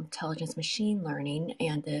artificial intelligence, machine learning,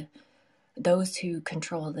 and those who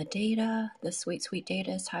control the data, the sweet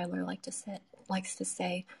data, as Tyler likes to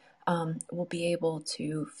say, will be able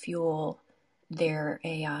to fuel their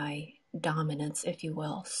AI dominance, if you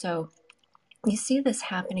will. So you see this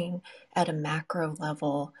happening at a macro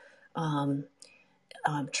level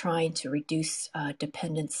trying to reduce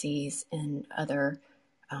dependencies in other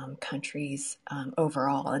countries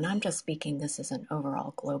overall. And I'm just speaking, this is an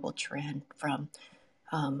overall global trend from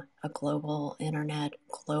a global internet,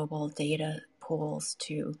 global data pools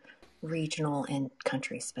to regional and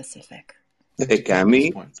country specific. Hey,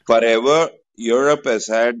 Cami, forever, Europe has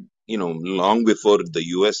had, long before the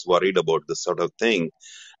US worried about this sort of thing,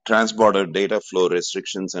 trans-border data flow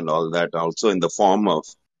restrictions and all that, also in the form of,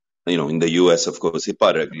 in the US, of course,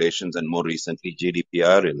 HIPAA regulations, and more recently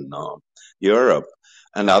GDPR in Europe.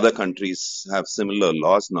 And other countries have similar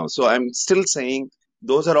laws now. So I'm still saying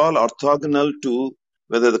those are all orthogonal to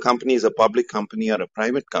whether the company is a public company or a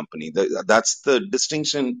private company. That's the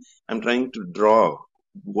distinction I'm trying to draw.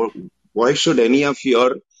 Why should any of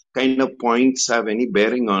your kind of points have any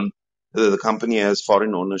bearing on whether the company has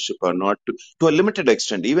foreign ownership or not, to a limited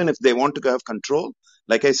extent, even if they want to have control?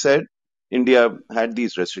 Like I said, India had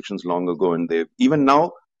these restrictions long ago, and even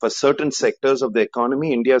now, for certain sectors of the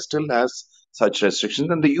economy, India still has such restrictions,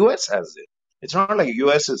 and the US has it. It's not like the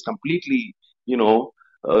US is completely,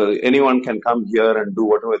 anyone can come here and do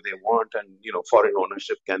whatever they want, and, foreign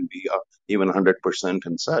ownership can be even 100%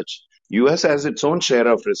 and such. US has its own share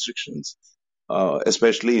of restrictions,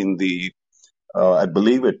 especially in the, I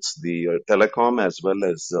believe it's the telecom as well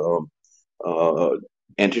as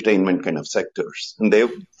entertainment kind of sectors. And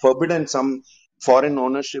they've forbidden some foreign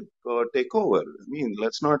ownership takeover. I mean,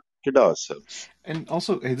 let's not kid ourselves. And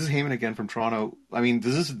also, hey, this is Heyman again from Toronto. I mean,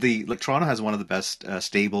 Toronto has one of the best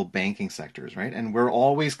stable banking sectors, right? And we're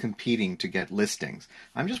always competing to get listings.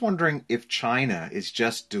 I'm just wondering if China is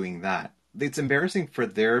just doing that. It's embarrassing for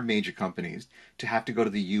their major companies to have to go to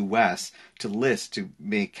the U.S. to list to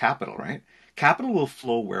make capital, right? Capital will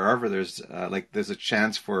flow wherever there's a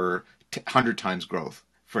chance for 100 times growth,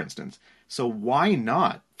 for instance. So why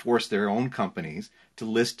not force their own companies to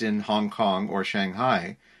list in Hong Kong or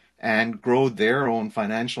Shanghai and grow their own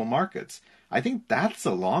financial markets? I think that's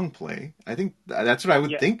a long play. I think that's what I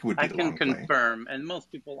would think would be the long play. I can confirm, and most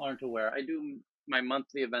people aren't aware. I do my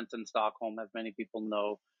monthly event in Stockholm, as many people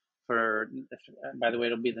know. By the way,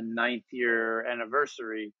 it'll be the 9th year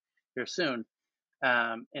anniversary here soon.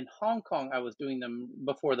 In Hong Kong, I was doing them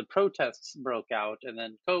before the protests broke out, and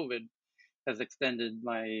then COVID has extended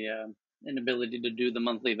my inability to do the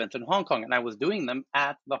monthly event in Hong Kong. And I was doing them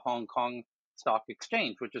at the Hong Kong Stock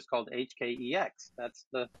Exchange, which is called HKEX. That's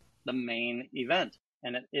the main event.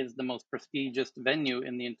 And it is the most prestigious venue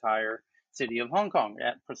in the entire city of Hong Kong,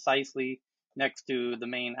 at precisely next to the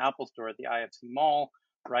main Apple store at the IFC Mall,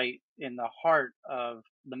 right in the heart of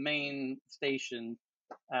the main station,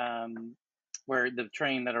 where the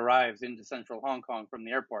train that arrives into central Hong Kong from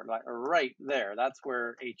the airport, like right there. That's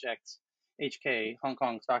where HK, Hong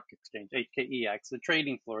Kong Stock Exchange, HKEX, the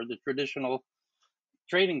trading floor, the traditional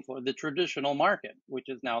trading floor, the traditional market, which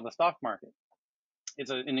is now the stock market.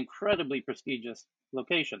 It's an incredibly prestigious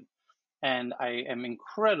location. And I am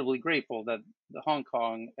incredibly grateful that the Hong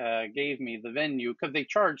Kong gave me the venue, because they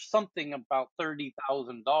charged something about $30,000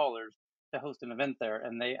 to host an event there.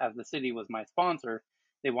 And they, as the city was my sponsor,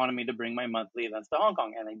 they wanted me to bring my monthly events to Hong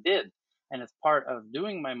Kong, and I did. And as part of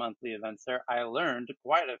doing my monthly events there, I learned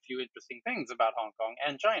quite a few interesting things about Hong Kong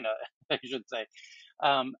and China, I should say.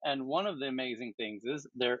 And one of the amazing things is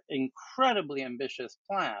their incredibly ambitious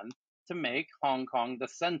plan to make Hong Kong the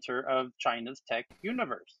center of China's tech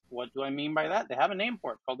universe. What do I mean by that? They have a name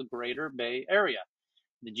for it called the Greater Bay Area.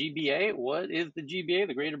 The GBA, what is the GBA?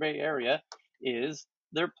 The Greater Bay Area is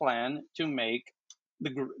their plan to make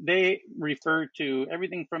they refer to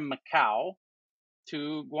everything from Macau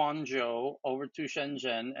to Guangzhou over to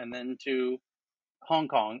Shenzhen and then to Hong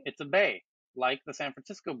Kong. It's a bay, like the San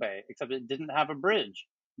Francisco Bay, except it didn't have a bridge,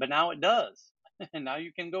 but now it does. And now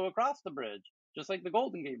you can go across the bridge, just like the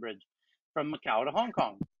Golden Gate Bridge, from Macau to Hong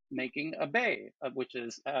Kong, making a bay, which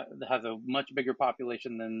has a much bigger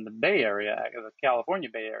population than the Bay Area, the California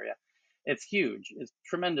Bay Area. It's huge. It's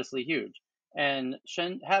tremendously huge. And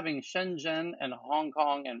having Shenzhen and Hong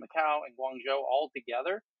Kong and Macau and Guangzhou all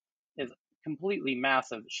together is completely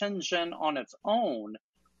massive. Shenzhen on its own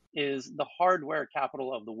is the hardware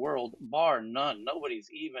capital of the world, bar none.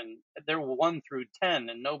 They're 1 through 10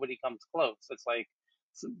 and nobody comes close. It's like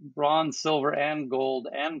bronze, silver, and gold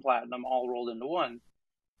and platinum all rolled into one,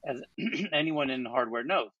 as anyone in hardware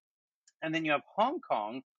knows. And then you have Hong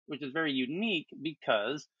Kong, which is very unique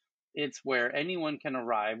because it's where anyone can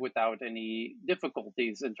arrive without any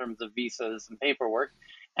difficulties in terms of visas and paperwork.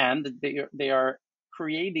 And they are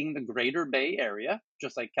creating the Greater Bay Area,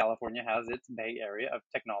 just like California has its Bay Area of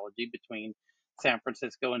technology between San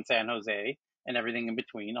Francisco and San Jose and everything in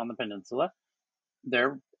between on the peninsula.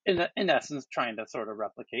 They're in essence, trying to sort of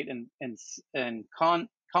replicate and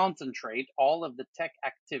concentrate all of the tech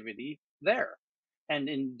activity there. And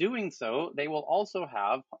in doing so, they will also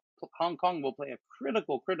have Hong Kong will play a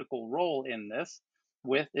critical role in this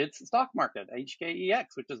with its stock market, HKEX,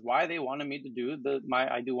 which is why they wanted me to do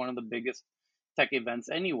I do one of the biggest tech events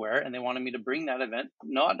anywhere, and they wanted me to bring that event,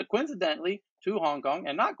 not coincidentally, to Hong Kong,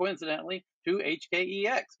 and not coincidentally to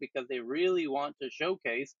HKEX, because they really want to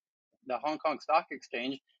showcase the Hong Kong Stock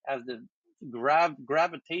Exchange as the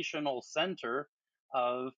gravitational center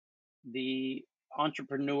of the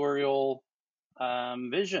entrepreneurial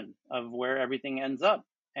vision of where everything ends up,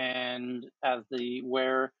 and as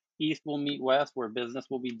where East will meet West, where business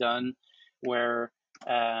will be done, where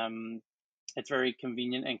it's very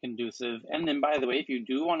convenient and conducive. And then, by the way, if you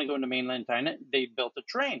do want to go into mainland China, they built a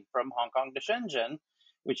train from Hong Kong to Shenzhen,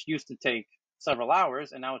 which used to take several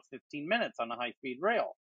hours, and now it's 15 minutes on a high-speed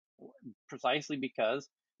rail, precisely because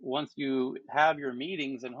once you have your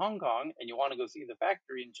meetings in Hong Kong and you want to go see the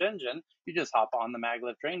factory in Shenzhen, you just hop on the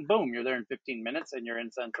maglev train, boom, you're there in 15 minutes, and you're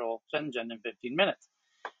in central Shenzhen in 15 minutes.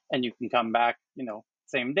 And you can come back,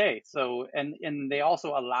 same day. So, and they also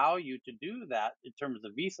allow you to do that in terms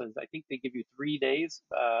of visas. I think they give you 3 days,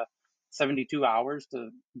 72 hours to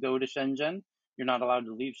go to Shenzhen. You're not allowed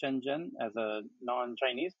to leave Shenzhen as a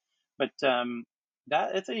non-Chinese, but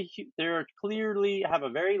they clearly have a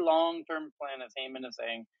very long-term plan, as Heyman is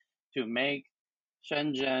saying, to make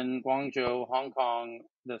Shenzhen, Guangzhou, Hong Kong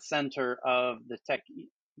the center of the tech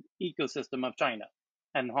ecosystem of China.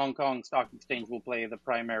 And Hong Kong Stock Exchange will play the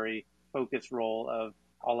primary focus role of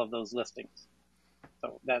all of those listings.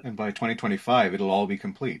 And by 2025, it'll all be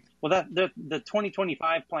complete. Well, the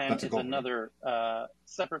 2025 plan is another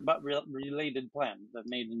separate but related plan, the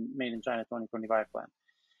Made in China 2025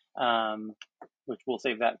 plan, which we'll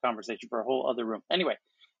save that conversation for a whole other room. Anyway,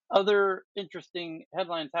 other interesting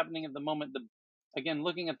headlines happening at the moment. Again,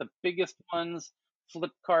 looking at the biggest ones,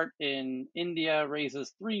 Flipkart in India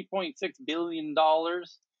raises $3.6 billion,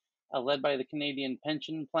 led by the Canadian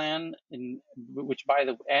Pension Plan,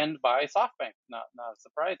 by SoftBank, not a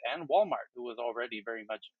surprise, and Walmart, who was already very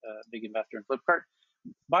much a big investor in Flipkart.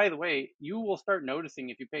 By the way, you will start noticing,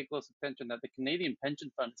 if you pay close attention, that the Canadian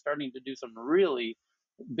Pension Fund is starting to do some really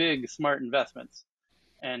big, smart investments.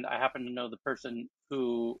 And I happen to know the person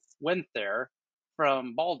who went there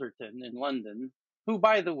from Balderton in London, who,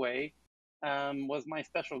 by the way, was my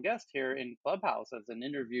special guest here in Clubhouse as an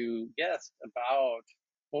interview guest about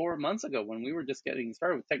 4 months ago when we were just getting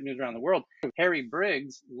started with Tech News Around the World. Harry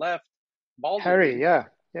Briggs left Balderton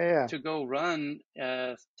to go run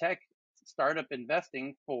tech startup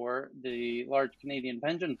investing for the large Canadian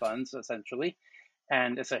pension funds, essentially.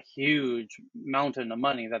 And it's a huge mountain of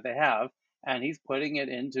money that they have. And he's putting it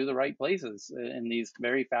into the right places in these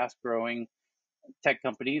very fast-growing tech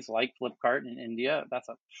companies like Flipkart in India. That's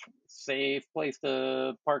a safe place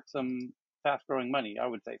to park some fast-growing money, I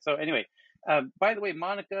would say. So anyway, by the way,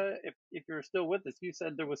 Monica, if you're still with us, you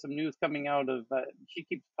said there was some news coming out of, she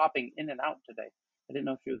keeps popping in and out today. I didn't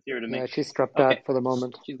know if she was here to make. Yeah, she's dropped out for the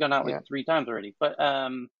moment. She's gone out like 3 times already. But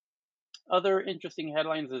other interesting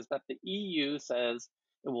headlines is that the EU says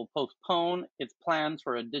it will postpone its plans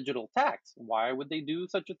for a digital tax. Why would they do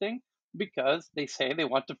such a thing? Because they say they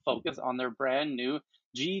want to focus on their brand new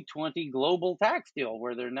G20 global tax deal,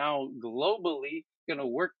 where they're now globally going to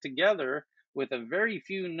work together with a very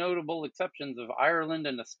few notable exceptions of Ireland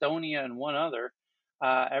and Estonia and one other.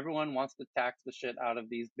 Everyone wants to tax the shit out of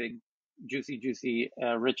these big, juicy,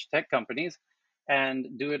 rich tech companies,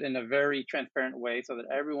 and do it in a very transparent way so that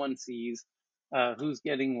everyone sees who's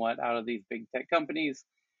getting what out of these big tech companies,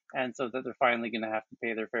 and so that they're finally going to have to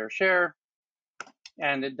pay their fair share.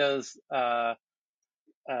 And it does,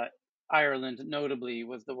 Ireland notably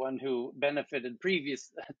was the one who benefited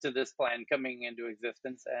previous to this plan coming into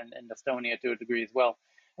existence, and Estonia to a degree as well.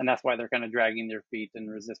 And that's why they're kind of dragging their feet and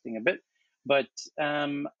resisting a bit. But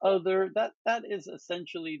that is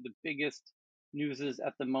essentially the biggest news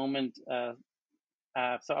at the moment.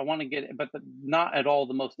 So I want to get, but not at all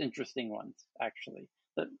the most interesting ones, actually.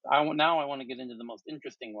 I want to get into the most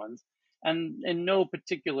interesting ones. And in no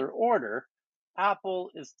particular order,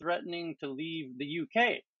 Apple is threatening to leave the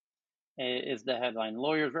UK, is the headline.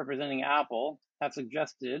 Lawyers representing Apple have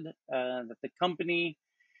suggested that the company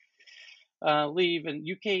leave, and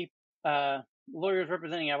UK lawyers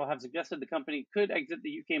representing Apple have suggested the company could exit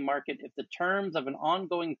the UK market if the terms of an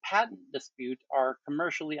ongoing patent dispute are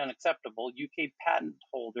commercially unacceptable. UK patent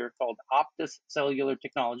holder called Optus Cellular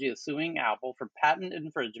Technology is suing Apple for patent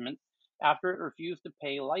infringement after it refused to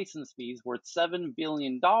pay license fees worth $7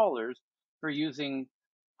 billion for using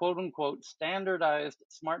quote-unquote standardized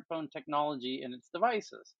smartphone technology in its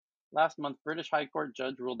devices. Last month, British High Court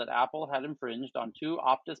judge ruled that Apple had infringed on 2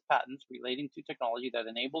 Optus patents relating to technology that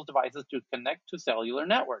enables devices to connect to cellular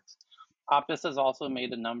networks. Optus has also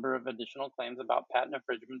made a number of additional claims about patent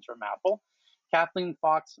infringements from Apple. Kathleen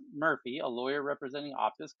Fox Murphy, a lawyer representing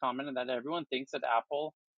Optus, commented that everyone thinks about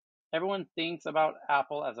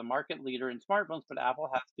Apple as a market leader in smartphones, but Apple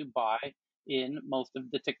has to buy in most of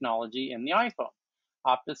the technology in the iPhone.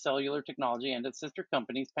 Optus Cellular Technology and its sister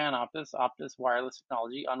companies, Panoptis, Optus Wireless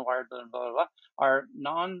Technology, Unwired, blah, blah, blah, are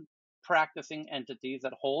non-practicing entities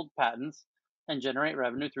that hold patents and generate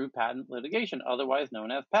revenue through patent litigation, otherwise known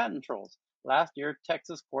as patent trolls. Last year,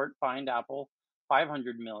 Texas court fined Apple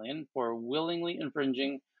 $500 million for willingly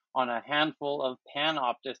infringing on a handful of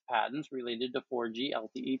Panoptis patents related to 4G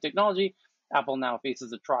LTE technology. Apple now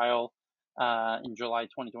faces a trial in July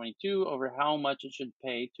 2022 over how much it should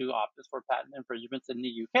pay to Optus for patent infringements in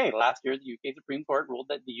the UK. Last year, the UK Supreme Court ruled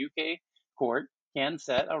that the UK court can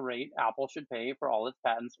set a rate Apple should pay for all its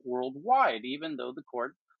patents worldwide, even though the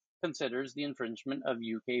court considers the infringement of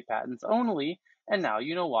UK patents only. And now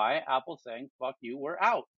you know why Apple's saying, fuck you, we're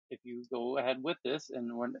out. If you go ahead with this,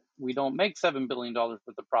 and we don't make $7 billion worth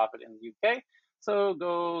of profit in the UK, so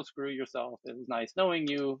go screw yourself. It was nice knowing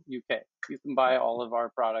you, UK. You can buy all of our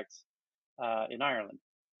products in Ireland.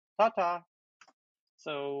 Ta-ta.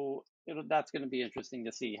 So that's going to be interesting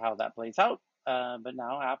to see how that plays out. But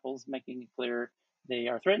now Apple's making it clear they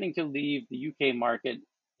are threatening to leave the UK market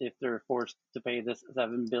if they're forced to pay this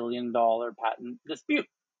 $7 billion patent dispute.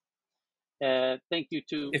 Thank you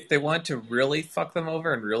to... If they want to really fuck them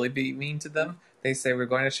over and really be mean to them, they say we're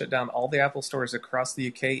going to shut down all the Apple stores across the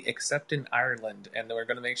UK except in Ireland. And then we're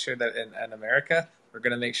going to make sure that in America, we're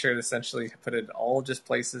going to make sure to essentially put it all just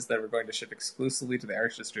places that we're going to ship exclusively to the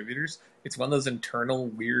Irish distributors. It's one of those internal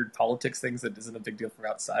weird politics things that isn't a big deal from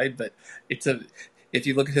outside, but if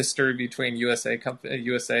you look at history between USA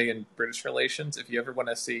and British relations, if you ever want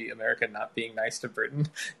to see America not being nice to Britain,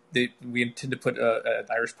 we intend to put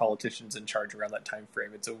Irish politicians in charge around that time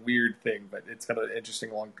frame. It's a weird thing, but it's got an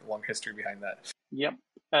interesting long history behind that. Yep.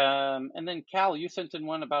 And then Cal, you sent in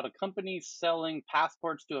one about a company selling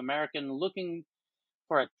passports to Americans looking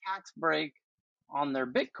for a tax break on their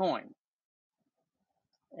Bitcoin.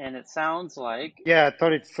 And it sounds like... Yeah, I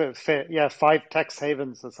thought it's 5 tax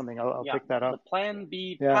havens or something. I'll pick that up. The Plan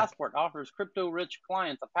B passport offers crypto-rich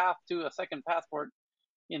clients a path to a second passport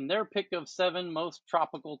in their pick of 7 most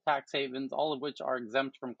tropical tax havens, all of which are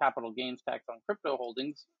exempt from capital gains tax on crypto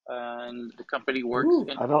holdings. And the company works...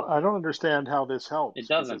 I don't understand how this helps. It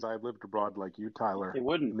doesn't. Because I've lived abroad like you, Tyler. It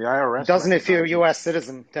wouldn't. And the IRS... It doesn't if you're a U.S.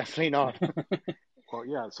 citizen. Definitely not. Well,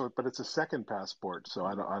 yeah. But it's a second passport, so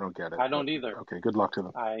I don't get it. I don't either. Okay, good luck to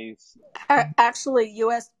them. Actually,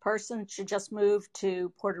 U.S. person should just move to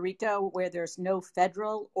Puerto Rico, where there's no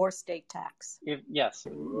federal or state tax.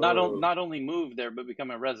 Not only move there, but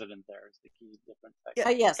become a resident there is the key difference.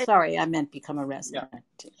 Yes, sorry, I meant become a resident. Yeah.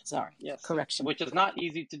 Sorry, yes. Correction. Which is not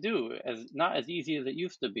easy to do, not as easy as it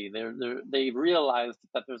used to be. They realized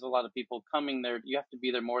that there's a lot of people coming there. You have to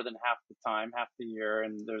be there more than half the time, half the year,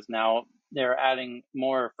 and they're adding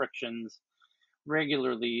more frictions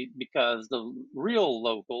regularly because the real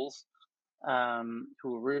locals,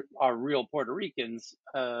 who are real Puerto Ricans,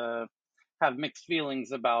 have mixed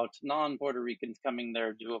feelings about non-Puerto Ricans coming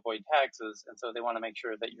there to avoid taxes, and so they want to make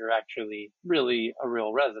sure that you're actually really a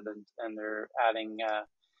real resident, and they're adding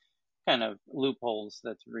kind of loopholes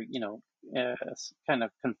that's kind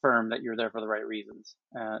of confirm that you're there for the right reasons.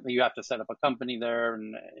 You have to set up a company there,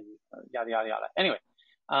 and yada yada yada. Anyway.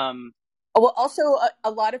 Well, also, a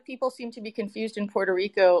lot of people seem to be confused in Puerto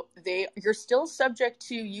Rico. You're still subject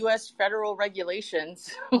to U.S. federal regulations.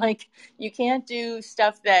 Like, you can't do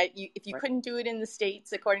stuff that if you couldn't do it in the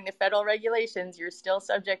States according to federal regulations, you're still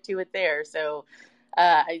subject to it there. So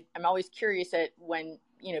I'm always curious at when,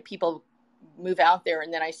 people move out there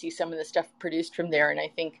and then I see some of the stuff produced from there, and I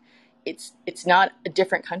think it's not a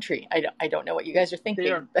different country. I don't know what you guys are thinking.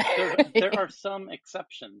 There are some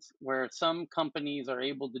exceptions where some companies are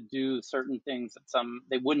able to do certain things that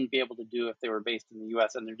they wouldn't be able to do if they were based in the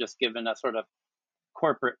U.S. and they're just given a sort of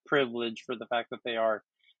corporate privilege for the fact that they are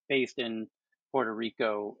based in Puerto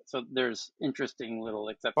Rico. So there's interesting little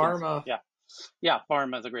exceptions. Pharma. Yeah,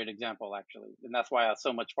 pharma is a great example, actually. And that's why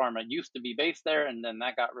so much pharma used to be based there, and then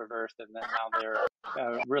that got reversed, and then now they're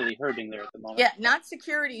really hurting there at the moment. Yeah, not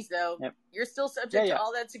securities, though. Yep. You're still subject to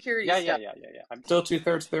all that security stuff. Yeah. Still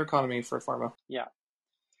 2/3 of their economy for pharma. Yeah.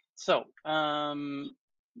 So,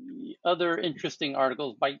 other interesting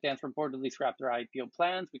articles. ByteDance reportedly scrapped their IPO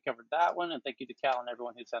plans. We covered that one, and thank you to Cal and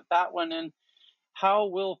everyone who sent that one in. How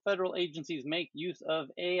will federal agencies make use of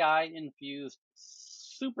AI-infused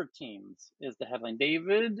super teams is the headline.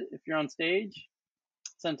 David, if you're on stage,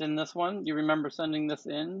 sent in this one. You remember sending this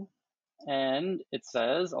in? And it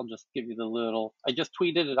says, I'll just give you the little, I just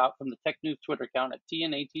tweeted it out from the Tech News Twitter account at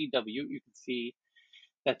TNATW. You can see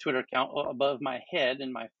that Twitter account above my head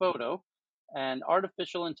in my photo. And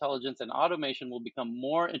artificial intelligence and automation will become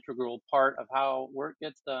more integral part of how work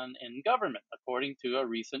gets done in government, according to a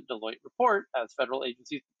recent Deloitte report, as federal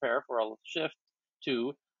agencies prepare for a shift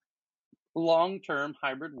to long-term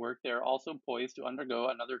hybrid work. They're also poised to undergo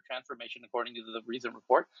another transformation, according to the recent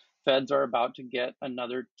report. Feds are about to get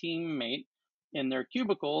another teammate in their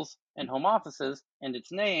cubicles and home offices, and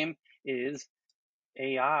its name is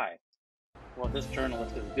AI. Well, this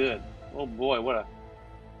journalist is good. Oh boy, what a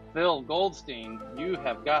Phil Goldstein, you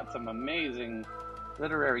have got some amazing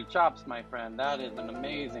literary chops, my friend. That is an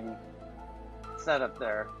amazing setup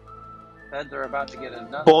there. Feds are about to get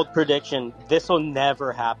another. Bold prediction. This will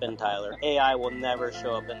never happen, Tyler. AI will never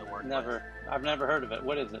show up in the workplace. Never. I've never heard of it.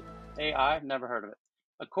 What is it? AI? I've never heard of it.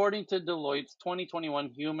 According to Deloitte's 2021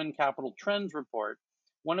 Human Capital Trends Report,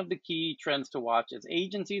 one of the key trends to watch is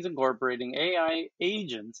agencies incorporating AI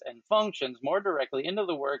agents and functions more directly into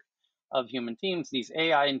the work of human teams. These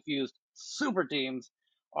AI-infused super teams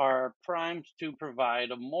are primed to provide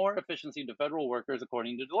more efficiency to federal workers,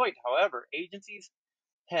 according to Deloitte. However, agencies,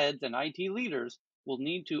 heads, and IT leaders will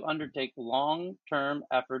need to undertake long-term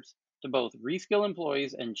efforts to both reskill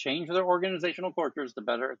employees and change their organizational cultures to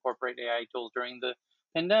better incorporate AI tools. During the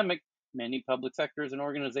pandemic, many public sectors and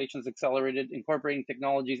organizations accelerated incorporating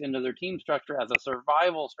technologies into their team structure as a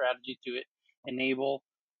survival strategy to enable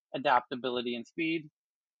adaptability and speed.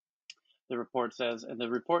 The report says, and the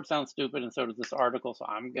report sounds stupid, and so does this article, so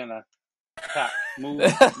I'm going to move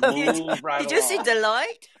right Did you see along.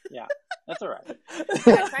 Deloitte? Yeah, that's all right.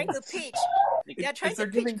 They're trying to pitch. They're trying to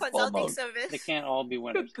pitch consulting service. They can't all be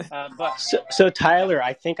winners. But So Tyler,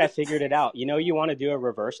 I think I figured it out. You know, you want to do a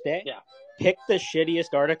reverse day? Yeah. Pick the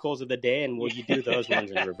shittiest articles of the day, and will you do those ones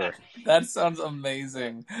in reverse? That sounds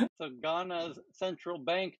amazing. So Ghana's central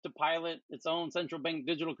bank to pilot its own central bank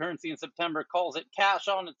digital currency in September calls it cash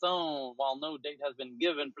on its own, while no date has been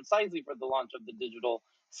given precisely for the launch of the digital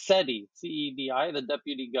CEDI. CEDI, the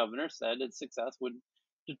deputy governor, said its success would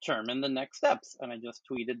determine the next steps. And I just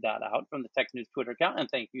tweeted that out from the Tech News Twitter account, and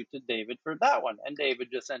thank you to David for that one. And David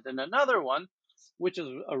just sent in another one, which is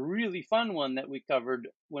a really fun one that we covered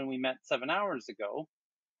when we met 7 hours ago,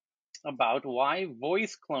 about why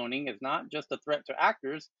voice cloning is not just a threat to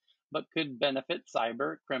actors, but could benefit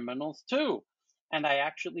cyber criminals too. And I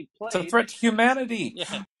actually played. It's a threat to humanity.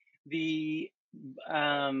 Yeah.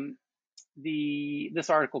 This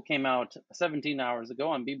article came out 17 hours ago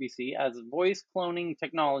on BBC. As voice cloning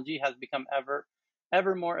technology has become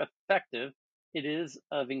ever more effective, it is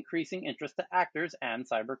of increasing interest to actors and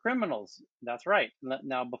cyber criminals. That's right.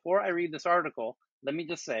 Now, before I read this article, let me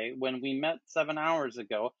just say, when we met 7 hours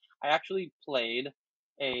ago, I actually played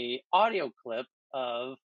a audio clip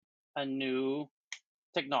of a new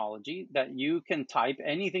technology that you can type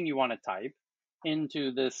anything you want to type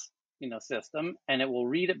into this, system, and it will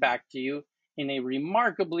read it back to you in a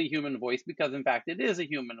remarkably human voice, because in fact it is a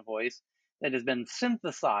human voice that has been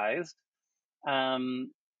synthesized,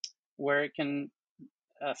 where it can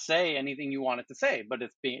say anything you want it to say, but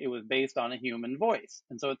it was based on a human voice,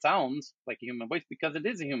 and so it sounds like a human voice because it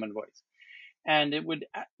is a human voice. And it would,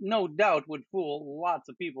 no doubt, would fool lots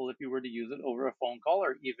of people if you were to use it over a phone call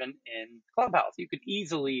or even in Clubhouse. You could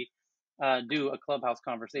easily do a Clubhouse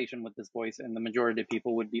conversation with this voice, and the majority of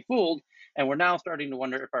people would be fooled. And we're now starting to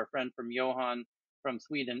wonder if our friend from Johan from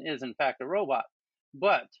Sweden is in fact a robot.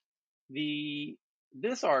 But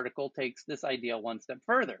this article takes this idea one step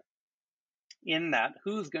further, in that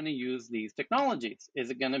who's going to use these technologies?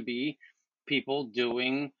 Is it going to be people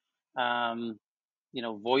doing voiceover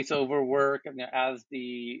work, as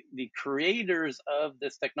the creators of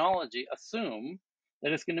this technology assume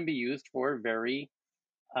that it's going to be used for very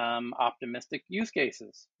optimistic use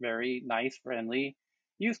cases, very nice, friendly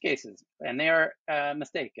use cases. And they are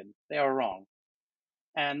mistaken. They are wrong.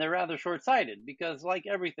 And they're rather short-sighted, because like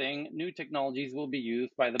everything, new technologies will be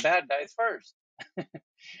used by the bad guys first.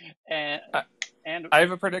 and I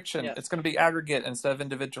have a prediction. Yes. It's going to be aggregate instead of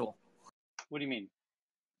individual. What do you mean?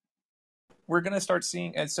 We're going to start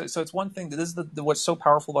seeing, and so it's one thing that this is what's so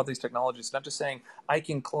powerful about these technologies. Not just saying I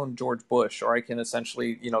can clone George Bush, or I can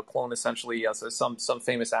essentially, clone some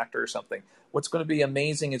famous actor or something. What's going to be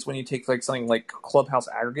amazing is when you take like something like Clubhouse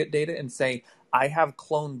aggregate data and say, I have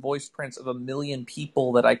cloned voice prints of 1 million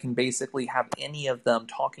people that I can basically have any of them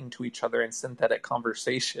talking to each other in synthetic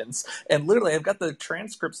conversations. And literally, I've got the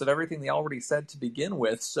transcripts of everything they already said to begin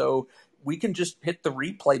with. So we can just hit the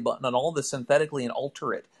replay button on all of this synthetically and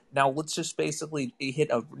alter it. Now let's just basically hit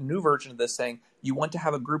a new version of this saying, you want to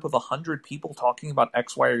have a group of 100 people talking about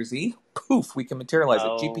X, Y, or Z? Poof, we can materialize it.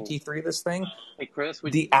 GPT-3, this thing. Hey, Chris,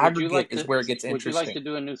 The aggregate is where it gets would you interesting. like to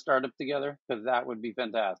do a new startup together? Because that would be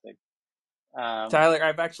fantastic. Tyler,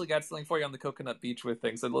 I've actually got something for you on the Coconut Beach with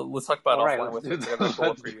things. So let's talk about it offline with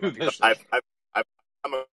it. I've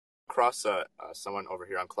come across someone over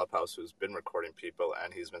here on Clubhouse who's been recording people,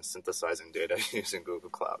 and he's been synthesizing data using Google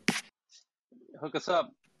Cloud. Hook us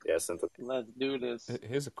up. Yeah, let's do this.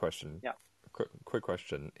 Here's a question. Yeah. Quick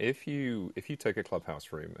question. If you take a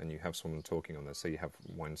Clubhouse room and you have someone talking on there, so you have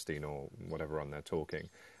Weinstein or whatever on there talking,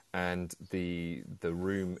 and the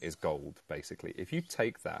room is gold, basically. If you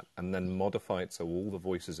take that and then modify it so all the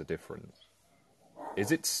voices are different,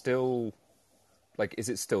 is it still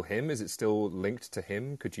him? Is it still linked to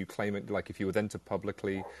him? Could you claim it, like if you were then to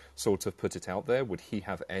publicly sort of put it out there, would he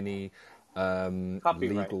have any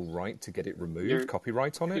legal right to get it removed?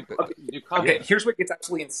 Copyright on it? Okay, here's where it gets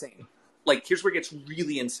absolutely insane. Here's where it gets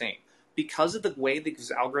really insane. Because of the way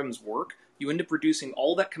these algorithms work, you end up reducing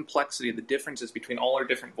all that complexity, the differences between all our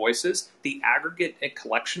different voices. The aggregate and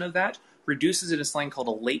collection of that reduces it in something called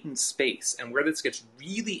a latent space. And where this gets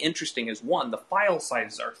really interesting is, one, the file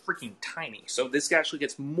sizes are freaking tiny. So this actually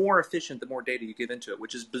gets more efficient the more data you give into it,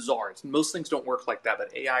 which is bizarre. Most things don't work like that,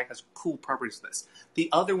 but AI has cool properties of this. The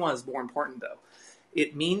other one is more important, though.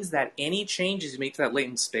 It means that any changes you make to that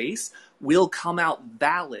latent space will come out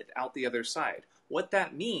valid out the other side. What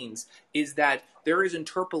that means is that there is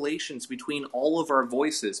interpolations between all of our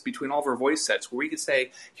voices, between all of our voice sets, where we could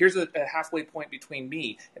say, here's a halfway point between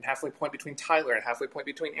me, and halfway point between Tyler, and halfway point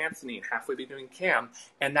between Anthony, and halfway between Cam,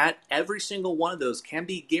 and that every single one of those can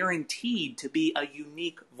be guaranteed to be a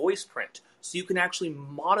unique voice print. So you can actually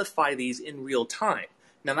modify these in real time.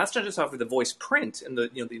 Now, that's not just off of the voice print and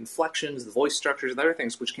the inflections, the voice structures, and other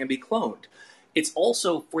things which can be cloned. It's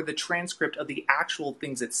also for the transcript of the actual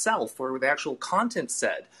things itself, or the actual content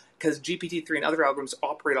said, because GPT-3 and other algorithms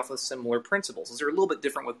operate off of similar principles. They're a little bit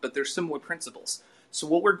different, but they're similar principles. So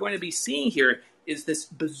what we're going to be seeing here is this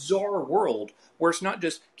bizarre world where it's not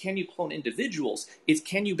just can you clone individuals, it's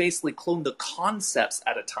can you basically clone the concepts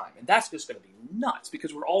at a time. And that's just going to be nuts,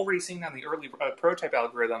 because we're already seeing that in the early prototype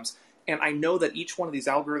algorithms. And I know that each one of these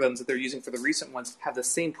algorithms that they're using for the recent ones have the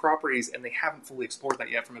same properties, and they haven't fully explored that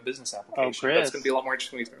yet from a business application. Chris, that's going to be a lot more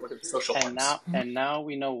interesting when you start looking at the social ones. And now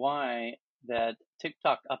we know why that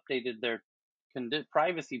TikTok updated their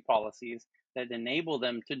privacy policies that enable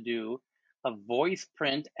them to do a voice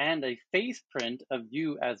print and a face print of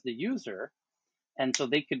you as the user. And so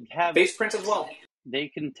they could have face print as well. They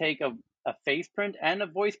can take a face print and a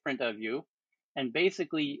voice print of you, and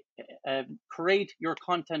basically create your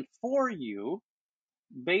content for you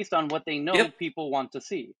based on what they know people want to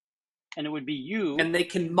see. And it would be you. And they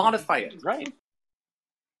can modify it. Right.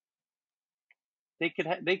 They could.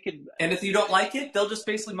 And if you don't like it, they'll just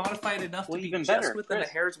basically modify it enough to be even just better, within a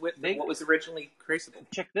hair's width of what was originally traceable.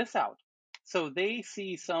 Check this out. So they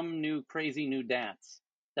see some crazy new dance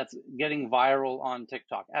that's getting viral on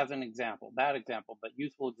TikTok, as an example. Bad example, but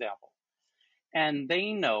useful example. And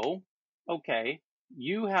they know, okay,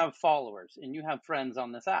 you have followers and you have friends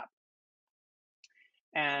on this app.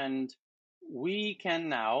 And we can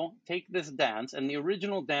now take this dance, and the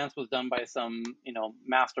original dance was done by some,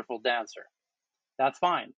 masterful dancer. That's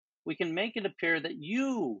fine. We can make it appear that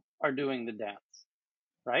you are doing the dance,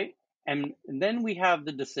 right? And then we have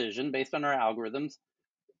the decision based on our algorithms.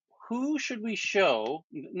 Who should we show?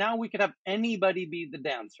 Now we could have anybody be the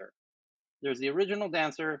dancer. There's the original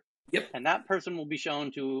dancer, and that person will be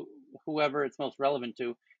shown to whoever it's most relevant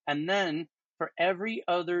to. And then for every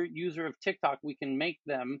other user of TikTok, we can make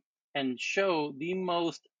them and show the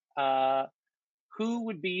most, who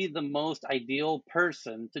would be the most ideal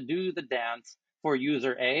person to do the dance for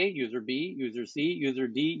user A, user B, user C, user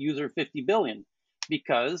D, user 50 billion,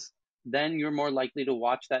 because then you're more likely to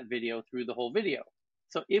watch that video through the whole video.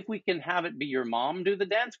 So if we can have it be your mom do the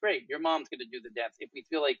dance, great. Your mom's going to do the dance. If we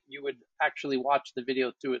feel like you would actually watch the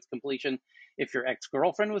video to its completion, if your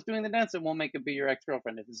ex-girlfriend was doing the dance, then we'll make it be your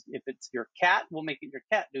ex-girlfriend. If it's your cat, we'll make it your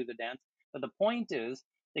cat do the dance. But the point is,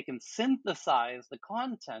 they can synthesize the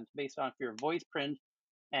content based on your voice print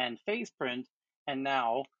and face print, and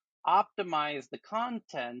now optimize the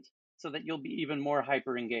content so that you'll be even more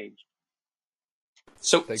hyper engaged.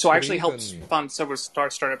 So They I could actually helped even fund several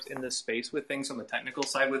startups in this space with things on the technical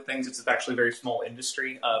side with things. It's actually a very small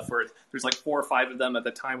industry. There's like 4 or 5 of them at the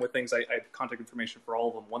time with things. I have contact information for all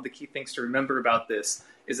of them. One of the key things to remember about this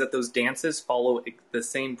is that those dances follow the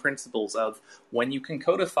same principles of when you can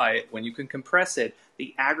codify it, when you can compress it,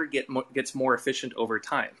 the aggregate gets more efficient over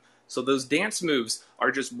time. So those dance moves are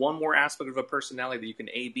just one more aspect of a personality that you can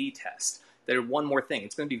A/B test. They're one more thing.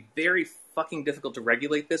 It's going to be very fucking difficult to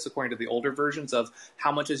regulate this according to the older versions of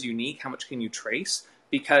how much is unique, how much can you trace.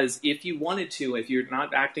 Because if you wanted to, if you're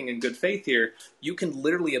not acting in good faith here, you can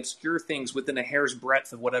literally obscure things within a hair's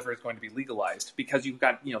breadth of whatever is going to be legalized because you've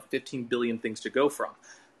got 15 billion things to go from.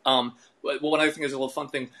 Well, one other thing is a little fun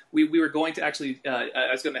thing. We were going to actually, I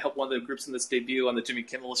was going to help one of the groups in this debut on the Jimmy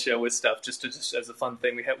Kimmel show with stuff, just as a fun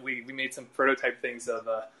thing. We made some prototype things of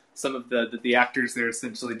some of the actors there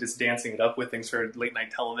essentially just dancing it up with things for late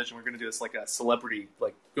night television. We're going to do this like a celebrity,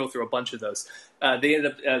 like go through a bunch of those. They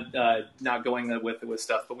ended up not going with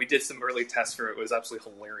stuff, but we did some early tests for it. It was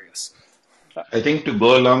absolutely hilarious. I think to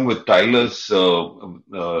go along with Tyler's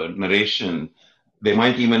narration, they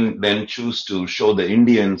might even then choose to show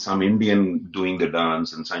some Indian doing the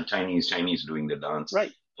dance and some Chinese doing the dance.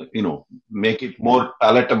 Right. Make it more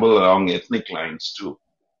palatable along ethnic lines too.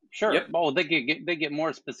 Sure. Yep. Well, they get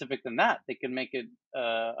more specific than that. They can make it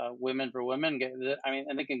women for women.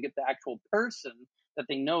 And they can get the actual person that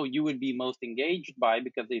they know you would be most engaged by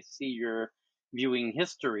because they see your viewing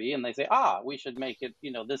history and they say, we should make it,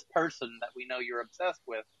 this person that we know you're obsessed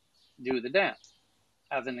with do the dance,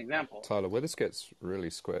 as an example. Tyler, where this gets really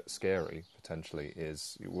scary, potentially,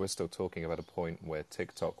 is we're still talking about a point where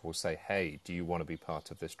TikTok will say, hey, do you want to be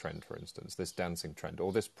part of this trend, for instance, this dancing trend,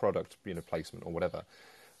 or this product placement, or whatever.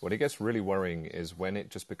 What it gets really worrying is when it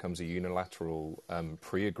just becomes a unilateral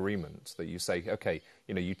pre-agreement that you say, okay,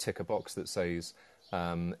 you tick a box that says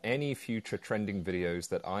any future trending videos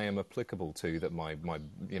that I am applicable to, that my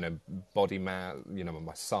body mass,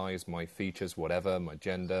 my size, my features, whatever, my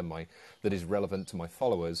gender, that is relevant to my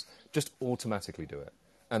followers, just automatically do it.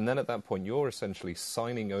 And then at that point, you're essentially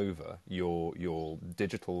signing over your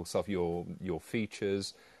digital self, your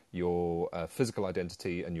features, your physical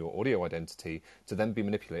identity and your audio identity to then be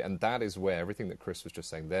manipulated. And that is where everything that Chris was just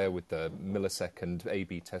saying there with the millisecond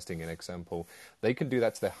A/B testing in example, they can do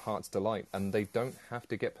that to their heart's delight and they don't have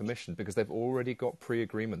to get permission because they've already got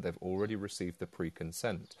pre-agreement. They've already received the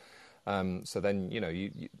pre-consent. So then,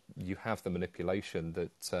 you have the manipulation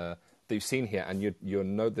that you've seen here and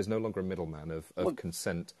there's no longer a middleman of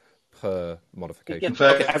consent per modification.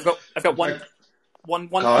 Okay, I've got one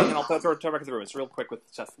thing, and I'll throw it back through. It's real quick with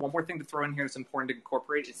stuff. One more thing to throw in here that's important to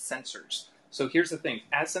incorporate is sensors. So here's the thing.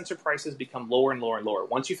 As sensor prices become lower and lower and lower,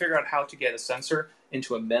 once you figure out how to get a sensor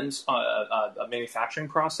into a MEMS a manufacturing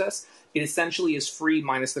process, it essentially is free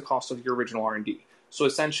minus the cost of your original R&D. So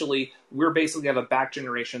essentially, we're basically have a back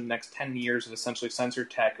generation the next 10 years of essentially sensor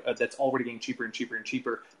tech that's already getting cheaper and cheaper and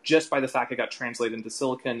cheaper just by the fact it got translated into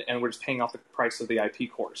silicon, and we're just paying off the price of the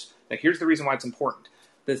IP cores. Now, here's the reason why it's important.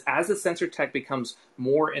 As the sensor tech becomes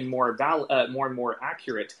more and more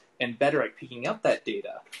accurate and better at picking up that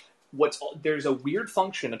data, there's a weird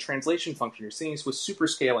function, a translation function. You're seeing this with super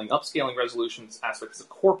scaling, upscaling resolutions aspects. It's a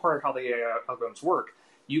core part of how the AI algorithms work.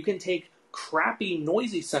 You can take crappy,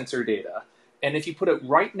 noisy sensor data, and if you put it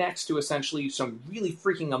right next to essentially some really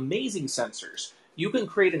freaking amazing sensors, you can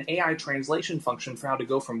create an AI translation function for how to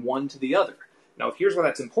go from one to the other. Now, here's why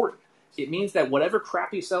that's important. It means that whatever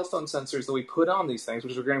crappy cell phone sensors that we put on these things,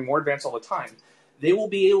 which are getting more advanced all the time, they will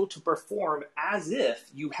be able to perform as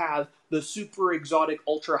if you have the super exotic,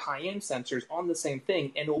 ultra high-end sensors on the same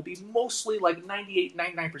thing, and it will be mostly like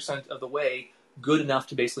 99% of the way good enough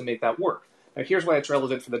to basically make that work. Now, here's why it's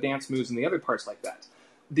relevant for the dance moves and the other parts like that.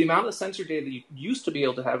 The amount of sensor data that you used to be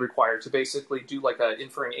able to have required to basically do like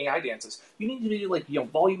inferring AI dances, you need to do like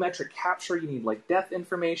volumetric capture, you need like depth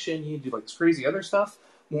information, you need to do like this crazy other stuff.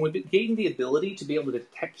 When we gain the ability to be able to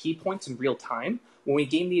detect key points in real time, when we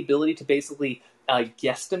gain the ability to basically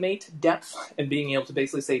guesstimate depth and being able to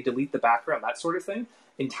basically say delete the background, that sort of thing,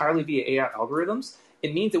 entirely via AI algorithms,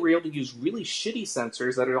 it means that we're able to use really shitty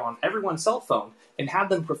sensors that are on everyone's cell phone and have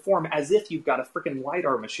them perform as if you've got a freaking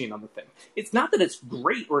LiDAR machine on the thing. It's not that it's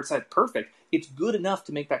great or it's perfect. It's good enough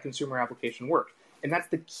to make that consumer application work. And that's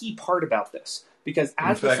the key part about this. Because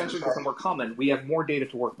as the sensors become more common, we have more data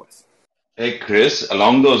to work with. Hey, Chris,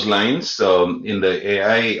 along those lines, in the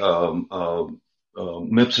AI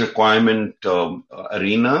MIPS requirement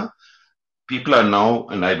arena, people are now,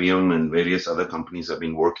 and IBM and various other companies have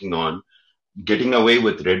been working on getting away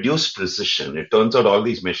with reduced precision. It turns out all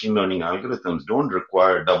these machine learning algorithms don't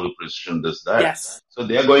require double precision, this, that. Yes. So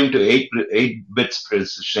they are going to 8 bits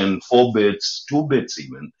precision, 4 bits, 2 bits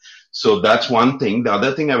even. So that's one thing. The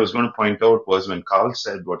other thing I was going to point out was when Carl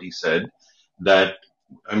said what he said, that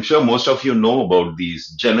I'm sure most of you know about these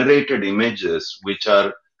generated images, which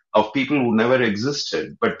are of people who never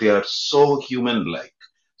existed, but they are so human-like.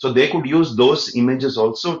 So they could use those images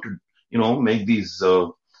also to, make these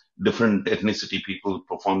different ethnicity people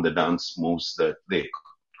perform the dance moves that they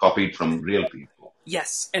copied from real people.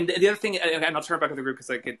 Yes, and the other thing, and I'll turn back to the group because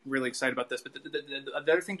I get really excited about this, but the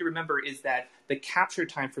other thing to remember is that the capture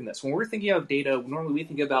time from this, when we're thinking of data, normally we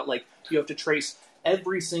think about you have to trace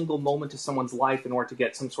every single moment of someone's life in order to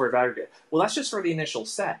get some sort of aggregate. Well, that's just for the initial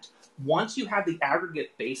set. Once you have the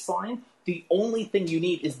aggregate baseline, the only thing you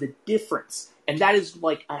need is the difference. And that is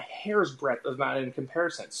like a hair's breadth of amount in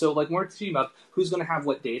comparison. So when we're talking about who's going to have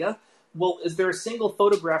what data, well, is there a single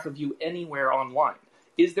photograph of you anywhere online?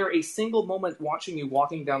 Is there a single moment watching you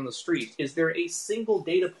walking down the street? Is there a single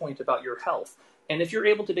data point about your health? And if you're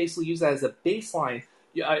able to basically use that as a baseline,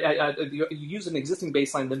 you use an existing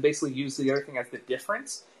baseline, then basically use the other thing as the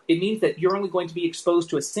difference, it means that you're only going to be exposed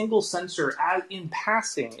to a single sensor as in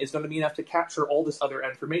passing is going to be enough to capture all this other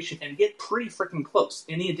information and get pretty freaking close.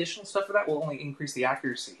 Any additional stuff for that will only increase the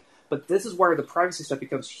accuracy. But this is where the privacy stuff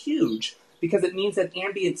becomes huge, because it means that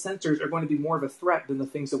ambient sensors are going to be more of a threat than the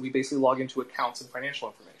things that we basically log into accounts and financial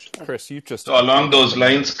information. Chris, you just... So along those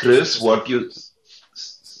lines, Chris, what you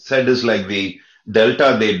said is like the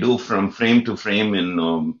delta they do from frame to frame in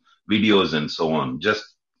videos and so on. Just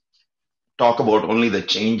talk about only the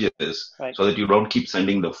changes so that you don't keep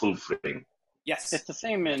sending the full frame. Yes. It's the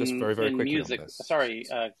same in, very in music. Sorry,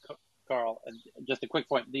 Carl, just a quick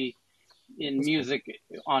point. In music,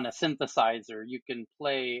 on a synthesizer, you can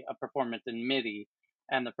play a performance in MIDI,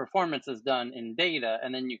 and the performance is done in data,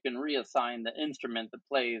 and then you can reassign the instrument that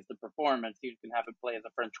plays the performance. You can have it play as a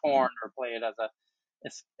French horn or play it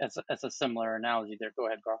as a similar analogy there. Go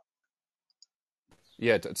ahead, Carl.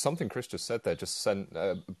 Yeah, something Chris just said there just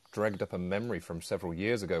dragged up a memory from several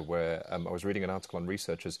years ago where I was reading an article on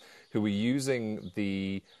researchers who were using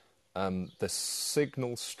the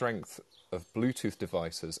signal strength of Bluetooth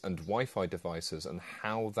devices and Wi-Fi devices and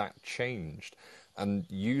how that changed. And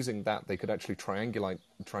using that, they could actually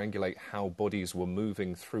triangulate how bodies were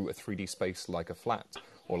moving through a 3D space like a flat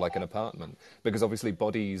or like an apartment. Because obviously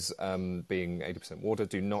bodies, being 80% water,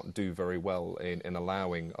 do not do very well in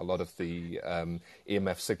allowing a lot of the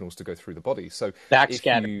EMF signals to go through the body. So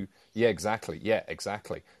backscatter. Yeah,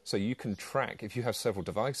 exactly. So you can track, if you have several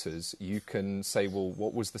devices, you can say, well,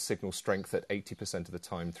 what was the signal strength at 80% of the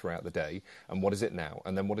time throughout the day, and what is it now,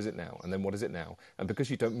 and then what is it now, and then what is it now? And because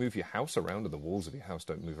you don't move your house around, and the walls of your house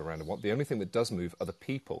don't move around, and the only thing that does move are the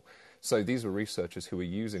people. So these were researchers who were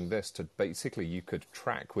using this to basically, you could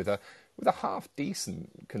track with a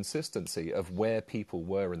half-decent consistency of where people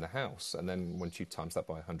were in the house, and then once you times that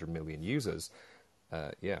by 100 million users,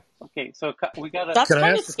 yeah. Okay, so we got to... That's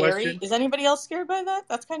kind of scary. Is anybody else scared by that?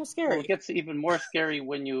 That's kind of scary. Well, it gets even more scary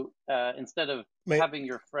when you, instead of having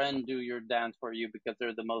your friend do your dance for you because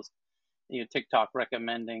they're the most, TikTok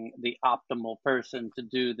recommending the optimal person to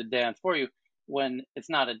do the dance for you, when it's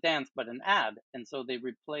not a dance but an ad. And so they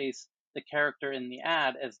replace the character in the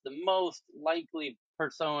ad as the most likely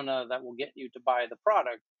persona that will get you to buy the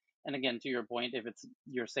product. And again, to your point, if it's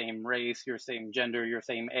your same race, your same gender, your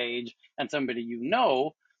same age, and somebody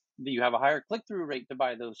you have a higher click-through rate to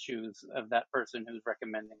buy those shoes of that person who's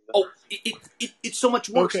recommending them. Oh, it's so much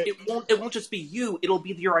worse. Okay. It won't just be you. It'll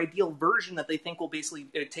be your ideal version that they think will basically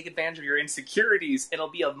take advantage of your insecurities.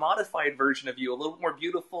 It'll be a modified version of you, a little more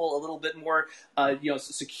beautiful, a little bit more,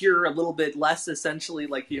 secure, a little bit less essentially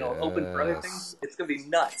open for other things. It's gonna be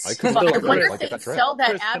nuts. I wonder if they sell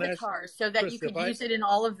that avatar so that you could use it in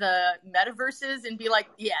all of the metaverses and be like,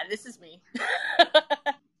 yeah, this is me.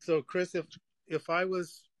 So, Chris, if I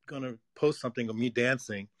was going to post something of me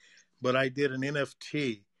dancing, but I did an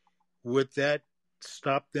NFT, would that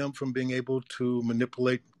stop them from being able to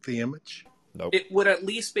manipulate the image? Nope. It would at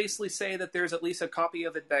least basically say that there's at least a copy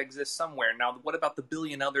of it that exists somewhere. Now, what about the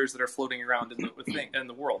billion others that are floating around in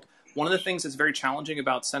the world? One of the things that's very challenging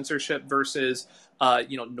about censorship versus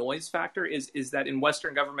noise factor is that in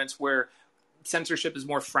Western governments where censorship is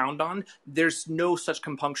more frowned on, there's no such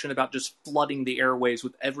compunction about just flooding the airways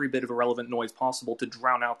with every bit of irrelevant noise possible to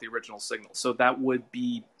drown out the original signal. So that would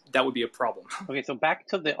be a problem. Okay, so back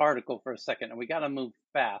to the article for a second, and we got to move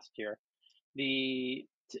fast here. The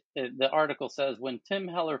article says, when Tim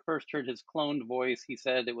Heller first heard his cloned voice, he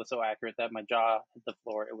said it was so accurate that my jaw hit the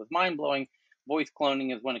floor. It was mind-blowing. Voice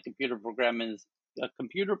cloning is when a computer program is a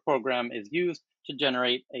computer program is used to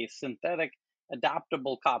generate a synthetic,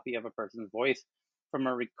 adaptable copy of a person's voice. From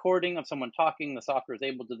a recording of someone talking, the software is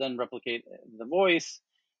able to then replicate the voice.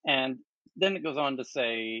 And then it goes on to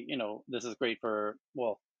say, this is great for,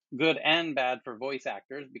 well, good and bad for voice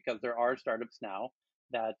actors, because there are startups now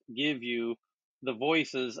that give you the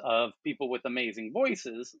voices of people with amazing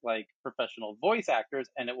voices, like professional voice actors,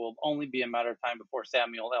 and it will only be a matter of time before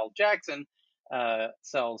Samuel L. Jackson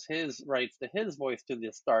sells his rights to his voice to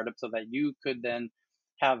this startup, so that you could then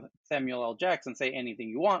have Samuel L. Jackson say anything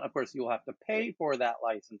you want. Of course, you'll have to pay for that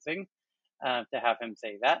licensing to have him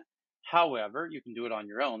say that. However, you can do it on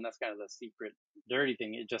your own. That's kind of the secret, dirty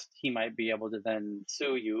thing. He might be able to then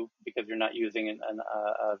sue you because you're not using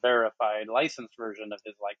a verified licensed version of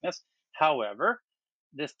his likeness. However,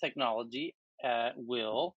 this technology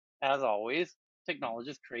will, as always,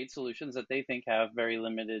 technologists create solutions that they think have very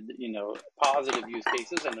limited, positive use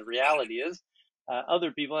cases. And the reality is,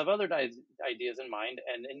 other people have other ideas in mind.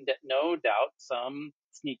 And no doubt, some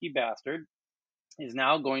sneaky bastard is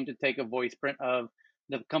now going to take a voice print of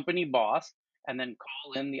the company boss and then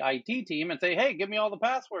call in the IT team and say, hey, give me all the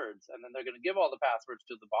passwords. And then they're going to give all the passwords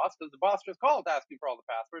to the boss, because the boss just called asking for all the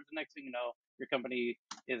passwords. The next thing you know, your company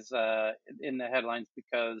is in the headlines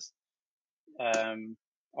because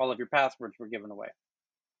all of your passwords were given away.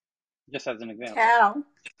 Just as an example. Cal,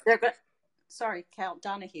 Cal,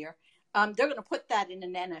 Donna here. They're going to put that in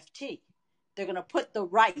an NFT. They're going to put the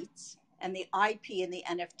rights and the IP in the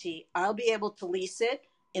NFT. I'll be able to lease it.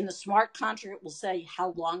 In the smart contract, it will say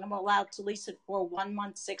how long I'm allowed to lease it for, 1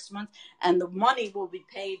 month, 6 months, and the money will be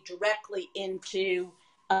paid directly into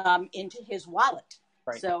his wallet.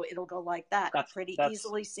 Right. So it'll go like that, pretty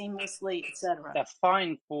easily, seamlessly, etc. That's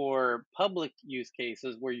fine for public use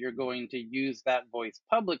cases where you're going to use that voice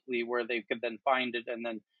publicly, where they could then find it and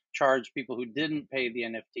then charge people who didn't pay the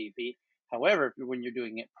NFT fee. However, when you're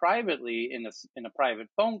doing it privately in a private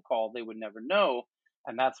phone call, they would never know.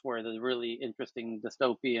 And that's where the really interesting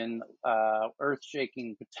dystopian,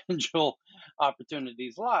 earth-shaking potential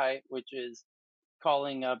opportunities lie, which is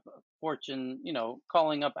calling up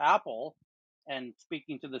calling up Apple and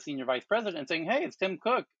speaking to the senior vice president and saying, hey, it's Tim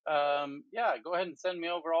Cook. Go ahead and send me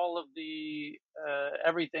over all of the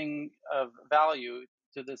everything of value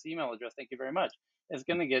to this email address. Thank you very much. It's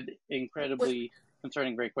going to get incredibly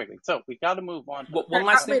concerning very quickly. So we got to move on. One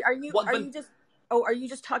last thing. Are you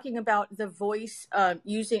just talking about the voice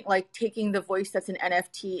taking the voice that's an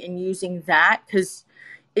NFT and using that? Because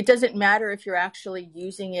it doesn't matter if you're actually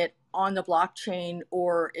using it on the blockchain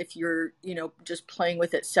or if you're, just playing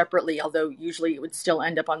with it separately, although usually it would still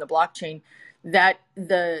end up on the blockchain, that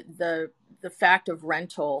the fact of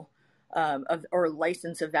rental or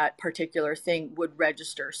license of that particular thing would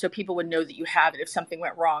register. So people would know that you have it. If something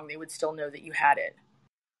went wrong, they would still know that you had it.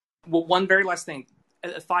 Well, one very last thing.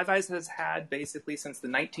 Five Eyes has had basically since the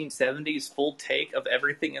 1970s full take of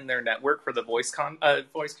everything in their network for the voice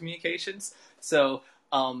communications. So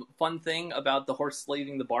fun thing about the horse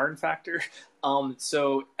leaving the barn factor.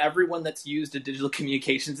 So everyone that's used a digital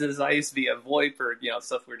communications device via VoIP or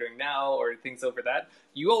stuff we're doing now or things over that,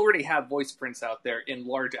 you already have voice prints out there in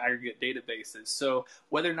large aggregate databases. So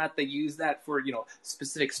whether or not they use that for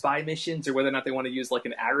specific spy missions, or whether or not they want to use like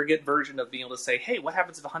an aggregate version of being able to say, hey, what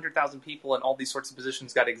happens if 100,000 people and all these sorts of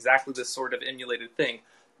positions got exactly this sort of emulated thing?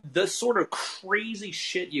 The sort of crazy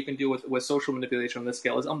shit you can do with social manipulation on this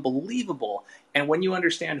scale is unbelievable. And when you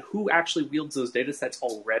understand who actually wields those data sets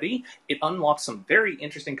already, it unlocks some very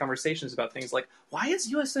interesting conversations about things like, why is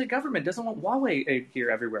U.S. government doesn't want Huawei here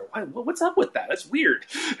everywhere? What's up with that? That's weird.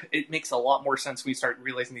 It makes a lot more sense when you start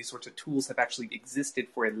realizing these sorts of tools have actually existed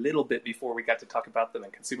for a little bit before we got to talk about them in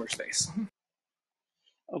consumer space.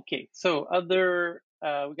 Okay, so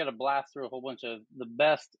we got to blast through a whole bunch of the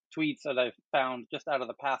best tweets that I've found just out of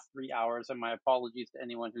the past 3 hours. And my apologies to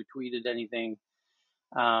anyone who tweeted anything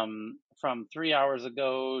from 3 hours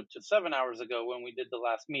ago to 7 hours ago when we did the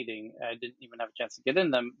last meeting. I didn't even have a chance to get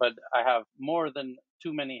in them, but I have more than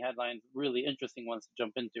too many headlines, really interesting ones to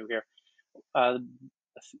jump into here.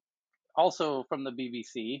 Also from the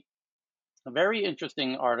BBC, a very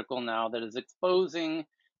interesting article now that is exposing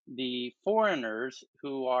the foreigners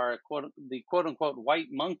who are the quote unquote white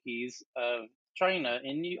monkeys of China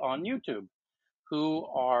on YouTube, who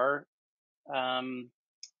are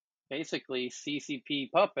basically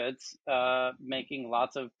CCP puppets, making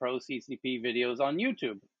lots of pro CCP videos on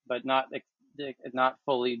YouTube, but not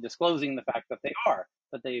fully disclosing the fact that they are,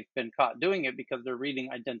 but they've been caught doing it because they're reading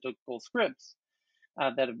identical scripts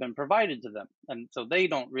that have been provided to them. And so they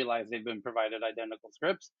don't realize they've been provided identical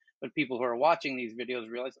scripts, but people who are watching these videos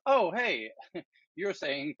realize, oh, hey, you're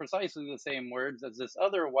saying precisely the same words as this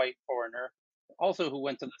other white foreigner also who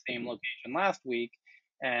went to the same location last week,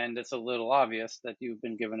 and it's a little obvious that you've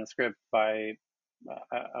been given a script by,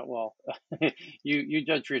 well, you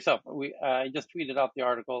judge for yourself. I just tweeted out the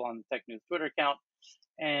article on the Tech News Twitter account,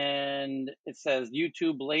 and it says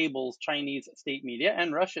YouTube labels Chinese state media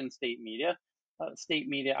and Russian state media. State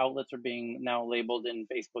media outlets are being now labeled in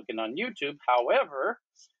Facebook and on YouTube. However,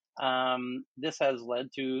 this has led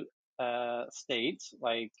to states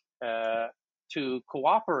like to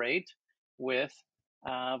cooperate with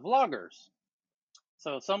vloggers.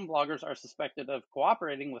 So some bloggers are suspected of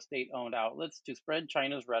cooperating with state-owned outlets to spread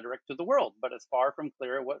China's rhetoric to the world, but it's far from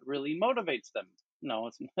clear what really motivates them. No,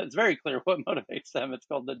 it's very clear what motivates them. It's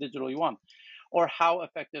called the digital yuan, or how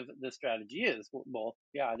effective this strategy is. Well,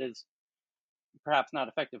 yeah, it is perhaps not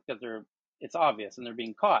effective because it's obvious and they're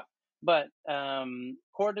being caught. But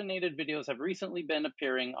coordinated videos have recently been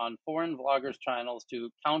appearing on foreign vloggers' channels to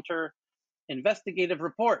counter investigative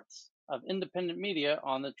reports of independent media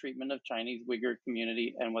on the treatment of Chinese Uyghur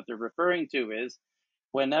community. And what they're referring to is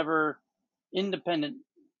whenever independent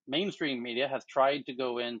mainstream media has tried to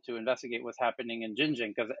go in to investigate what's happening in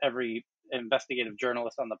Xinjiang, because every investigative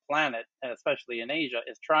journalist on the planet, especially in Asia,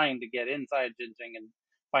 is trying to get inside Xinjiang and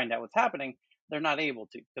find out what's happening, they're not able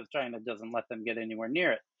to because China doesn't let them get anywhere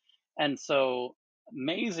near it. And so,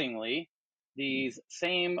 amazingly, these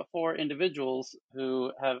same four individuals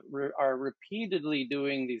who are repeatedly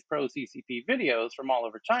doing these pro-CCP videos from all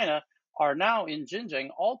over China are now in Xinjiang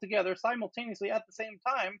all together simultaneously at the same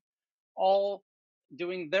time, all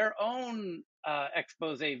doing their own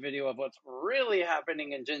expose video of what's really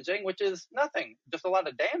happening in Xinjiang, which is nothing, just a lot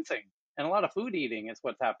of dancing and a lot of food eating is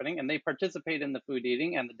what's happening. And they participate in the food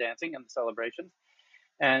eating and the dancing and the celebrations.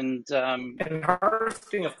 And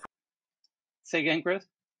harvesting of say again, Chris?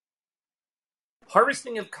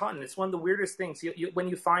 Harvesting of cotton. It's one of the weirdest things. When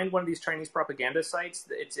you find one of these Chinese propaganda sites,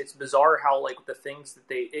 it's bizarre how like the things that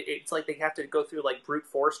it's like they have to go through like brute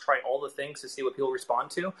force, try all the things to see what people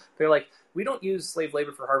respond to. They're like, we don't use slave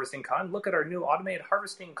labor for harvesting cotton. Look at our new automated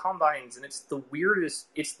harvesting combines, and it's the weirdest.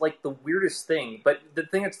 It's like the weirdest thing. But the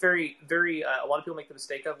thing that's very, very a lot of people make the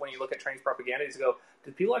mistake of when you look at Chinese propaganda is go,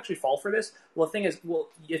 did people actually fall for this? Well, the thing is,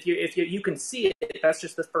 if you can see it, that's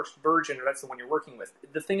just the first version, or that's the one you're working with.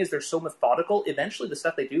 The thing is, they're so methodical. Eventually, the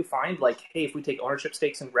stuff they do find, like, hey, if we take ownership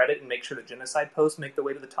stakes in Reddit and make sure that genocide posts make their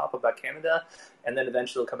way to the top about Canada, and then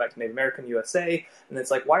eventually they'll come back to Native American USA, and it's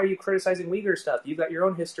like, why are you criticizing Uyghur stuff? You've got your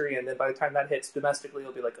own history, and then by the time that hits domestically,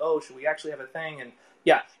 it'll be like, oh, should we actually have a thing? And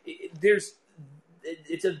yeah,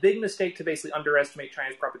 it's a big mistake to basically underestimate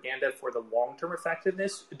China's propaganda for the long-term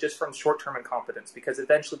effectiveness just from short-term incompetence, because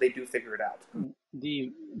eventually they do figure it out.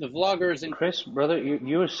 The vloggers and Chris, brother,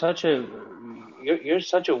 you're such a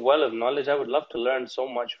well of knowledge. I would love to learn so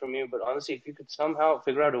much from you, but honestly, if you could somehow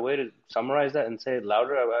figure out a way to summarize that and say it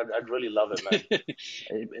louder, I'd really love it,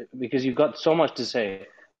 man. Because you've got so much to say.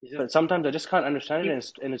 But sometimes I just can't understand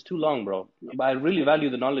it, and it's too long, bro. But I really value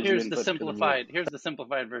the knowledge you input. Here's the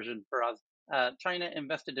simplified version for us. China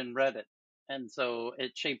invested in Reddit, and so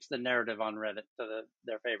it shapes the narrative on Reddit to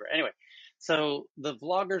their favor. Anyway, so the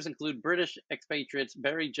vloggers include British expatriates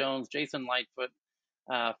Barry Jones, Jason Lightfoot,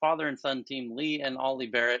 father and son team Lee and Ollie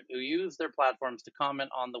Barrett, who use their platforms to comment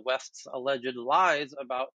on the West's alleged lies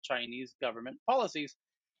about Chinese government policies,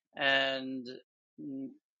 and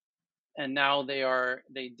now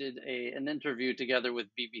they did an interview together with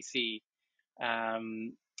BBC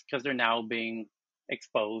because they're now being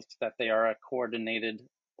exposed that they are a coordinated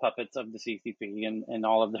puppets of the CCP and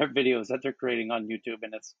all of their videos that they're creating on YouTube,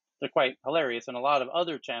 and they're quite hilarious. And a lot of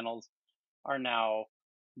other channels are now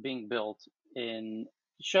being built in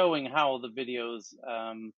showing how the videos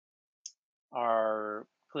are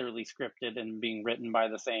clearly scripted and being written by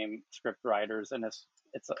the same script writers, and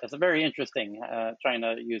it's a very interesting.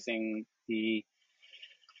 China using the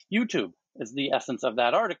YouTube is the essence of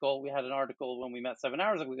that article. We had an article when we met 7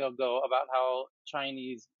 hours ago about how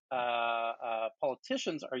Chinese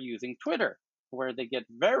politicians are using Twitter, where they get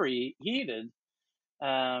very heated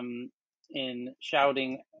in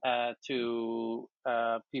shouting to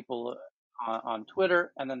people on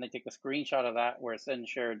Twitter, and then they take a screenshot of that where it's then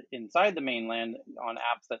shared inside the mainland on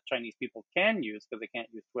apps that Chinese people can use because they can't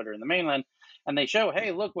use Twitter in the mainland, and they show,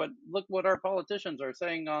 hey, look what our politicians are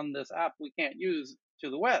saying on this app we can't use to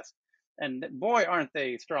the West, and boy, aren't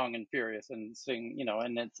they strong and furious and sing,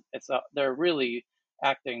 and they're really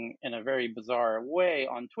acting in a very bizarre way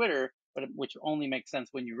on Twitter, but which only makes sense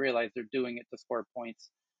when you realize they're doing it to score points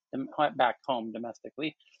back home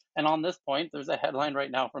domestically. And on this point, there's a headline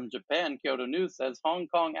right now from Japan. Kyodo News says Hong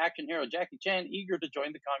Kong action hero Jackie Chan eager to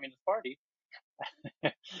join the Communist Party.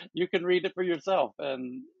 You can read it for yourself,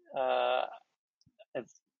 and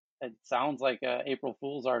it sounds like a April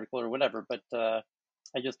Fool's article or whatever, but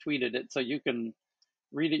I just tweeted it so you can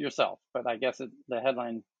read it yourself. But I guess the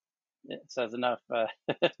headline it says enough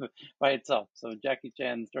by itself. So Jackie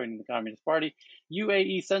Chan's joining the Communist Party.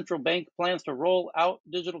 UAE Central Bank plans to roll out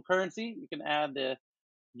digital currency. You can add the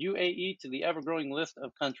UAE to the ever-growing list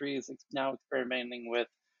of countries now experimenting with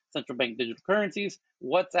central bank digital currencies.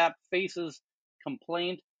 WhatsApp faces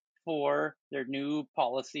complaint for their new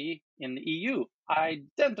policy in the EU,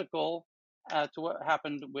 identical to what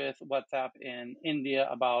happened with WhatsApp in India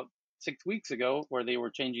about 6 weeks ago, where they were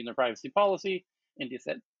changing their privacy policy. India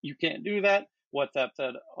said, you can't do that. WhatsApp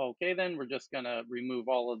said, okay, then we're just going to remove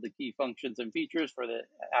all of the key functions and features for the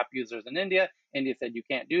app users in India. India said, you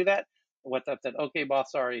can't do that. WhatsApp said, okay,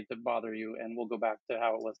 boss, sorry to bother you, and we'll go back to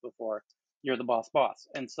how it was before. You're the boss.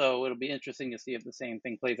 And so it'll be interesting to see if the same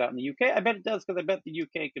thing plays out in the UK. I bet it does, because I bet the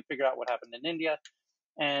UK could figure out what happened in India.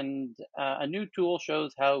 And a new tool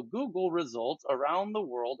shows how Google results around the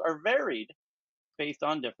world are varied based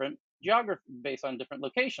on different geography, based on different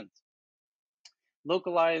locations.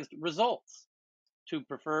 Localized results to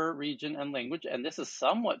prefer region and language. And this is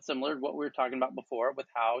somewhat similar to what we were talking about before with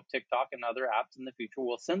how TikTok and other apps in the future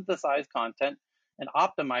will synthesize content and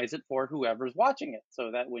optimize it for whoever's watching it.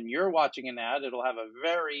 So that when you're watching an ad, it'll have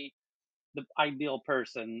the ideal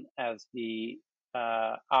person as the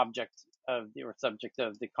object of the or subject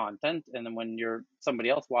of the content. And then when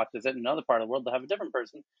somebody else watches it in another part of the world, they'll have a different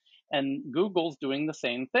person. And Google's doing the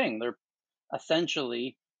same thing. They're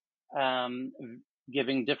essentially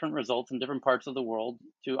giving different results in different parts of the world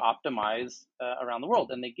to optimize around the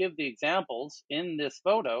world. And they give the examples in this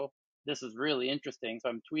photo. This is really interesting. So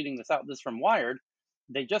I'm tweeting this out. This is from Wired.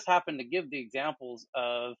 They just happen to give the examples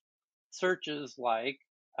of searches like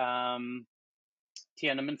Tiananmen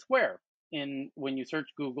Square. When you search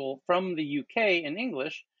Google from the UK in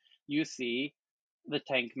English, you see the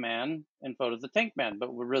Tank Man and photos of Tank Man.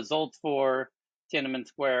 But results for Tiananmen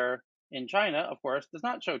Square in China, of course, does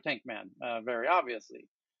not show Tank Man, very obviously.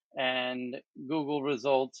 And Google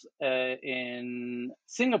results in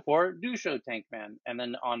Singapore do show Tank Man. And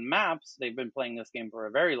then on maps, they've been playing this game for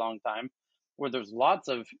a very long time, where there's lots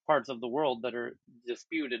of parts of the world that are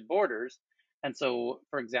disputed borders. And so,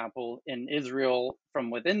 for example, in Israel,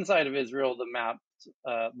 from within inside of Israel, the maps,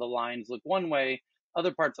 the lines look one way.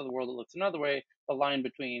 Other parts of the world, it looks another way. The line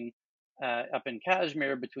between up in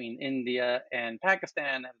Kashmir between India and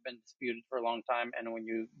Pakistan has been disputed for a long time. And when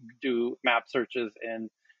you do map searches in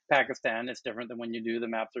Pakistan, it's different than when you do the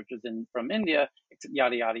map searches from India,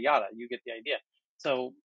 yada, yada, yada. You get the idea.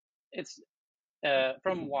 So it's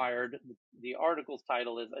from Wired. The article's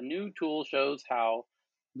title is "A New Tool Shows How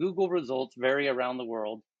Google Results Vary Around the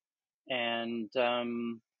World." And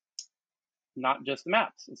not just the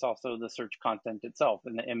maps, it's also the search content itself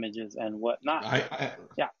and the images and whatnot.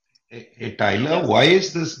 Yeah. Hey, Tyler, why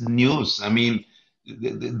is this news? I mean,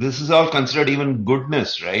 this is all considered even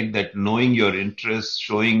goodness, right? That knowing your interests,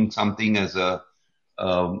 showing something as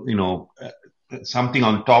something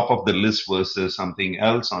on top of the list versus something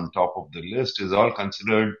else on top of the list is all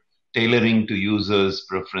considered tailoring to users'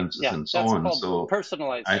 preferences and so on. That's called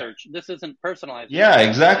personalized search. This isn't personalized. Yeah,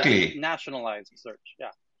 exactly. Nationalized search.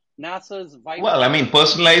 Yeah. NASA's Viper. Well, I mean,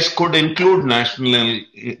 personalized could include national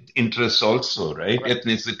interests also, right?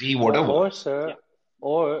 Ethnicity, whatever. Or, sir,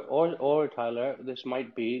 or Tyler, this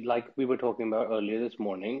might be like we were talking about earlier this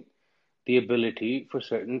morning, the ability for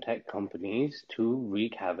certain tech companies to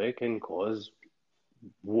wreak havoc and cause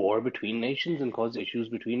war between nations and cause issues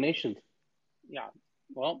between nations. Yeah.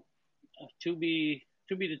 Well, to be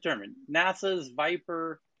determined. NASA's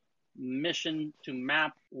Viper mission to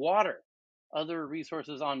map water, other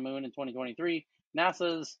resources on Moon in 2023.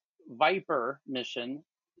 NASA's Viper mission,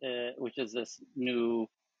 which is this new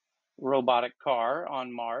robotic car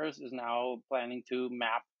on Mars, is now planning to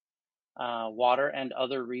map water and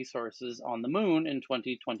other resources on the Moon in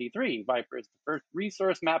 2023. Viper is the first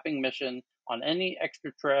resource mapping mission on any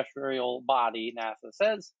extraterrestrial body, NASA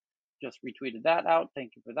says. Just retweeted that out.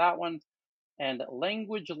 Thank you for that one. And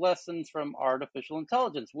language lessons from artificial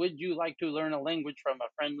intelligence. Would you like to learn a language from a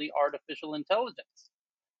friendly artificial intelligence?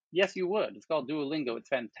 Yes, you would. It's called Duolingo. It's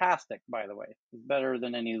fantastic, by the way. It's better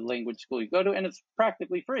than any language school you go to, and it's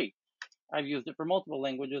practically free. I've used it for multiple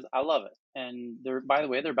languages. I love it. And by the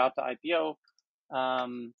way, they're about to IPO.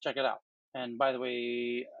 Check it out. And by the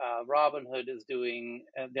way, Robinhood is doing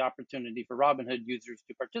the opportunity for Robinhood users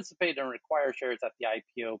to participate and require shares at the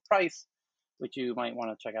IPO price, which you might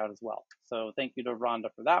want to check out as well. So thank you to Rhonda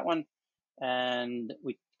for that one. And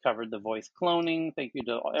we covered the voice cloning. Thank you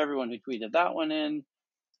to everyone who tweeted that one in.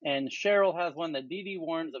 And Cheryl has one that Didi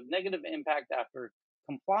warns of negative impact after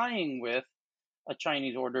complying with a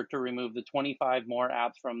Chinese order to remove the 25 more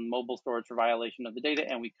apps from mobile stores for violation of the data.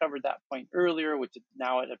 And we covered that point earlier, which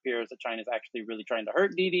now it appears that China is actually really trying to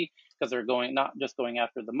hurt Didi because they're not just going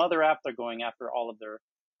after the mother app, they're going after all of their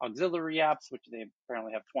auxiliary apps, which they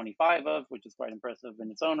apparently have 25 of, which is quite impressive in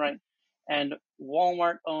its own right. And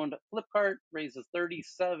Walmart owned Flipkart raises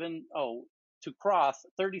to cross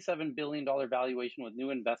 $37 billion valuation with new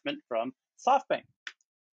investment from SoftBank,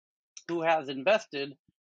 who has invested,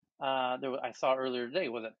 I saw earlier today,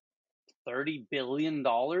 was it $30 billion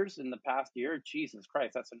in the past year? Jesus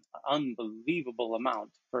Christ, that's an unbelievable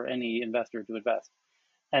amount for any investor to invest.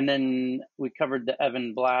 And then we covered the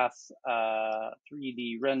Evan Blass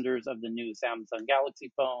 3D renders of the new Samsung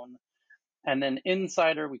Galaxy phone. And then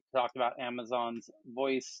Insider, we talked about Amazon's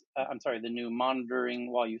the new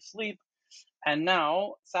monitoring while you sleep. And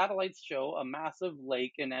now satellites show a massive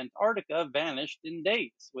lake in Antarctica vanished in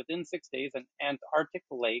days. Within 6 days, an Antarctic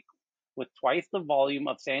lake with twice the volume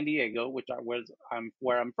of San Diego,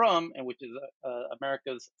 where I'm from, and which is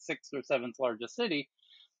America's 6th or 7th largest city.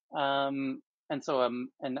 And so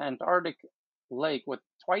an Antarctic lake with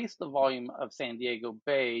twice the volume of San Diego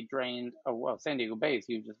Bay San Diego Bay is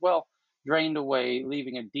huge as well, drained away,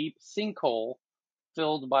 leaving a deep sinkhole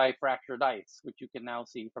filled by fractured ice, which you can now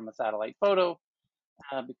see from a satellite photo,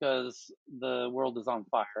 because the world is on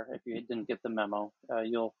fire. If you didn't get the memo,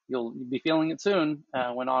 you'll be feeling it soon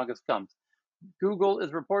when August comes. Google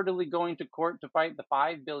is reportedly going to court to fight the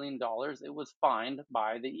 $5 billion it was fined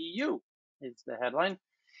by the EU, is the headline.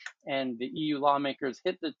 And the EU lawmakers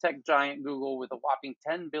hit the tech giant Google with a whopping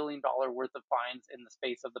 $10 billion worth of fines in the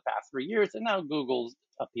space of the past 3 years. And now Google's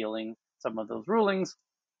appealing some of those rulings.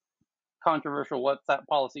 Controversial WhatsApp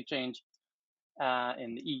policy change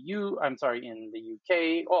in the UK,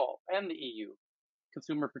 and the EU.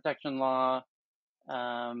 Consumer protection law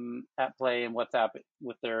at play in WhatsApp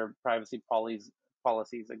with their privacy policies.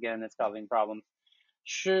 Again, it's causing problems.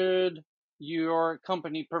 Should your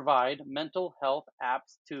company provide mental health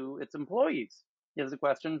apps to its employees? Is a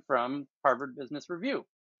question from Harvard Business Review.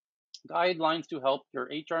 Guidelines to help your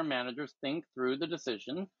HR managers think through the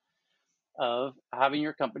decision of having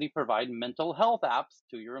your company provide mental health apps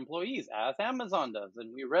to your employees, as Amazon does. And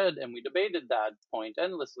we read and we debated that point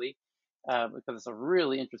endlessly because it's a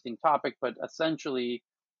really interesting topic. But essentially,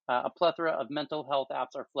 a plethora of mental health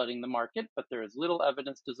apps are flooding the market, but there is little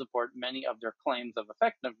evidence to support many of their claims of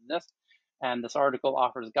effectiveness. And this article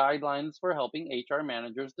offers guidelines for helping HR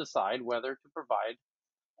managers decide whether to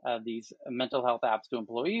provide these mental health apps to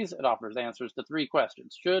employees. It offers answers to 3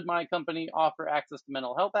 questions. Should my company offer access to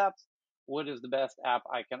mental health apps? What is the best app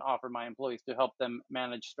I can offer my employees to help them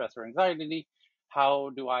manage stress or anxiety?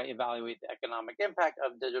 How do I evaluate the economic impact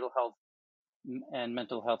of digital health and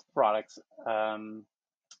mental health products? And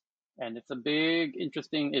it's a big,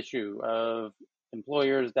 interesting issue of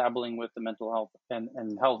employers dabbling with the mental health and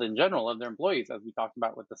health in general of their employees, as we talked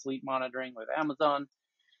about with the sleep monitoring with Amazon.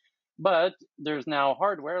 But there's now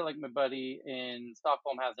hardware, like my buddy in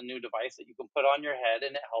Stockholm has a new device that you can put on your head,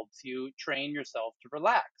 and it helps you train yourself to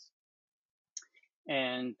relax.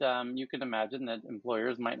 And you can imagine that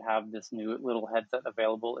employers might have this new little headset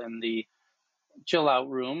available in the chill out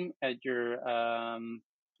room at your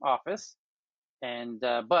office. And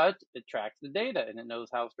but it tracks the data and it knows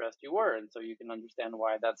how stressed you were. And so you can understand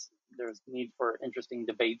why there's need for interesting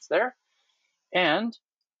debates there. And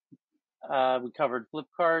we covered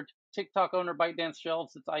Flipkart. TikTok owner ByteDance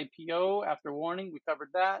shelves its IPO after warning. We covered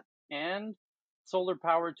that. And solar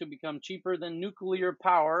power to become cheaper than nuclear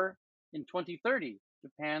power in 2030,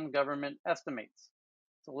 Japan government estimates.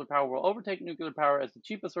 Solar power will overtake nuclear power as the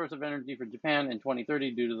cheapest source of energy for Japan in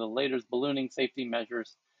 2030 due to the latest ballooning safety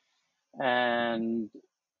measures and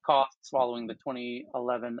costs following the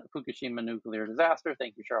 2011 Fukushima nuclear disaster.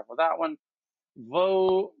 Thank you, Cheryl, for that one.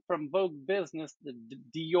 From Vogue Business, the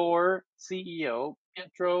Dior CEO,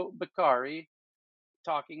 Pietro Beccari,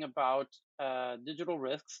 talking about digital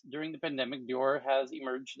risks. During the pandemic, Dior has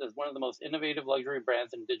emerged as one of the most innovative luxury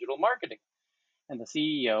brands in digital marketing. And the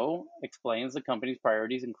CEO explains the company's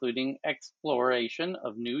priorities, including exploration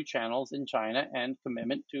of new channels in China and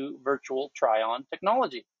commitment to virtual try-on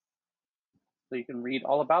technology. So you can read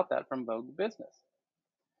all about that from Vogue Business.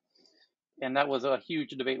 And that was a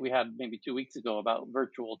huge debate we had maybe 2 weeks ago about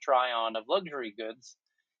virtual try-on of luxury goods,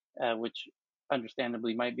 which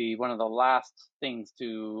understandably might be one of the last things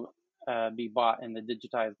to be bought in the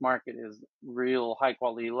digitized market is real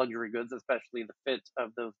high-quality luxury goods, especially the fit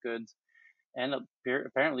of those goods. And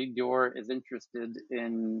apparently Dior is interested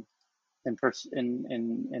in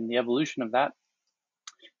the evolution of that.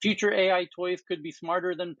 Future AI toys could be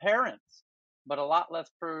smarter than parents, but a lot less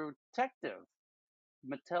protective.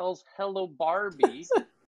 Mattel's Hello Barbie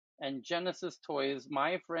and Genesis Toys'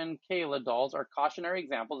 My Friend Kayla dolls are cautionary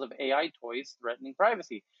examples of AI toys threatening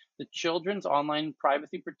privacy. The Children's Online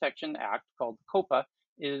Privacy Protection Act, called COPA,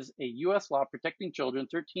 is a U.S. law protecting children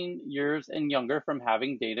 13 years and younger from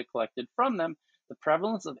having data collected from them. The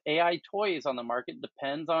prevalence of AI toys on the market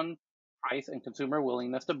depends on price and consumer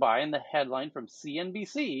willingness to buy, and the headline from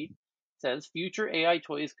CNBC says future AI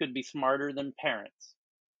toys could be smarter than parents,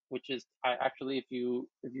 which is actually, if you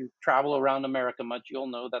travel around America much, you'll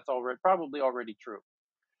know that's probably already true.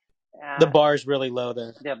 The bar is really low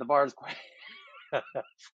there. Yeah, the bar is quite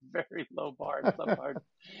very low bar in some parts.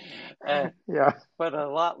 Yeah. But a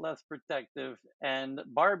lot less protective. And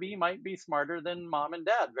Barbie might be smarter than mom and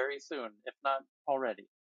dad very soon, if not already.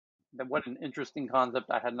 What an interesting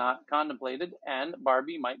concept I had not contemplated. And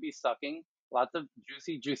Barbie might be sucking lots of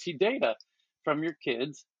juicy data from your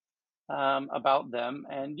kids about them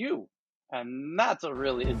and you. And that's a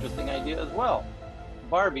really interesting idea as well.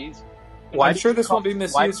 Barbies. I'm sure this won't be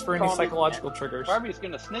misused for any psychological triggers. Barbie's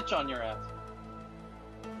going to snitch on your ass.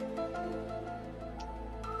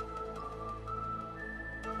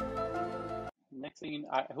 Next thing,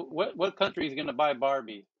 what country is going to buy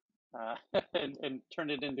Barbie and turn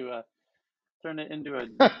it into a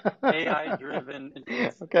AI-driven?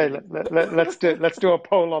 Okay, let's do a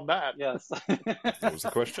poll on that. Yes. What was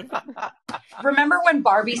the question? Remember when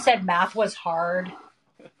Barbie said math was hard?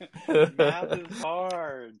 Math is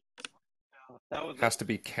hard. Has to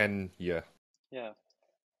be Kenya. Yeah.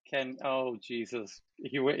 Oh Jesus.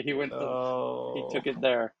 He took it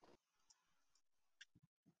there.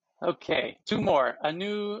 Okay, two more. A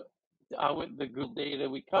new with the Google data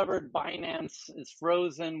we covered, Binance is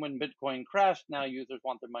frozen when Bitcoin crashed. Now users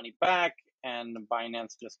want their money back, and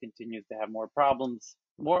Binance just continues to have more problems.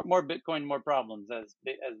 More Bitcoin, more problems, as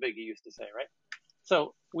Biggie used to say, right?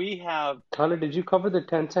 So we have. Tyler, did you cover the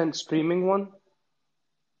Tencent streaming one?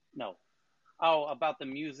 No. Oh, about the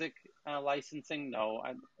music licensing? No,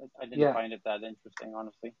 I didn't find it that interesting,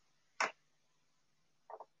 honestly.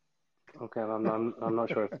 Okay, I'm not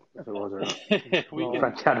sure if it was or not.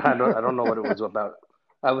 I don't know what it was about.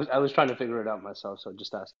 I was trying to figure it out myself, so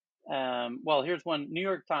just ask. Well, here's one. New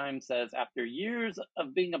York Times says, after years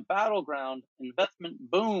of being a battleground, investment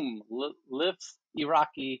boom lifts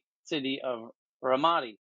Iraqi city of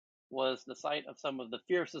Ramadi was the site of some of the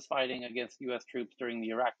fiercest fighting against U.S. troops during the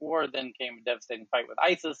Iraq War. Then came a devastating fight with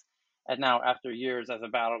ISIS. And now, after years as a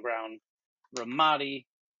battleground, Ramadi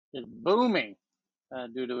is booming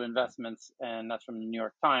due to investments. And that's from the New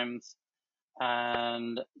York Times.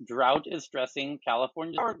 And drought is stressing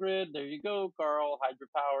California's power grid. There you go, Carl.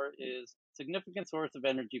 Hydropower is a significant source of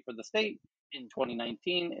energy for the state. In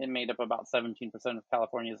 2019, it made up about 17% of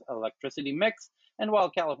California's electricity mix. And while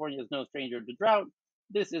California is no stranger to drought,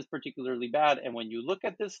 this is particularly bad. And when you look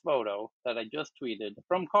at this photo that I just tweeted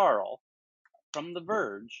from Carl, from The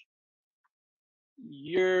Verge,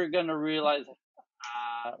 you're going to realize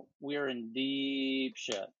we're in deep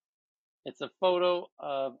shit. It's a photo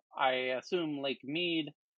of, I assume, Lake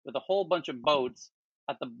Mead with a whole bunch of boats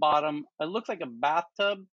at the bottom. It looks like a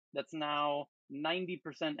bathtub that's now 90%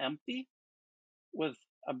 empty with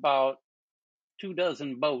about 24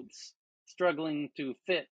 boats struggling to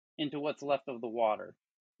fit into what's left of the water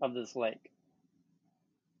of this lake.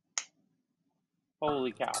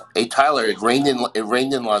 Holy cow. Hey, Tyler, it rained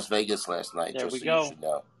in Las Vegas last night. There just we so go. You should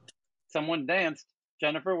know. Someone danced.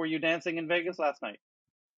 Jennifer, were you dancing in Vegas last night?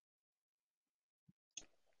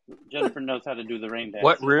 Jennifer knows how to do the rain dance.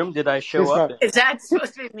 What room did I show up in? Is that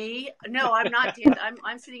supposed to be me? No, I'm not.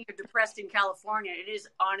 I'm sitting here depressed in California. It is,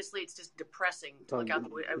 honestly, it's just depressing to look out the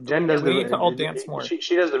window. Jen does we need to all dance more.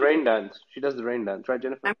 She does the rain dance. She does the rain dance, right,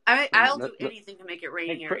 Jennifer? I'll do anything to make it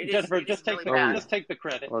rain here. Jennifer, just take the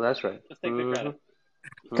credit. Oh, that's right. Just take the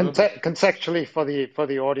Contextually, credit. for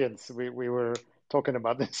the audience, we were talking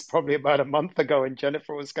about this probably about a month ago, and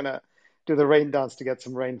Jennifer was going to do the rain dance to get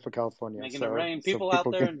some rain for California. Making it rain. People out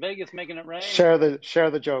there in Vegas making it rain. Share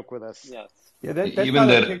the joke with us. Yes. Yeah, that's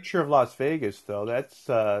not a picture of Las Vegas, though.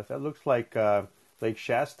 That looks like Lake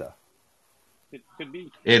Shasta. It could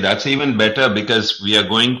be. Hey, that's even better because we are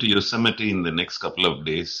going to Yosemite in the next couple of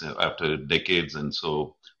days after decades, and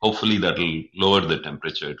so hopefully that'll lower the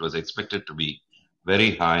temperature. It was expected to be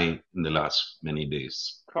very high in the last many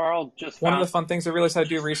days. Carl just one of the fun things I realized how to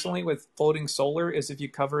do recently with floating solar is if you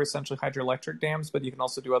cover essentially hydroelectric dams, but you can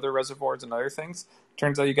also do other reservoirs and other things.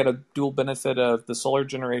 Turns out you get a dual benefit of the solar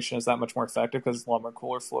generation is that much more effective because it's a lot more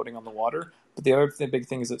cooler floating on the water. But the other big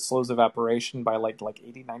thing is it slows evaporation by like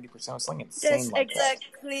 80-90%. Something insane. That's like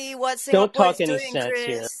exactly what Singapore Don't talk is doing, any sense Chris.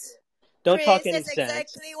 here. Don't Chris, talk any that's sense.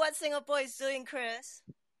 exactly what Singapore is doing, Chris.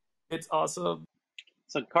 It's awesome.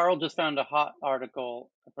 So Carl just found a hot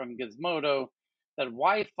article from Gizmodo that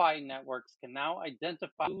Wi-Fi networks can now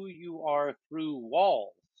identify who you are through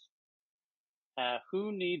walls.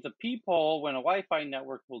 Who needs a peephole when a Wi-Fi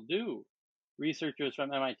network will do? Researchers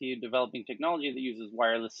from MIT are developing technology that uses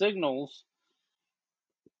wireless signals.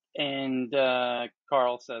 And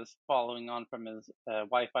Carl says, following on from his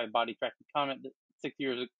Wi-Fi body tracking comment, that 6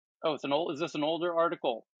 years ago. Oh, is this an older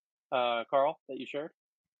article, Carl, that you shared?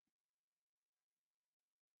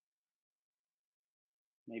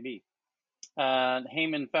 Maybe.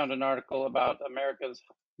 Heyman found an article about America's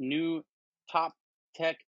new top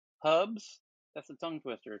tech hubs. That's a tongue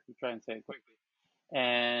twister if you try and say it quickly.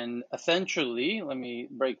 And essentially, let me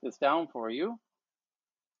break this down for you.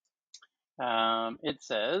 It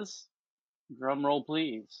says, drum roll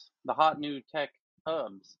please, the hot new tech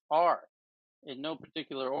hubs are, in no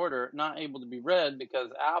particular order, not able to be read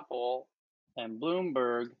because Apple and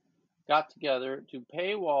Bloomberg got together to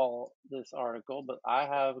paywall this article, but I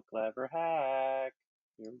have a clever hack.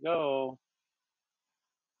 Here we go.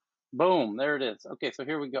 Boom, there it is. Okay, so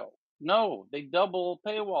here we go. No, they double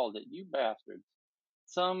paywalled it, you bastards.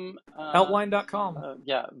 Some Outline.com.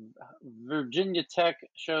 Virginia Tech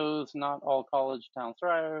shows not all college towns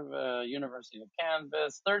thrive. University of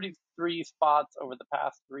Kansas, 33 spots over the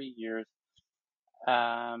past 3 years.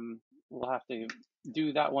 We'll have to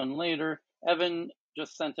do that one later. Evan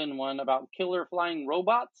just sent in one about killer flying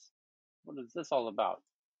robots. What is this all about?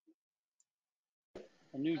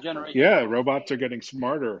 A new generation. Yeah, robots are getting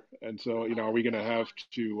smarter, and so are we going to have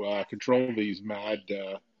to control these mad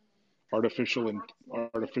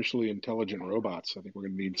artificially intelligent robots? I think we're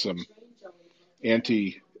going to need some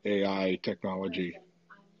anti-AI technology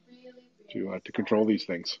to control these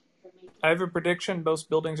things. I have a prediction: most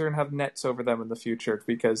buildings are going to have nets over them in the future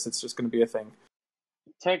because it's just going to be a thing.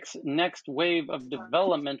 Tech's next wave of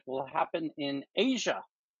development will happen in Asia,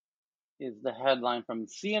 is the headline from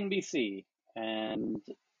CNBC. And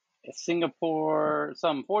Singapore,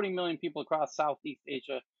 some 40 million people across Southeast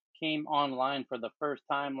Asia came online for the first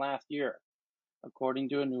time last year, according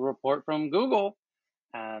to a new report from Google.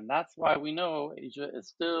 And that's why we know Asia is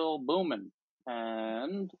still booming.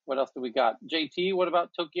 And what else do we got? JT, what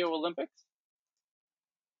about Tokyo Olympics?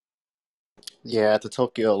 Yeah, at the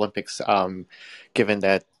Tokyo Olympics, given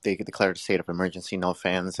that they declared a state of emergency, no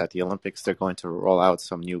fans at the Olympics, they're going to roll out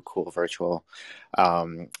some new cool virtual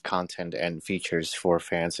content and features for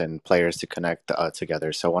fans and players to connect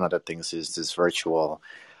together. So one of the things is this virtual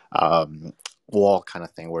wall kind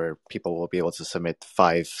of thing where people will be able to submit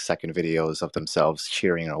 5-second videos of themselves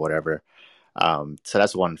cheering or whatever. So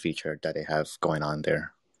that's one feature that they have going on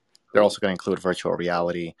there. They're also going to include virtual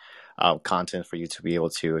reality content for you to be able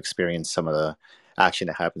to experience some of the action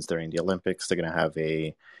that happens during the Olympics. They're going to have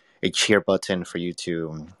a cheer button for you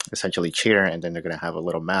to essentially cheer, and then they're going to have a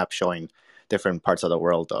little map showing different parts of the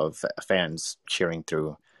world of fans cheering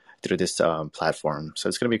through this platform. So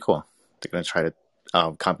it's going to be cool. They're going to try to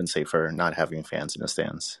compensate for not having fans in the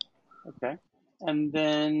stands. Okay. And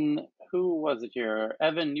then who was it here?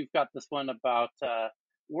 Evan, you've got this one about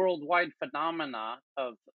worldwide phenomena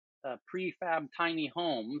of prefab tiny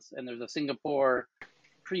homes, and there's a Singapore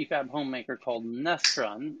prefab homemaker called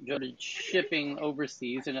Nestron started shipping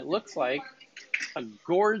overseas, and it looks like a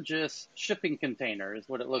gorgeous shipping container is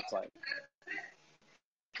what it looks like,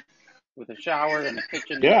 with a shower and a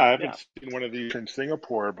kitchen. Yeah, I haven't seen one of these in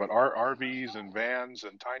Singapore, but our RVs and vans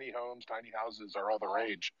and tiny homes, tiny houses are all the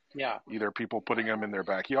rage. Yeah. Either people putting them in their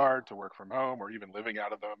backyard to work from home, or even living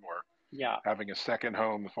out of them, or having a second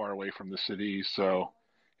home far away from the city. So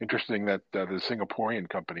interesting that the Singaporean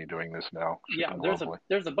company doing this now. Yeah, there's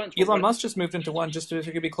a bunch. Elon Musk just moved into one just so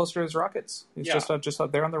he could be closer to his rockets. He's just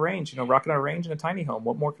out there on the range, rocking on a range in a tiny home.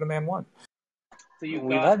 What more could a man want? So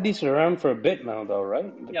we've had these around for a bit now, though,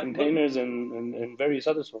 right? The containers and various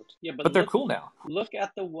other sorts. Yeah, but they're cool now. Look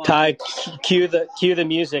at the one. Ty, cue the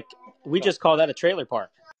music. We just call that a trailer park.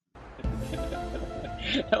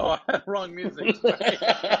 Oh, wrong music.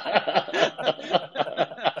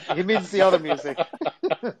 He means the other music.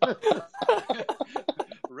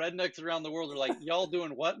 Rednecks around the world are like, y'all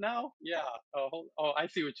doing what now? Yeah. Oh, I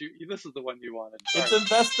see this is the one you wanted. Sorry. It's a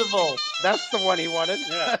festival. That's the one he wanted.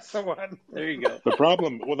 Yeah. That's the one. There you go.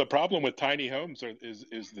 The problem with tiny homes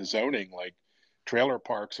is the zoning. Like, trailer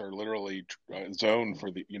parks are literally zoned for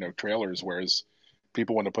the trailers, whereas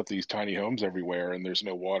people want to put these tiny homes everywhere, and there's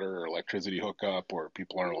no water or electricity hookup, or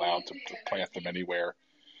people aren't allowed to plant them anywhere,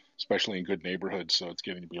 especially in good neighborhoods. So it's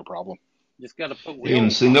getting to be a problem. Just got to put In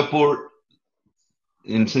Singapore,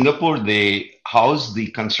 they house the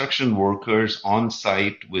construction workers on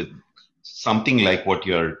site with something like what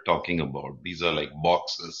you're talking about. These are like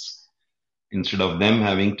boxes, instead of them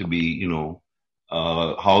having to be,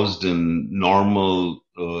 housed in normal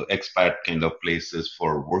expat kind of places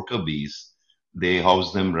for worker bees, they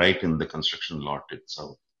house them right in the construction lot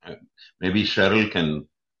itself. Maybe Cheryl can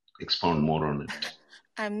expound more on it.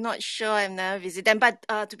 I'm not sure. I've never visited them, but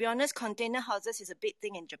to be honest, container houses is a big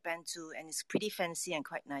thing in Japan too, and it's pretty fancy and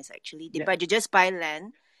quite nice actually. But you just buy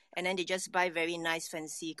land, and then they just buy very nice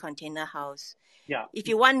fancy container house. Yeah. If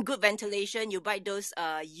you want good ventilation, you buy those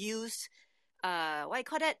used what you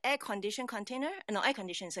call that, air conditioned container? No, air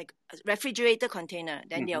conditioned is like a refrigerator container.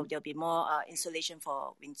 Then there'll be more insulation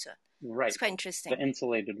for winter. Right. It's quite interesting. The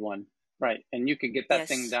insulated one. Right. And you could get that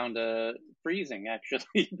thing down to freezing,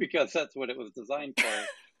 actually, because that's what it was designed for.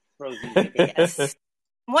 Frozen shipping. Yes.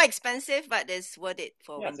 More expensive, but it's worth it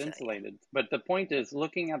for winter. It's insulated. But the point is,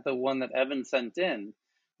 looking at the one that Evan sent in,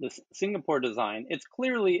 this Singapore design, it's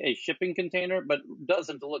clearly a shipping container, but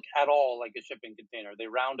doesn't look at all like a shipping container. They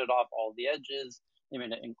rounded off all the edges. They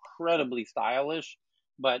made it incredibly stylish,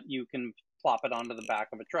 but you can plop it onto the back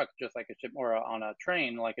of a truck just like a ship, or on a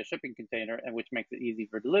train like a shipping container, and which makes it easy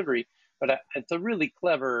for delivery. But it's a really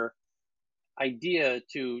clever idea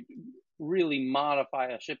to really modify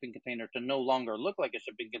a shipping container to no longer look like a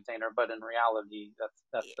shipping container, but in reality,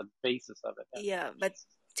 that's the basis of it. Yeah, but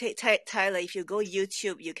Tyler, if you go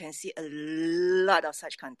YouTube, you can see a lot of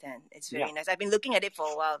such content. It's very nice. I've been looking at it for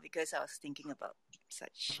a while because I was thinking about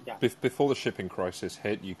such. Yeah. Before the shipping crisis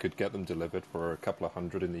hit, you could get them delivered for a couple of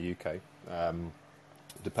hundred in the UK,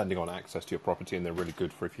 depending on access to your property, and they're really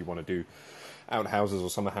good for if you want to do outhouses or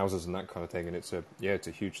summer houses and that kind of thing. And it's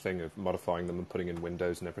a huge thing of modifying them and putting in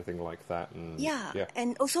windows and everything like that. And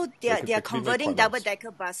and also they are converting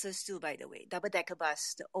double-decker buses too. By the way, double-decker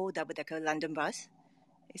bus, the old double-decker London bus.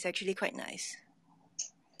 It's actually quite nice.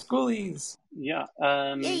 Schoolies. Yeah.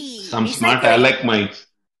 Some smart aleck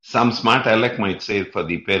might say for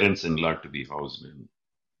the parents-in-law to be housed in.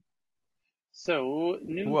 So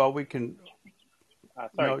we can.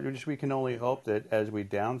 We can only hope that as we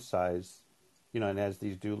downsize, and as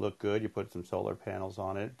these do look good, you put some solar panels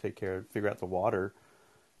on it, figure out the water,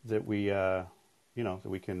 that we, that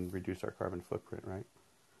we can reduce our carbon footprint, right?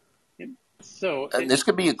 So, and this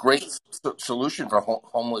could be a great solution for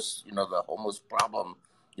homeless, the homeless problem,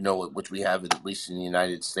 which we have at least in the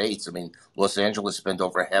United States. I mean, Los Angeles spent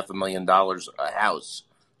over $500,000 a house,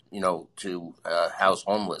 to house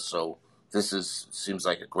homeless. So this seems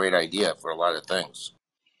like a great idea for a lot of things.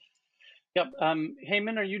 Yep.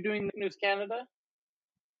 Heyman, are you doing News Canada?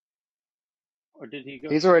 Or did he go?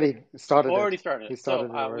 He's already started. Already started. He started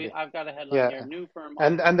already. I've got a headline here. New firm.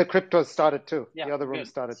 And the crypto started too. Yeah, the other room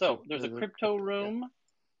started too. So there's a crypto room,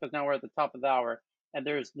 because now we're at the top of the hour. And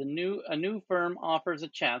there's a new firm offers a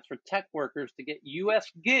chance for tech workers to get U.S.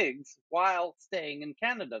 gigs while staying in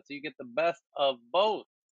Canada. So you get the best of both.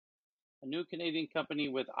 A new Canadian company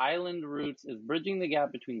with island roots is bridging the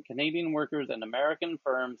gap between Canadian workers and American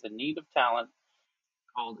firms in need of talent,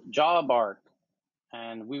 called JobArc.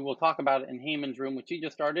 And we will talk about it in Heyman's room, which he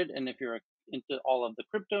just started. And if you're into all of the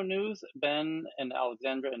crypto news, Ben and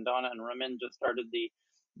Alexandra and Donna and Ramin just started the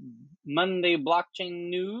Monday blockchain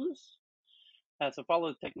news. So follow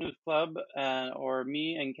the Tech News Club, or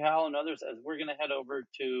me and Cal and others, as we're going to head over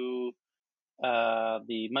to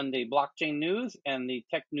the Monday blockchain news and the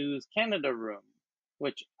Tech News Canada room,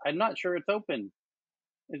 which I'm not sure it's open.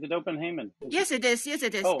 Is it open, Heyman? Yes, it is. Yes,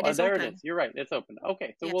 it is. Oh, there open. it is. You're right. It's open.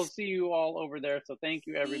 Okay, so we'll see you all over there. So thank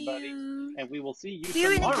you, everybody. And we will see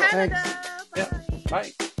you tomorrow. See you in Canada. Bye.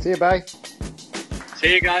 Bye. See you. Bye.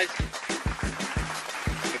 See you guys.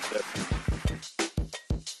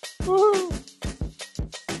 Woo-hoo.